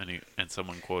Takeoffius? And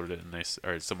someone quoted it,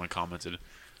 and someone commented,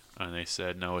 and they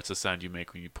said, no, it's a sound you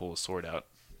make when you pull a sword out.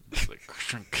 It's like,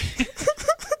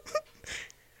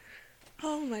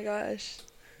 Oh my gosh.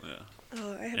 yeah,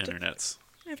 Oh, I internets.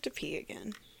 have to pee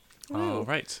again. All Woo.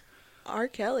 right, R.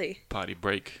 Kelly. potty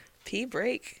break. Pee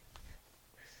break.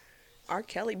 R.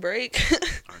 Kelly break.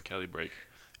 R. Kelly break.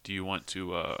 Do you want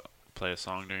to play a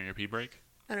song during your pee break?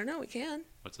 I don't know, we can.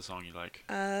 What's a song you like?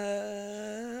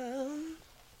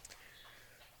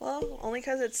 Well, only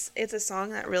because it's a song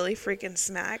that really freaking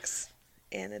smacks,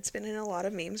 and it's been in a lot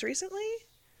of memes recently.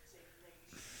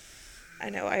 I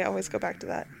know, I always go back to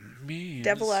that. Memes.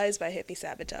 Devil Eyes by Hippie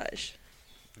Sabotage.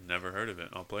 Never heard of it.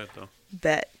 I'll play it though.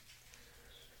 Bet.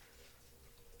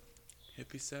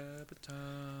 Hippie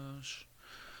sabotage.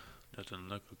 Nothing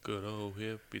like a good old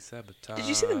hippie sabotage. Did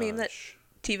you see the meme that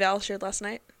T-Val shared last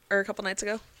night? Or a couple nights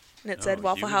ago? And it said No,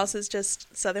 Waffle you- House is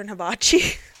just Southern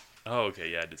Hibachi. Oh, okay.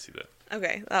 Yeah, I did see that.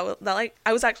 Okay,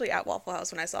 I was actually at Waffle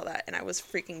House when I saw that, and I was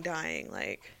freaking dying.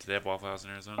 Like, Do they have Waffle House in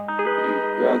Arizona?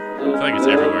 I feel like it's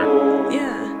everywhere.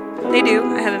 yeah, they do.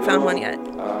 I haven't found one yet.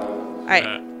 All right,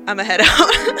 I'm gonna head out.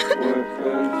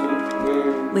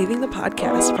 Leaving the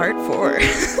podcast, part 4,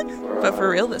 but for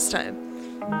real this time.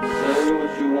 Say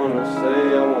what you wanna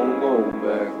say, I won't go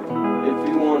back. If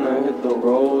you wanna hit the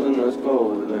road, then let's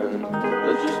go then.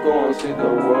 Let's just go and see the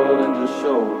world and just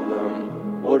show them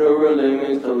what it really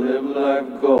means to live life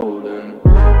golden.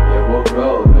 Yeah, we're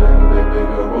golden, baby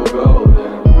girl, we're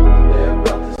golden. They're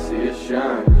about to see us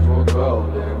shine, cause we're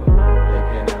golden. They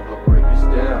can't ever break us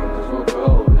down, cause we're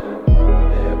golden.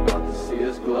 They're about to see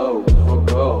us glow, cause we're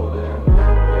golden.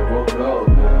 Yeah, we're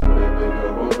golden, baby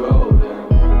girl, we're golden.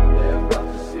 They're about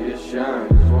to see us shine,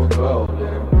 cause we're golden.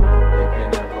 They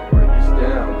can't ever break us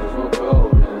down, cause we're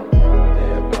golden.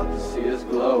 They're about to see us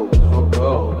glow, cause we're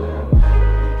golden.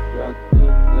 Got the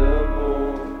devil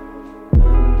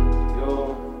in your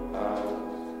eyes.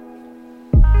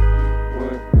 You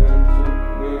went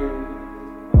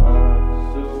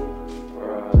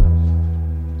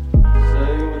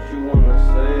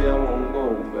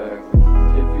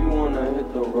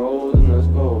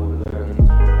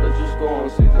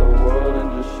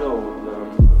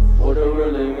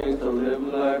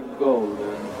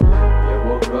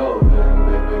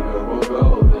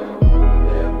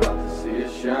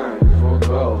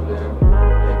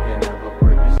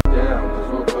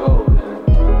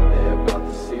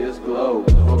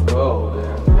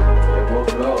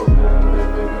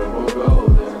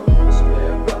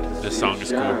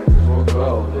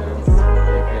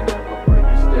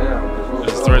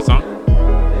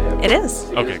It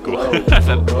is. Okay, cool. It's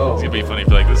gonna be funny if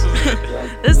you're like, this is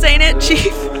it. This ain't it,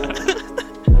 Chief.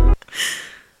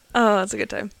 Oh, it's a good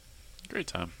time. Great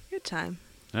time. Good time.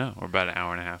 Yeah, we're about an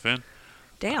hour and a half in.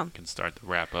 Damn. Can start the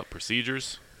wrap-up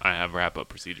procedures. I have wrap-up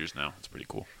procedures now. It's pretty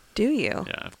cool. Do you?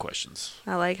 Yeah, I have questions.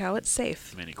 I like how it's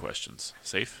safe. Many questions.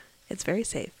 Safe? It's very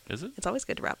safe. Is it? It's always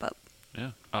good to wrap up.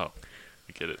 Yeah. Oh,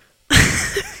 I get it.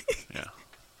 Yeah.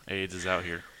 AIDS is out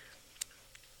here.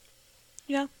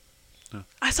 Yeah. Yeah.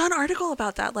 I saw an article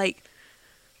about that, like,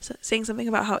 saying something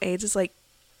about how AIDS is, like,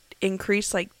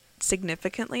 increased, like,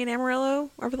 significantly in Amarillo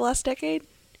over the last decade.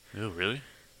 Oh, really?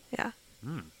 Yeah.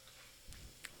 I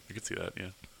could see that,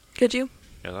 yeah. Could you?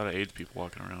 Yeah, a lot of AIDS people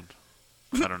walking around.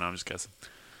 I don't know, I'm just guessing.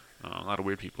 A lot of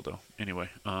weird people, though. Anyway,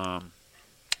 let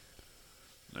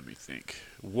me think.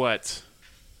 What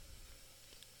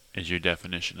is your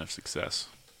definition of success?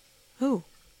 Ooh.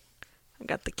 I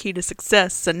got the key to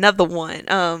success. Another one.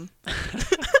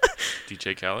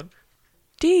 DJ Khaled?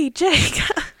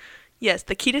 DJ. Yes,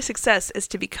 the key to success is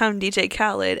to become DJ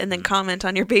Khaled and then comment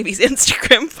on your baby's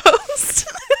Instagram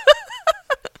post.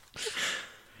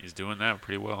 He's doing that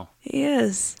pretty well. He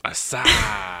is.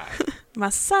 Aside. My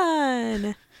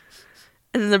son.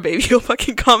 And then the baby will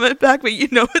fucking comment back, but you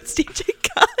know it's DJ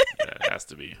Khaled. Yeah, it has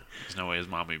to be. There's no way his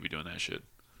mom would be doing that shit.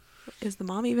 Is the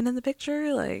mom even in the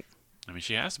picture? Like, I mean,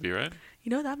 she has to be, right? you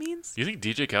know what that means? You think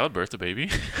DJ Khaled birthed a baby?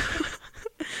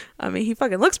 I mean, he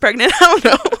fucking looks pregnant. I don't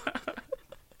know.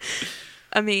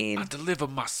 I mean, I deliver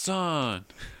my son.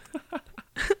 you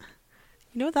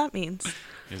know what that means?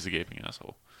 He's a gaping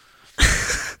asshole.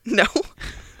 No.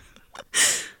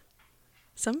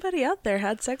 Somebody out there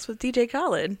had sex with DJ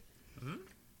Khaled.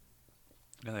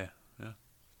 Yeah.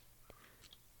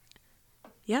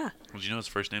 Yeah. Well, do you know his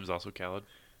first name is also Khaled?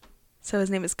 So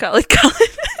his name is Khaled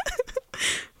Khaled.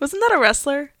 Wasn't that a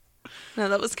wrestler? No,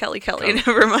 that was Kelly Kelly. Khaled.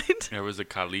 Never mind. There was a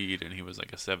Khalid, and he was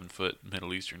like a 7-foot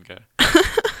Middle Eastern guy.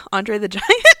 Andre the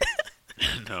Giant?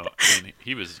 No, I mean,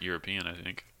 he was European, I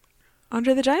think.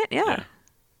 Andre the Giant? Yeah.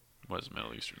 Was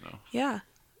Middle Eastern, though. Yeah.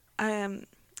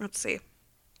 Let's see.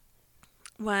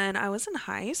 When I was in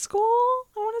high school,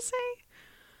 I want to say,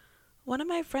 one of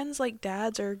my friends' like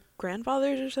dads or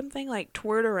grandfathers or something like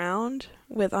toured around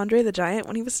with Andre the Giant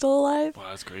when he was still alive. Wow,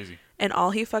 that's crazy. And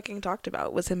all he fucking talked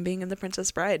about was him being in The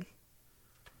Princess Bride.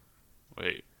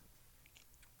 Wait.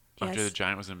 Yes. Andre the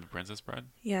Giant was in Princess Bride?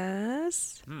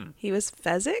 Yes. Hmm. He was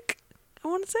Fezzik, I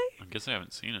want to say. I guess I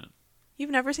haven't seen it.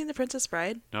 You've never seen The Princess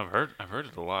Bride? No, I've heard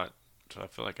it a lot, so I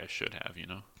feel like I should have, you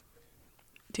know?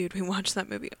 Dude, we watched that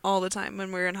movie all the time when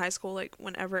we were in high school, like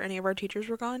whenever any of our teachers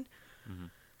were gone. Mm-hmm.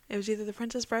 It was either The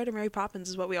Princess Bride or Mary Poppins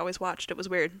is what we always watched. It was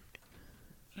weird.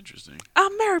 Interesting.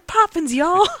 I'm Mary Poppins,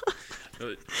 y'all.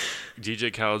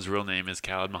 DJ Khaled's real name is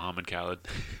Khaled Muhammad Khaled.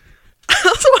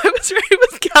 That's why I was right.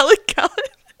 It was Khaled Khaled.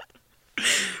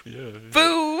 Yeah.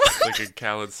 Boom. Like a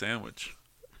Khaled sandwich.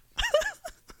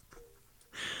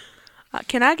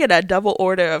 Can I get a double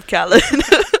order of Khaled?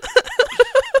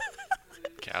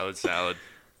 Khaled salad.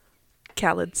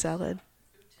 Khaled salad.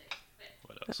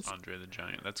 What else? Andre the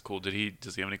Giant. That's cool. Does he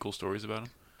have any cool stories about him?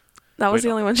 That was Wait,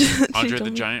 the only one she Andre told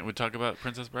the me. Giant would talk about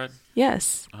Princess Bride?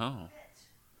 Yes. Oh.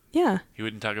 Yeah. He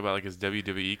wouldn't talk about like his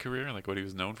WWE career, like what he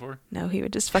was known for? No, he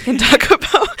would just fucking talk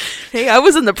about, hey, I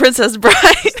was in The Princess Bride.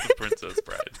 The Princess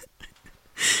Bride.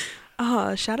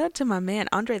 Oh, shout out to my man,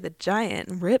 Andre the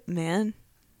Giant. Rip, man.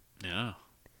 Yeah.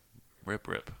 Rip.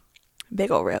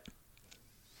 Big ol' rip.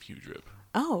 Huge rip.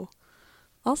 Oh,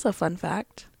 also fun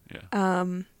fact. Yeah.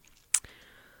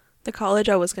 The college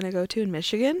I was going to go to in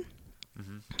Michigan,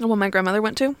 Mm-hmm. the one my grandmother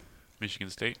went to, Michigan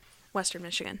State. Western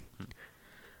Michigan.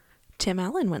 Tim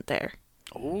Allen went there.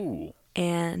 Oh.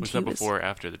 And Was he that before or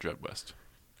after the drug bust?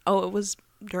 Oh, it was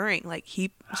during. Like,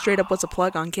 he straight up was a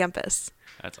plug on campus.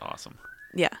 That's awesome.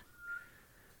 Yeah.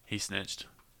 He snitched.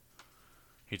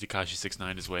 He Tekashi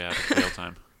 6ix9ine his way out of jail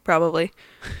time. Probably.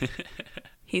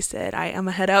 He said, I am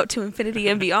a head out to infinity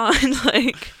and beyond.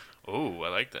 Like, Oh, I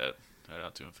like that. Head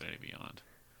out to infinity beyond.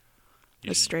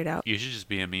 just straight out. You should just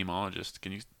be a memeologist.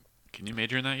 Can you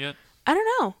major in that yet? I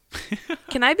don't know.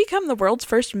 Can I become the world's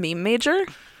first meme major?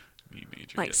 Meme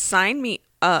major. Like, yes. sign me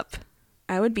up.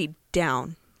 I would be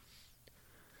down.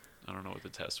 I don't know what the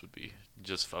test would be.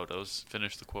 Just photos.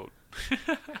 Finish the quote.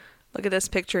 Look at this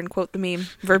picture and quote the meme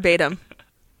verbatim.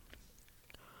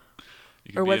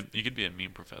 You could be a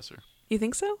meme professor. You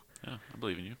think so? Yeah, I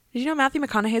believe in you. Did you know Matthew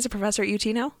McConaughey is a professor at UT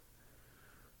now?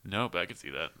 No, but I could see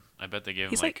that. I bet they gave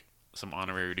He's him like- some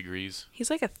honorary degrees. He's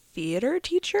like a theater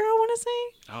teacher, I want to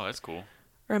say. Oh, that's cool.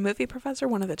 Or a movie professor,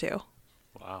 one of the two.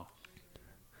 Wow.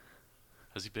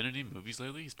 Has he been in any movies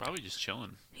lately? He's probably just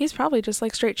chilling. He's probably just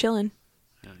like straight chilling.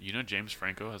 Yeah, you know James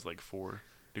Franco has like 4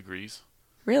 degrees.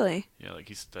 Really? Yeah, like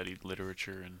he studied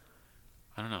literature and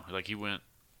I don't know. Like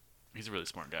he's a really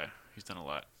smart guy. He's done a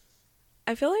lot.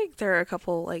 I feel like there are a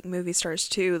couple like movie stars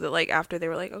too that like after they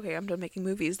were like, okay, I'm done making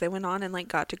movies, they went on and like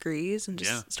got degrees and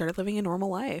just Yeah. started living a normal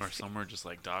life. Or some were just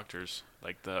like doctors.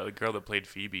 Like the girl that played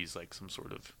Phoebe's like some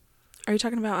sort of Are you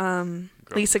talking about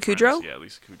girl Lisa from Kudrow? Friends. Yeah,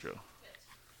 Lisa Kudrow.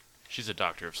 She's a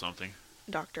doctor of something.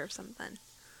 Doctor of something.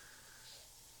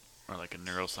 Or like a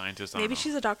neuroscientist. I Maybe don't know.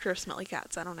 she's a doctor of smelly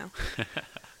cats. I don't know.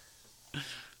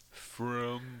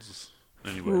 Friends.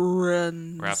 Anyway,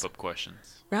 Friends. wrap up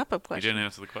questions. Wrap-up You question. didn't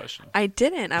answer the question. I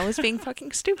didn't. I was being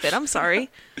fucking stupid. I'm sorry.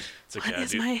 It's okay. What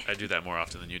is my- I do that more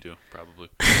often than you do, probably.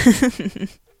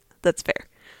 That's fair.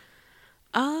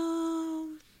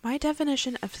 My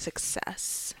definition of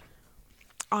success.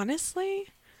 Honestly,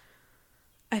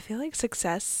 I feel like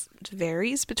success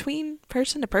varies between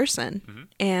person to person. Mhm.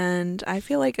 And I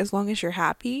feel like as long as you're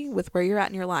happy with where you're at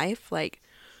in your life, like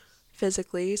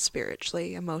physically,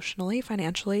 spiritually, emotionally,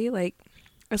 financially, like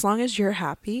as long as you're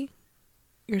happy,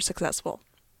 you're successful.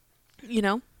 You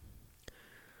know?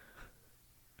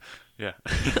 Yeah.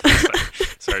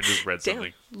 Sorry, I just read Damn,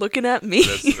 something. looking at me.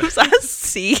 That's- I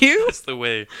see you. That's the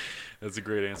way. That's a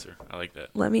great answer. I like that.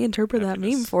 Let me interpret that meme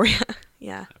Happiness. for you.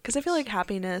 Yeah, because I feel like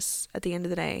happiness at the end of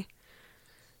the day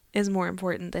is more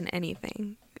important than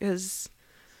anything. Because,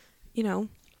 you know,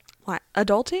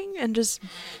 adulting and just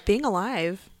being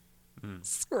alive. Mm.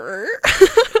 Skrrr.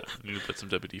 I need to put some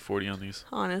WD-40 on these.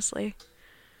 Honestly.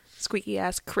 Squeaky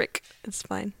ass crick. It's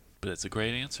fine. But it's a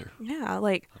great answer. Yeah,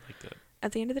 like I like that.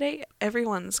 at the end of the day,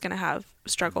 everyone's going to have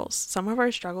struggles. Some of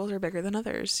our struggles are bigger than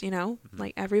others, you know?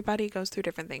 Like everybody goes through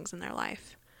different things in their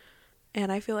life.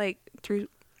 And I feel like through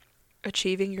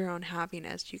achieving your own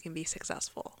happiness, you can be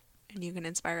successful and you can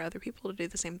inspire other people to do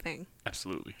the same thing.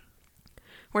 Absolutely.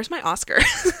 Where's my Oscar?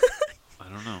 I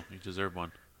don't know. You deserve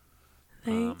one.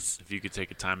 Thanks. If you could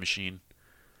take a time machine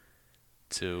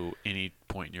to any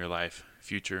point in your life,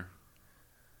 future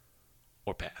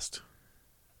or past,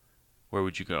 where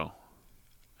would you go?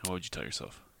 And what would you tell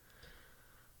yourself?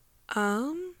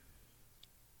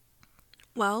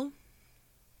 Well,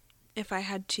 if I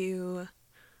had to,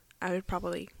 I would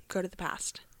probably go to the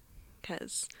past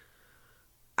because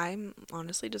I'm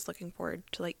honestly just looking forward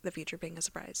to like the future being a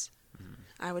surprise.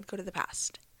 I would go to the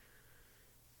past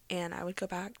and I would go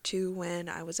back to when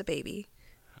I was a baby.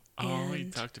 Oh, you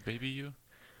And- talked to baby you?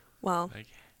 Well, Like,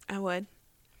 I would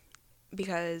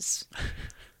because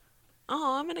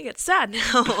oh, I'm gonna get sad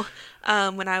now.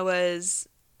 When I was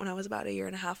about a year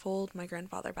and a half old, my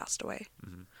grandfather passed away.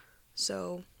 Mhm.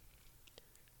 So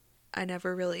I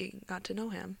never really got to know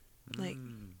him. Like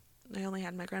I only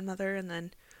had my grandmother, and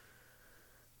then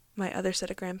my other set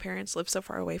of grandparents lived so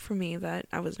far away from me that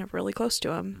I was never really close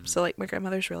to him. So like my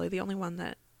grandmother's really the only one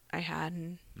that I had,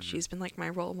 and she's been like my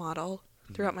role model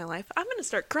throughout my life. I'm gonna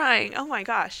start crying. Oh my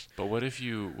gosh. but what if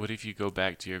you go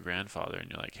back to your grandfather and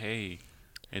you're like, hey,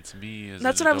 it's me as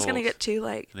That's an what I was gonna adult. get to.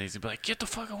 Like, And he's gonna be like, get the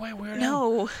fuck away, weirdo.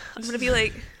 no, I'm gonna be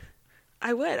like,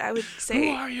 I would Who say,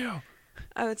 are you?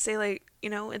 I would say like, you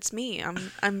know, it's me.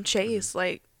 I'm Chase.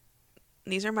 Like,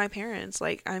 these are my parents.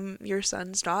 Like, I'm your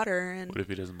son's daughter, and What if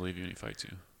he doesn't believe you and he fights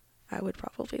you? I would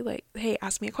probably like, hey,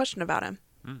 ask me a question about him.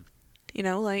 Mm. You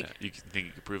know, like, Yeah, you think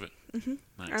you could prove it? Mhm.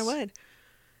 Nice. I would.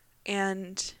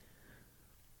 And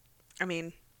I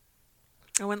mean,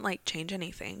 I wouldn't like change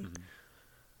anything. Mhm.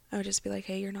 I would just be like,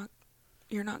 hey, you're not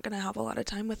gonna have a lot of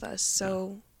time with us,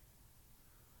 so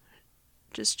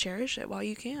just cherish it while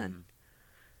you can. Mhm.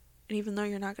 And even though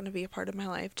you're not gonna be a part of my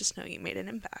life, just know you made an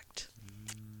impact.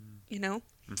 You know?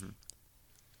 Mhm.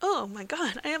 Oh my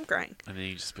god, I am crying. And then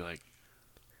you just be like,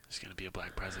 there's gonna be a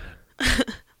black president.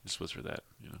 Just whisper that,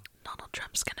 you know. Donald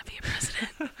Trump's gonna be a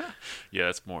president. Yeah,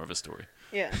 that's more of a story.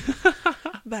 Yeah.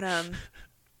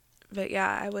 But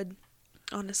yeah, I would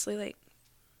honestly like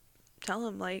tell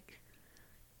him like,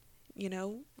 you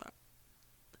know,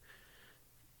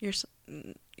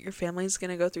 your family's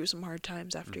gonna go through some hard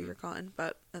times after you're gone,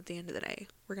 but at the end of the day,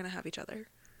 we're gonna have each other,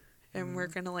 and we're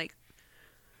gonna like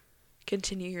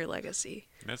continue your legacy.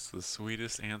 That's the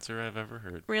sweetest answer I've ever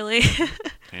heard. Really?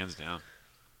 Hands down.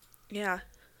 Yeah.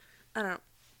 I don't know.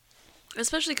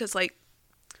 Especially because, like,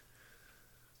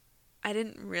 I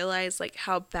didn't realize, like,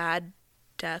 how bad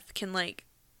death can, like,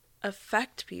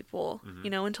 affect people, you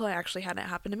know, until I actually had it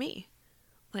happen to me.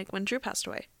 Like, when Drew passed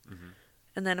away. Mhm.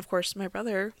 And then, of course, my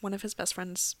brother, one of his best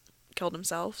friends, killed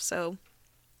himself. So,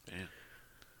 Damn,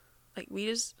 like, we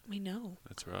know.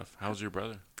 that's rough. How's your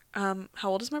brother? How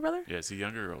old is my brother? Yeah, is he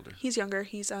younger or older? He's younger.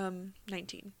 He's,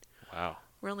 19. Wow,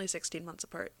 We're only 16 months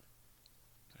apart.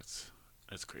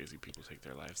 that's crazy. People take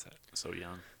their lives that so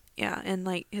young. Yeah, and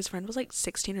like his friend was like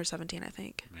 16 or 17, I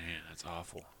think. Man, that's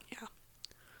awful. Yeah.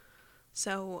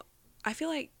 So I feel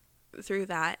like through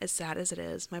that, as sad as it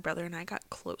is, my brother and I got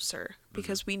closer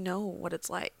because we know what it's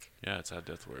like. Yeah, it's how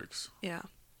death works. Yeah.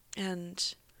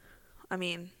 And I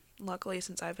mean, luckily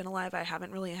since I've been alive, I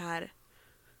haven't really had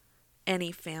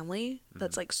any family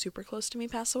that's like super close to me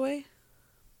pass away.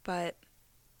 But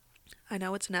I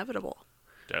know it's inevitable.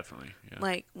 Definitely. Yeah.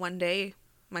 Like one day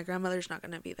my grandmother's not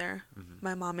going to be there.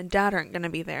 My mom and dad aren't going to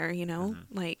be there, you know?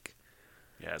 Like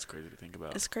yeah, it's crazy to think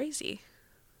about. it's crazy.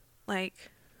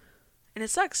 Like, and it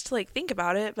sucks to like think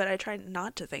about it, but I try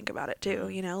not to think about it too,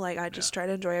 you know? Like I just try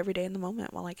to enjoy every day in the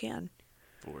moment while I can.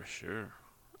 For sure.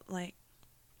 Like,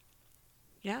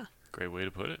 yeah. Great way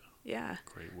to put it. Yeah.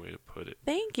 Great way to put it.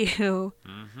 Thank you.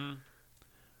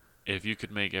 If you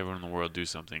could make everyone in the world do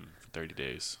something for 30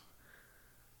 days,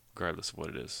 regardless of what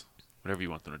it is, whatever you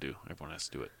want them to do, everyone has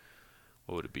to do it.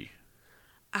 What would it be?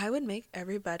 I would make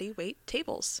everybody wait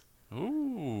tables.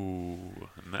 Ooh,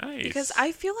 nice. Because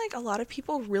I feel like a lot of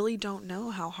people really don't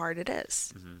know how hard it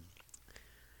is.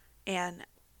 And,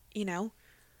 you know,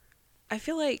 I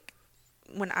feel like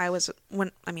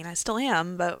I still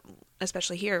am, but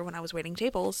especially here when I was waiting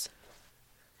tables,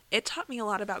 it taught me a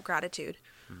lot about gratitude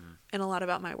and a lot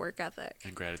about my work ethic.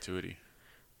 And gratuity.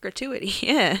 Gratuity,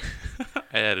 yeah.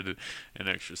 I added an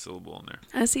extra syllable in there.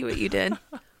 I see what you did.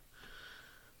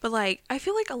 But, like, I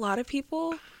feel like a lot of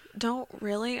people don't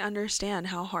really understand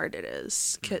how hard it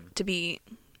is to be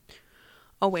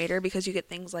a waiter, because you get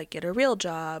things like get a real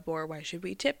job, or why should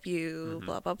we tip you,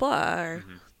 blah, blah, blah, or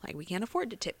like we can't afford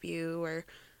to tip you,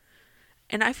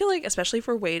 and I feel like especially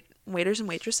for waiters and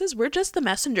waitresses, we're just the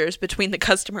messengers between the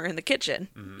customer and the kitchen.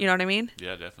 You know what I mean?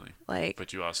 Yeah, definitely. Like,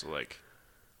 but you also like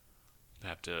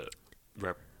have to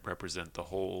represent the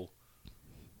whole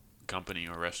company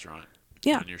or restaurant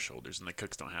on your shoulders, and the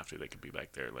cooks don't have to. They can be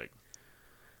back there like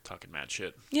talking mad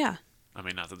shit. Yeah. I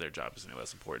mean, not that their job is any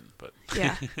less important, but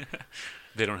Yeah.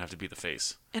 they don't have to be the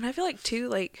face. And I feel like too,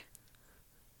 like,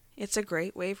 it's a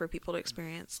great way for people to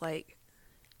experience, like,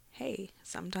 hey,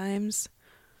 sometimes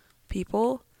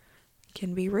people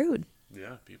can be rude.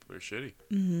 Yeah, people are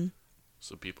shitty.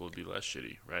 So people would be less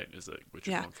shitty, right? Is that what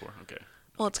you're going for? Okay.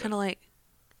 Well, it's kind of like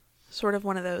sort of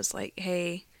one of those, like,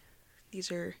 hey,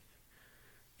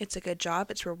 it's a good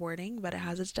job, it's rewarding, but it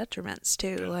has its detriments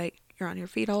too. Yeah. Like, you're on your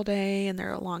feet all day and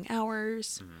there are long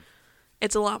hours.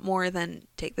 It's a lot more than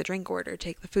take the drink order,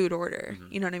 take the food order.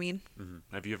 You know what I mean?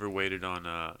 Have you ever waited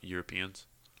on Europeans?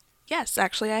 Yes,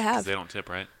 actually I 'Cause have. they don't tip,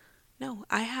 right? No,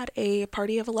 I had a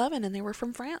party of 11 and they were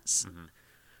from France.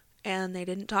 And they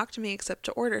didn't talk to me except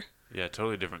to order. Yeah,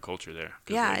 totally different culture there.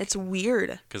 Yeah, it's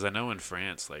weird. Because I know in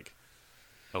France, like,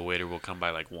 a waiter will come by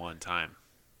like one time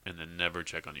and then never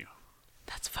check on you.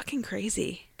 That's fucking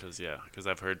crazy. Because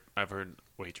I've heard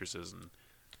waitresses and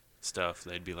stuff.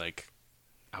 They'd be like,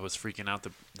 I was freaking out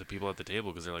the people at the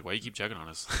table because they're like, why you keep checking on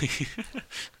us?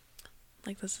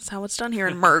 Like, this is how it's done here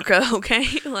in America, okay?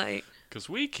 Like, Because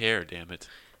we care, damn it.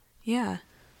 yeah.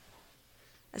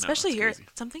 Especially it's here, crazy.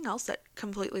 something else that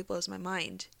completely blows my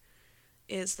mind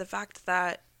is the fact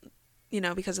that, you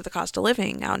know, because of the cost of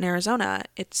living out in Arizona,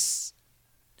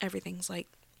 everything's like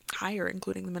higher,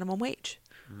 including the minimum wage.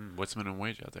 What's minimum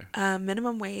wage out there?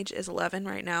 Minimum wage is 11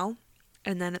 right now,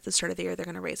 and then at the start of the year they're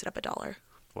going to raise it up $1.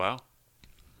 Wow.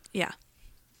 Yeah,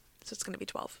 so it's going to be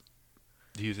 12.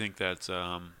 Do you think that's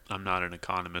I'm not an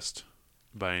economist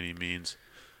by any means,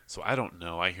 so I don't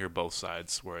know. I hear both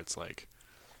sides where it's like,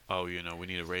 oh, you know, we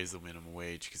need to raise the minimum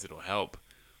wage because it'll help,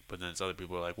 but then it's other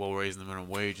people are like, well, raising the minimum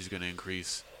wage is going to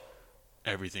increase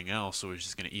everything else, so it's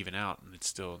just going to even out, and it's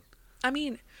still. I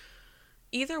mean,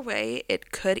 either way,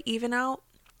 it could even out,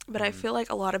 but I feel like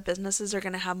a lot of businesses are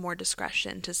going to have more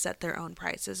discretion to set their own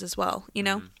prices as well, you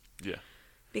know? Yeah.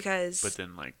 Because... But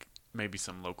then, like, maybe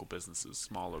some local businesses,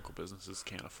 small local businesses,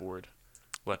 can't afford.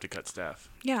 We'll have to cut staff.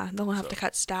 Yeah, they'll have to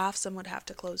cut staff. Some would have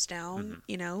to close down,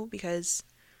 you know, because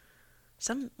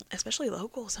some, especially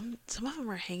local, some of them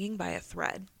are hanging by a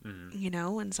thread, you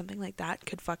know, and something like that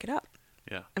could fuck it up.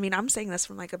 Yeah. I mean, I'm saying this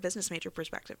from like a business major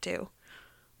perspective too.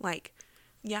 Like,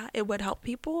 yeah, it would help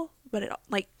people, but it,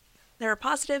 like, there are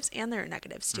positives and there are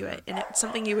negatives to it, and it's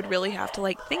something you would really have to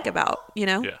like think about, you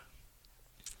know? Yeah.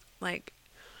 Like,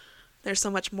 there's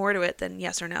so much more to it than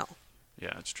yes or no.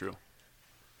 Yeah, it's true.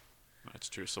 That's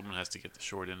true. Someone has to get the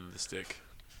short end of the stick.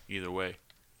 Either way.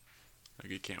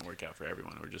 Like, it can't work out for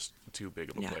everyone. We're just too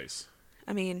big of a place.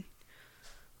 I mean,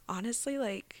 honestly,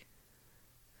 like,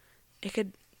 it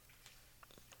could.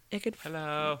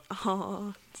 Hello.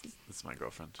 Oh, This is my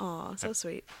girlfriend. oh, so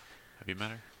sweet. Have you met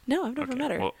her? No, I've never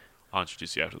met her. Well, I'll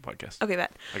introduce you after the podcast. Okay,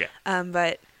 bet. Okay.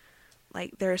 But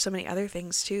like there are so many other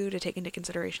things too to take into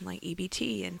consideration, like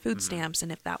EBT and food stamps,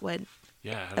 and if that would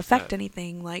Yeah. How does affect that-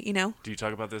 anything, like, Do you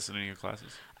talk about this in any of your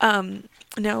classes?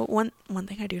 No, one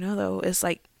thing I do know though is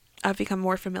like I've become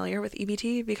more familiar with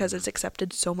EBT because it's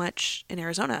accepted so much in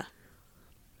Arizona.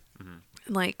 And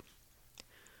like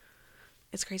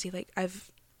it's crazy. Like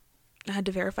I've had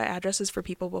to verify addresses for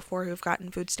people before who've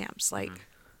gotten food stamps. Like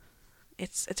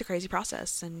it's a crazy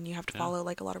process, and you have to Yeah. follow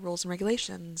like a lot of rules and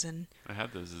regulations. And I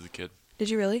had those as a kid. did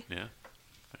you really? Yeah.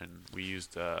 And we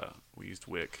used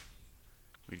WIC.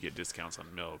 We'd get discounts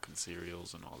on milk and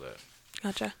cereals and all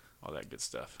Gotcha. that good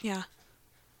stuff. Yeah.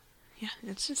 Yeah,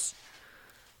 it's just,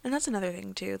 and that's another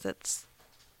thing too that's,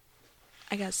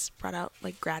 I guess, brought out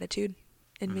like gratitude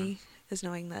in me, is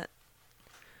knowing that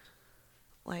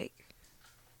like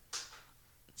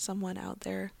someone out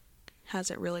there has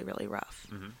it really, really rough,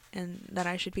 and that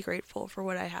I should be grateful for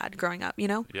what I had growing up,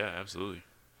 Yeah, absolutely.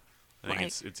 I think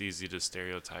Like- it's easy to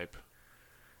stereotype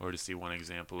or to see one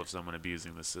example of someone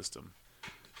abusing the system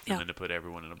Yeah. and then to put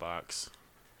everyone in a box.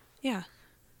 Yeah.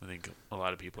 I think a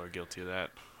lot of people are guilty of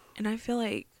that. And I feel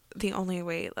like the only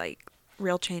way like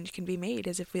real change can be made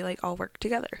is if we like all work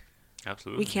together.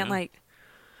 Absolutely. We can't yeah. like,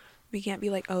 we can't be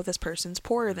like, oh, this person's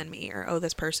poorer than me, or oh,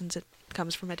 this person's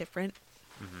comes from a different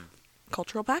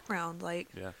cultural background. Like,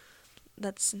 Yeah.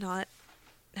 that's not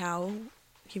how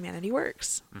humanity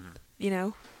works. Mhm. You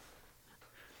know?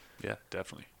 Yeah,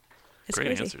 definitely. It's Great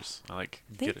crazy. answers. I like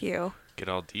Thank you. Get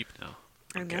all deep now.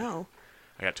 I Okay. know.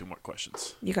 I got 2 more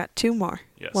questions. You got 2 more.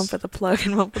 Yes. One for the plug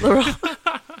and one for the roll.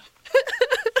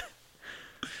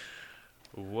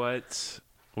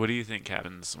 What do you think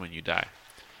happens when you die?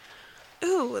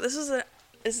 Ooh, this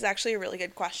is actually a really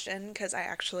good question, because I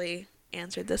actually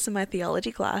answered this in my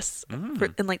theology class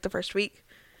in like the first week.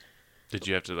 Did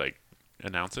you have to like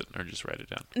announce it or just write it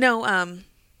down? No,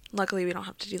 luckily we don't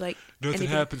have to do like anything.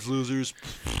 happens, losers.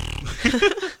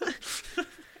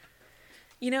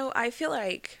 I feel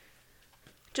like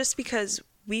just because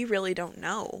we really don't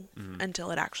know until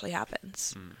it actually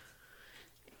happens.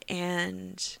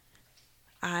 And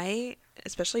I,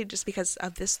 especially just because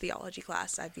of this theology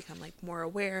class, I've become like more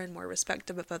aware and more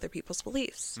respectful of other people's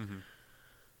beliefs.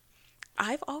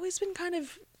 I've always been kind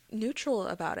of neutral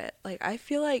about it. Like, I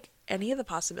feel like any of the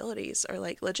possibilities are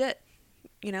like legit,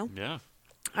 Yeah.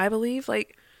 I believe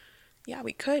like, yeah,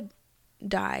 we could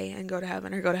die and go to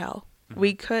heaven or go to hell.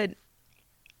 We could,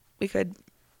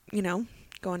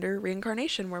 go under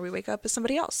reincarnation where we wake up as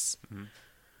somebody else.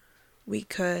 We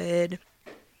could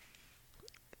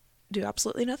do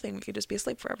absolutely nothing. We could just be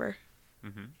asleep forever.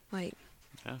 Like,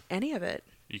 Yeah. any of it.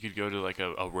 You could go to like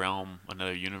a realm,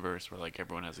 another universe where like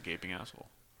everyone has a gaping asshole.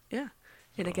 Yeah.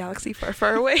 In a galaxy far,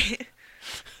 far away.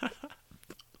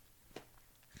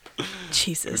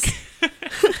 Jesus.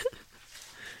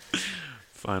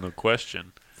 Final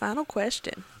question. Final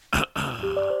question.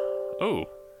 Oh,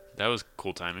 that was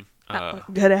cool timing.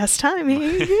 Good ass timing.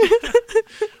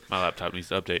 My laptop needs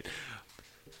to update.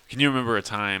 Can you remember a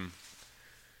time,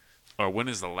 or when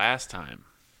is the last time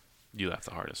you laughed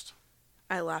the hardest?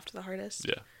 I laughed the hardest.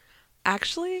 Yeah.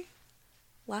 Actually,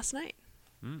 last night.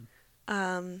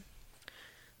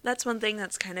 That's one thing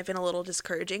that's kind of been a little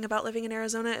discouraging about living in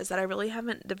Arizona, is that I really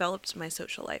haven't developed my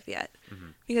social life yet.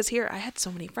 Because here I had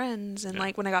so many friends, and Yeah.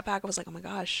 like when I got back I was like, oh my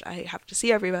gosh, I have to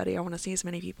see everybody. I want to see as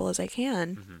many people as I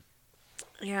can.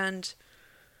 And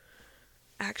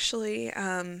actually,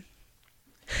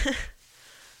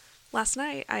 last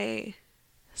night I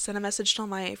sent a message to all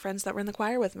my friends that were in the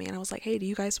choir with me, and I was like, hey, do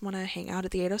you guys want to hang out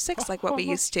at the 806 like what we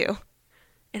used to?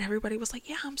 And everybody was like,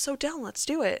 yeah, I'm so down, let's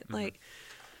do it. Like,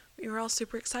 we were all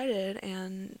super excited,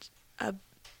 and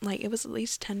like it was at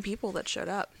least 10 people that showed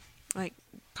up, like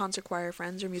concert choir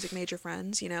friends or music major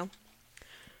friends,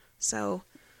 So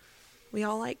we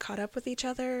all like caught up with each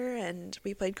other, and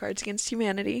we played Cards Against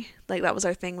Humanity. Like, that was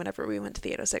our thing whenever we went to the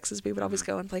 806, is we would always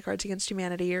go and play Cards Against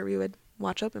Humanity, or we would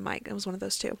watch open mic. It was one of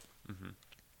those two.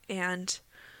 And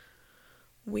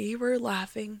we were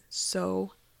laughing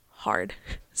so hard.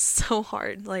 So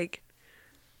hard. Like,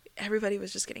 everybody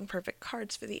was just getting perfect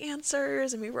cards for the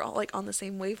answers, and we were all like on the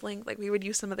same wavelength. Like, we would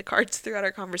use some of the cards throughout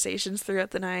our conversations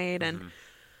throughout the night. And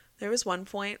there was one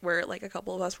point where like a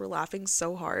couple of us were laughing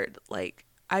so hard, like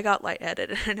I got lightheaded,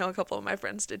 and I know a couple of my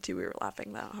friends did too. We were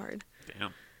laughing that hard.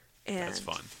 Damn. And That's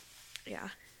fun. yeah,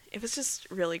 it was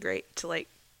just really great to like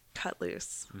cut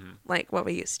loose, like what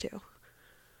we used to.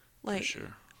 Like,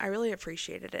 sure. I really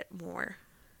appreciated it more,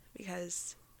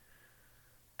 because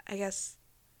I guess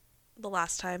the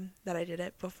last time that I did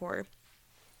it before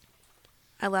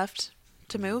I left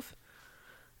to move,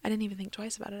 I didn't even think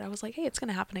twice about it. I was like, hey, it's going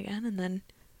to happen again. And then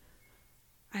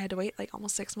I had to wait like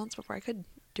almost 6 months before I could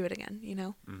do it again, you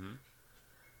know? Mhm.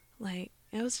 Like,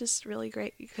 it was just really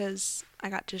great because I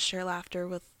got to share laughter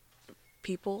with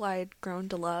people I'd grown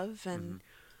to love and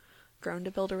grown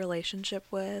to build a relationship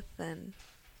with, and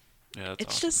Yeah, that's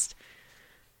it's awesome.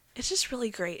 just really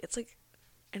great. It's like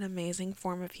an amazing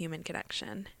form of human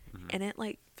connection, and it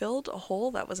like filled a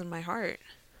hole that was in my heart.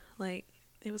 Like,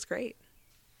 it was great.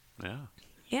 Yeah.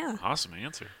 Yeah. Awesome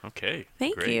answer. Okay.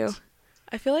 Thank great. you.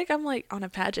 I feel like I'm like on a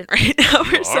pageant right now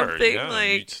You or are, something. yeah, you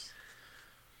Like, just-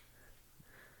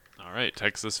 All right,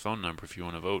 text this phone number if you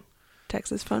want to vote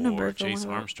Texas phone for number. if you Chase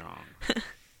wanna vote. Armstrong.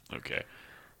 Okay.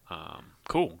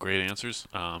 Cool. Great answers.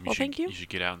 Well, thank you. You should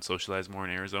get out and socialize more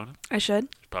in Arizona. I should.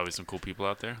 There's probably some cool people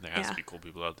out there. There has Yeah. to be cool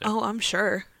people out there. Oh, I'm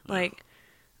sure. Like,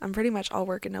 I'm pretty much all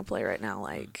work and no play right now.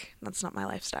 Like, that's not my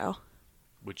lifestyle.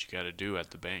 What you got to do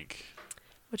at the bank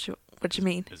What you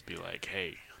mean? is be like,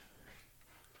 hey,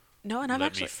 No, and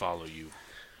let me follow you.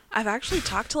 I've actually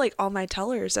talked to like all my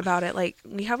tellers about it. Like,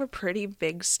 we have a pretty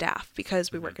big staff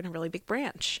because we work in a really big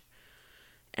branch.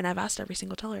 And I've asked every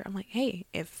single teller, I'm like, hey,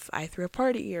 if I threw a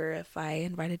party or if I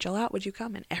invited Jill out, would you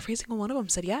come? And every single one of them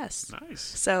said yes. Nice.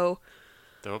 So,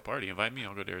 Throw a party. Invite me.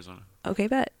 I'll go to Arizona. okay,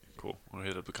 bet. Cool. We'll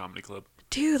hit up the comedy club.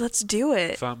 Dude, let's do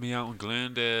it. Find me out in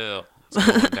Glendale. It's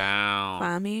going down.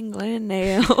 Find me in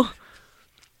Glendale.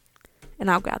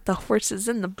 And I've got the horses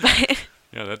in the back.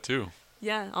 Yeah, that too.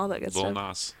 Yeah, all that good Lil stuff.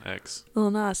 Nas X.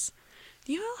 Lil Nas.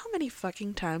 Do you know how many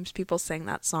fucking times people sang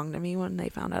that song to me when they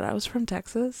found out I was from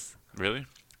Texas? Really?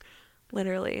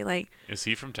 Literally, like, Is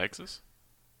he from Texas?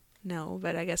 no,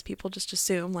 but I guess people just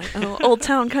assume, like, oh, Old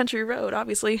Town Country Road,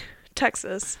 obviously,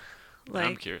 Texas. I'm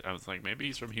Like, curious. I was like, maybe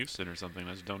he's from Houston or something.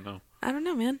 I just don't know. I don't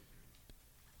know, man.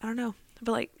 I don't know.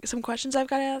 But, like, some questions I've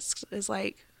got to ask is,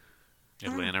 like,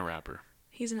 Atlanta rapper.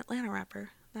 he's an Atlanta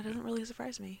rapper. That doesn't really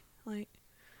surprise me. Like,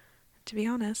 to be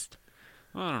honest.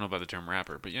 Well, I don't know about the term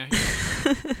rapper, but yeah,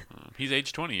 he's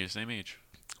age 20. You're the same age.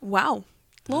 Wow.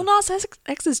 Lil Nas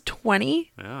X is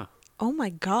 20? Yeah. Oh my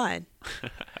god.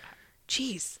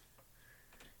 Jeez.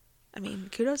 I mean,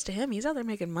 kudos to him. He's out there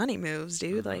making money moves,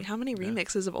 dude. Like, how many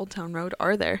remixes of Old Town Road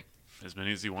are there? As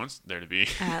many as he wants there to be.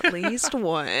 At least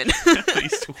one. At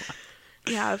least one.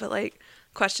 Yeah, but like,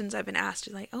 questions I've been asked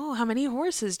are like, oh, how many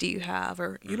horses do you have?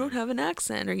 Or you don't have an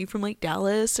accent. Are you from like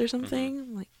Dallas or something?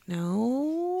 I'm like,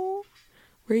 no.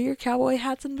 Where are your cowboy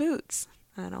hats and boots?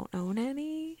 I don't own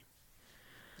any.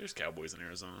 There's cowboys in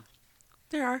Arizona.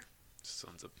 There are.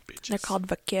 Sons of bitches. They're called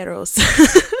vaqueros.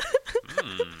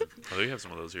 Oh, they have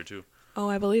some of those here too. Oh,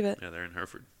 I believe it. Yeah, they're in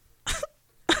Hereford. All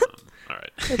right.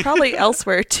 They're probably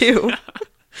elsewhere too.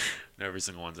 Every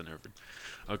single one's in Hereford.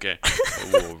 Okay.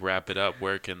 We'll wrap it up.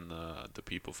 Where can the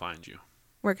people find you?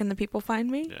 Where can the people find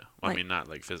me? Yeah. Well, Like, I mean, not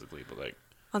like physically, but like,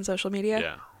 on social media?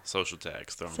 yeah. Social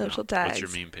tags. Throw 'em Social out. What's your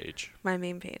tags. meme page? My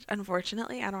main page.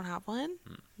 Unfortunately, I don't have one,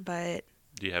 but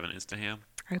Do you have an Instaham?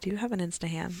 I do have an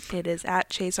Instaham. It is at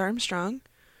Chase Armstrong.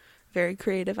 Very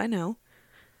creative, I know.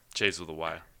 Chase with a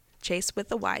Y. Chase with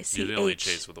the Y. You're the only C-H.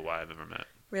 Chase with a Y I've ever met.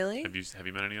 Really? Have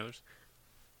you met any others?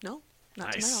 No,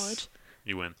 not to my Nice. knowledge.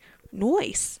 You win.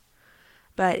 Nice.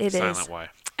 But it is Silent Y.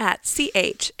 at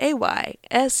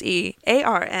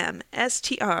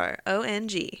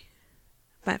CHAYSEARMSTRONG.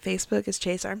 My Facebook is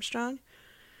Chase Armstrong.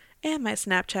 And my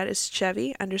Snapchat is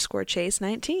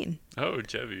Chevy_Chase19. Oh,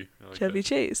 Chevy. I like Chevy that.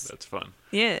 Chase. That's fun.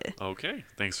 Yeah. Okay.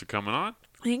 Thanks for coming on.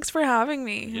 Thanks for having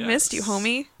me. I missed you, Yes.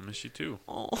 homie. I miss you too.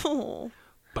 Oh.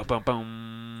 Bum.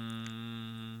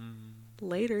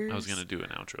 Later. I was going to do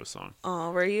an outro song. Oh,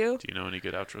 were you? Do you know any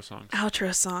good outro songs?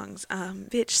 Outro songs.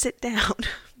 Bitch, sit down.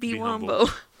 Be Be Wombo.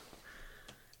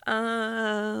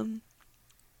 humble.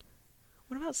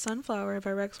 What about Sunflower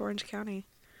by Rex Orange County?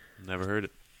 Never heard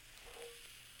it.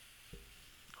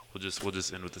 We'll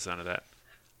just end with the sound of that.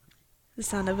 The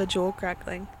sound of a jewel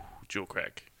crackling. Jewel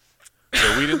crack. Is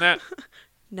there weed in that?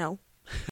 No.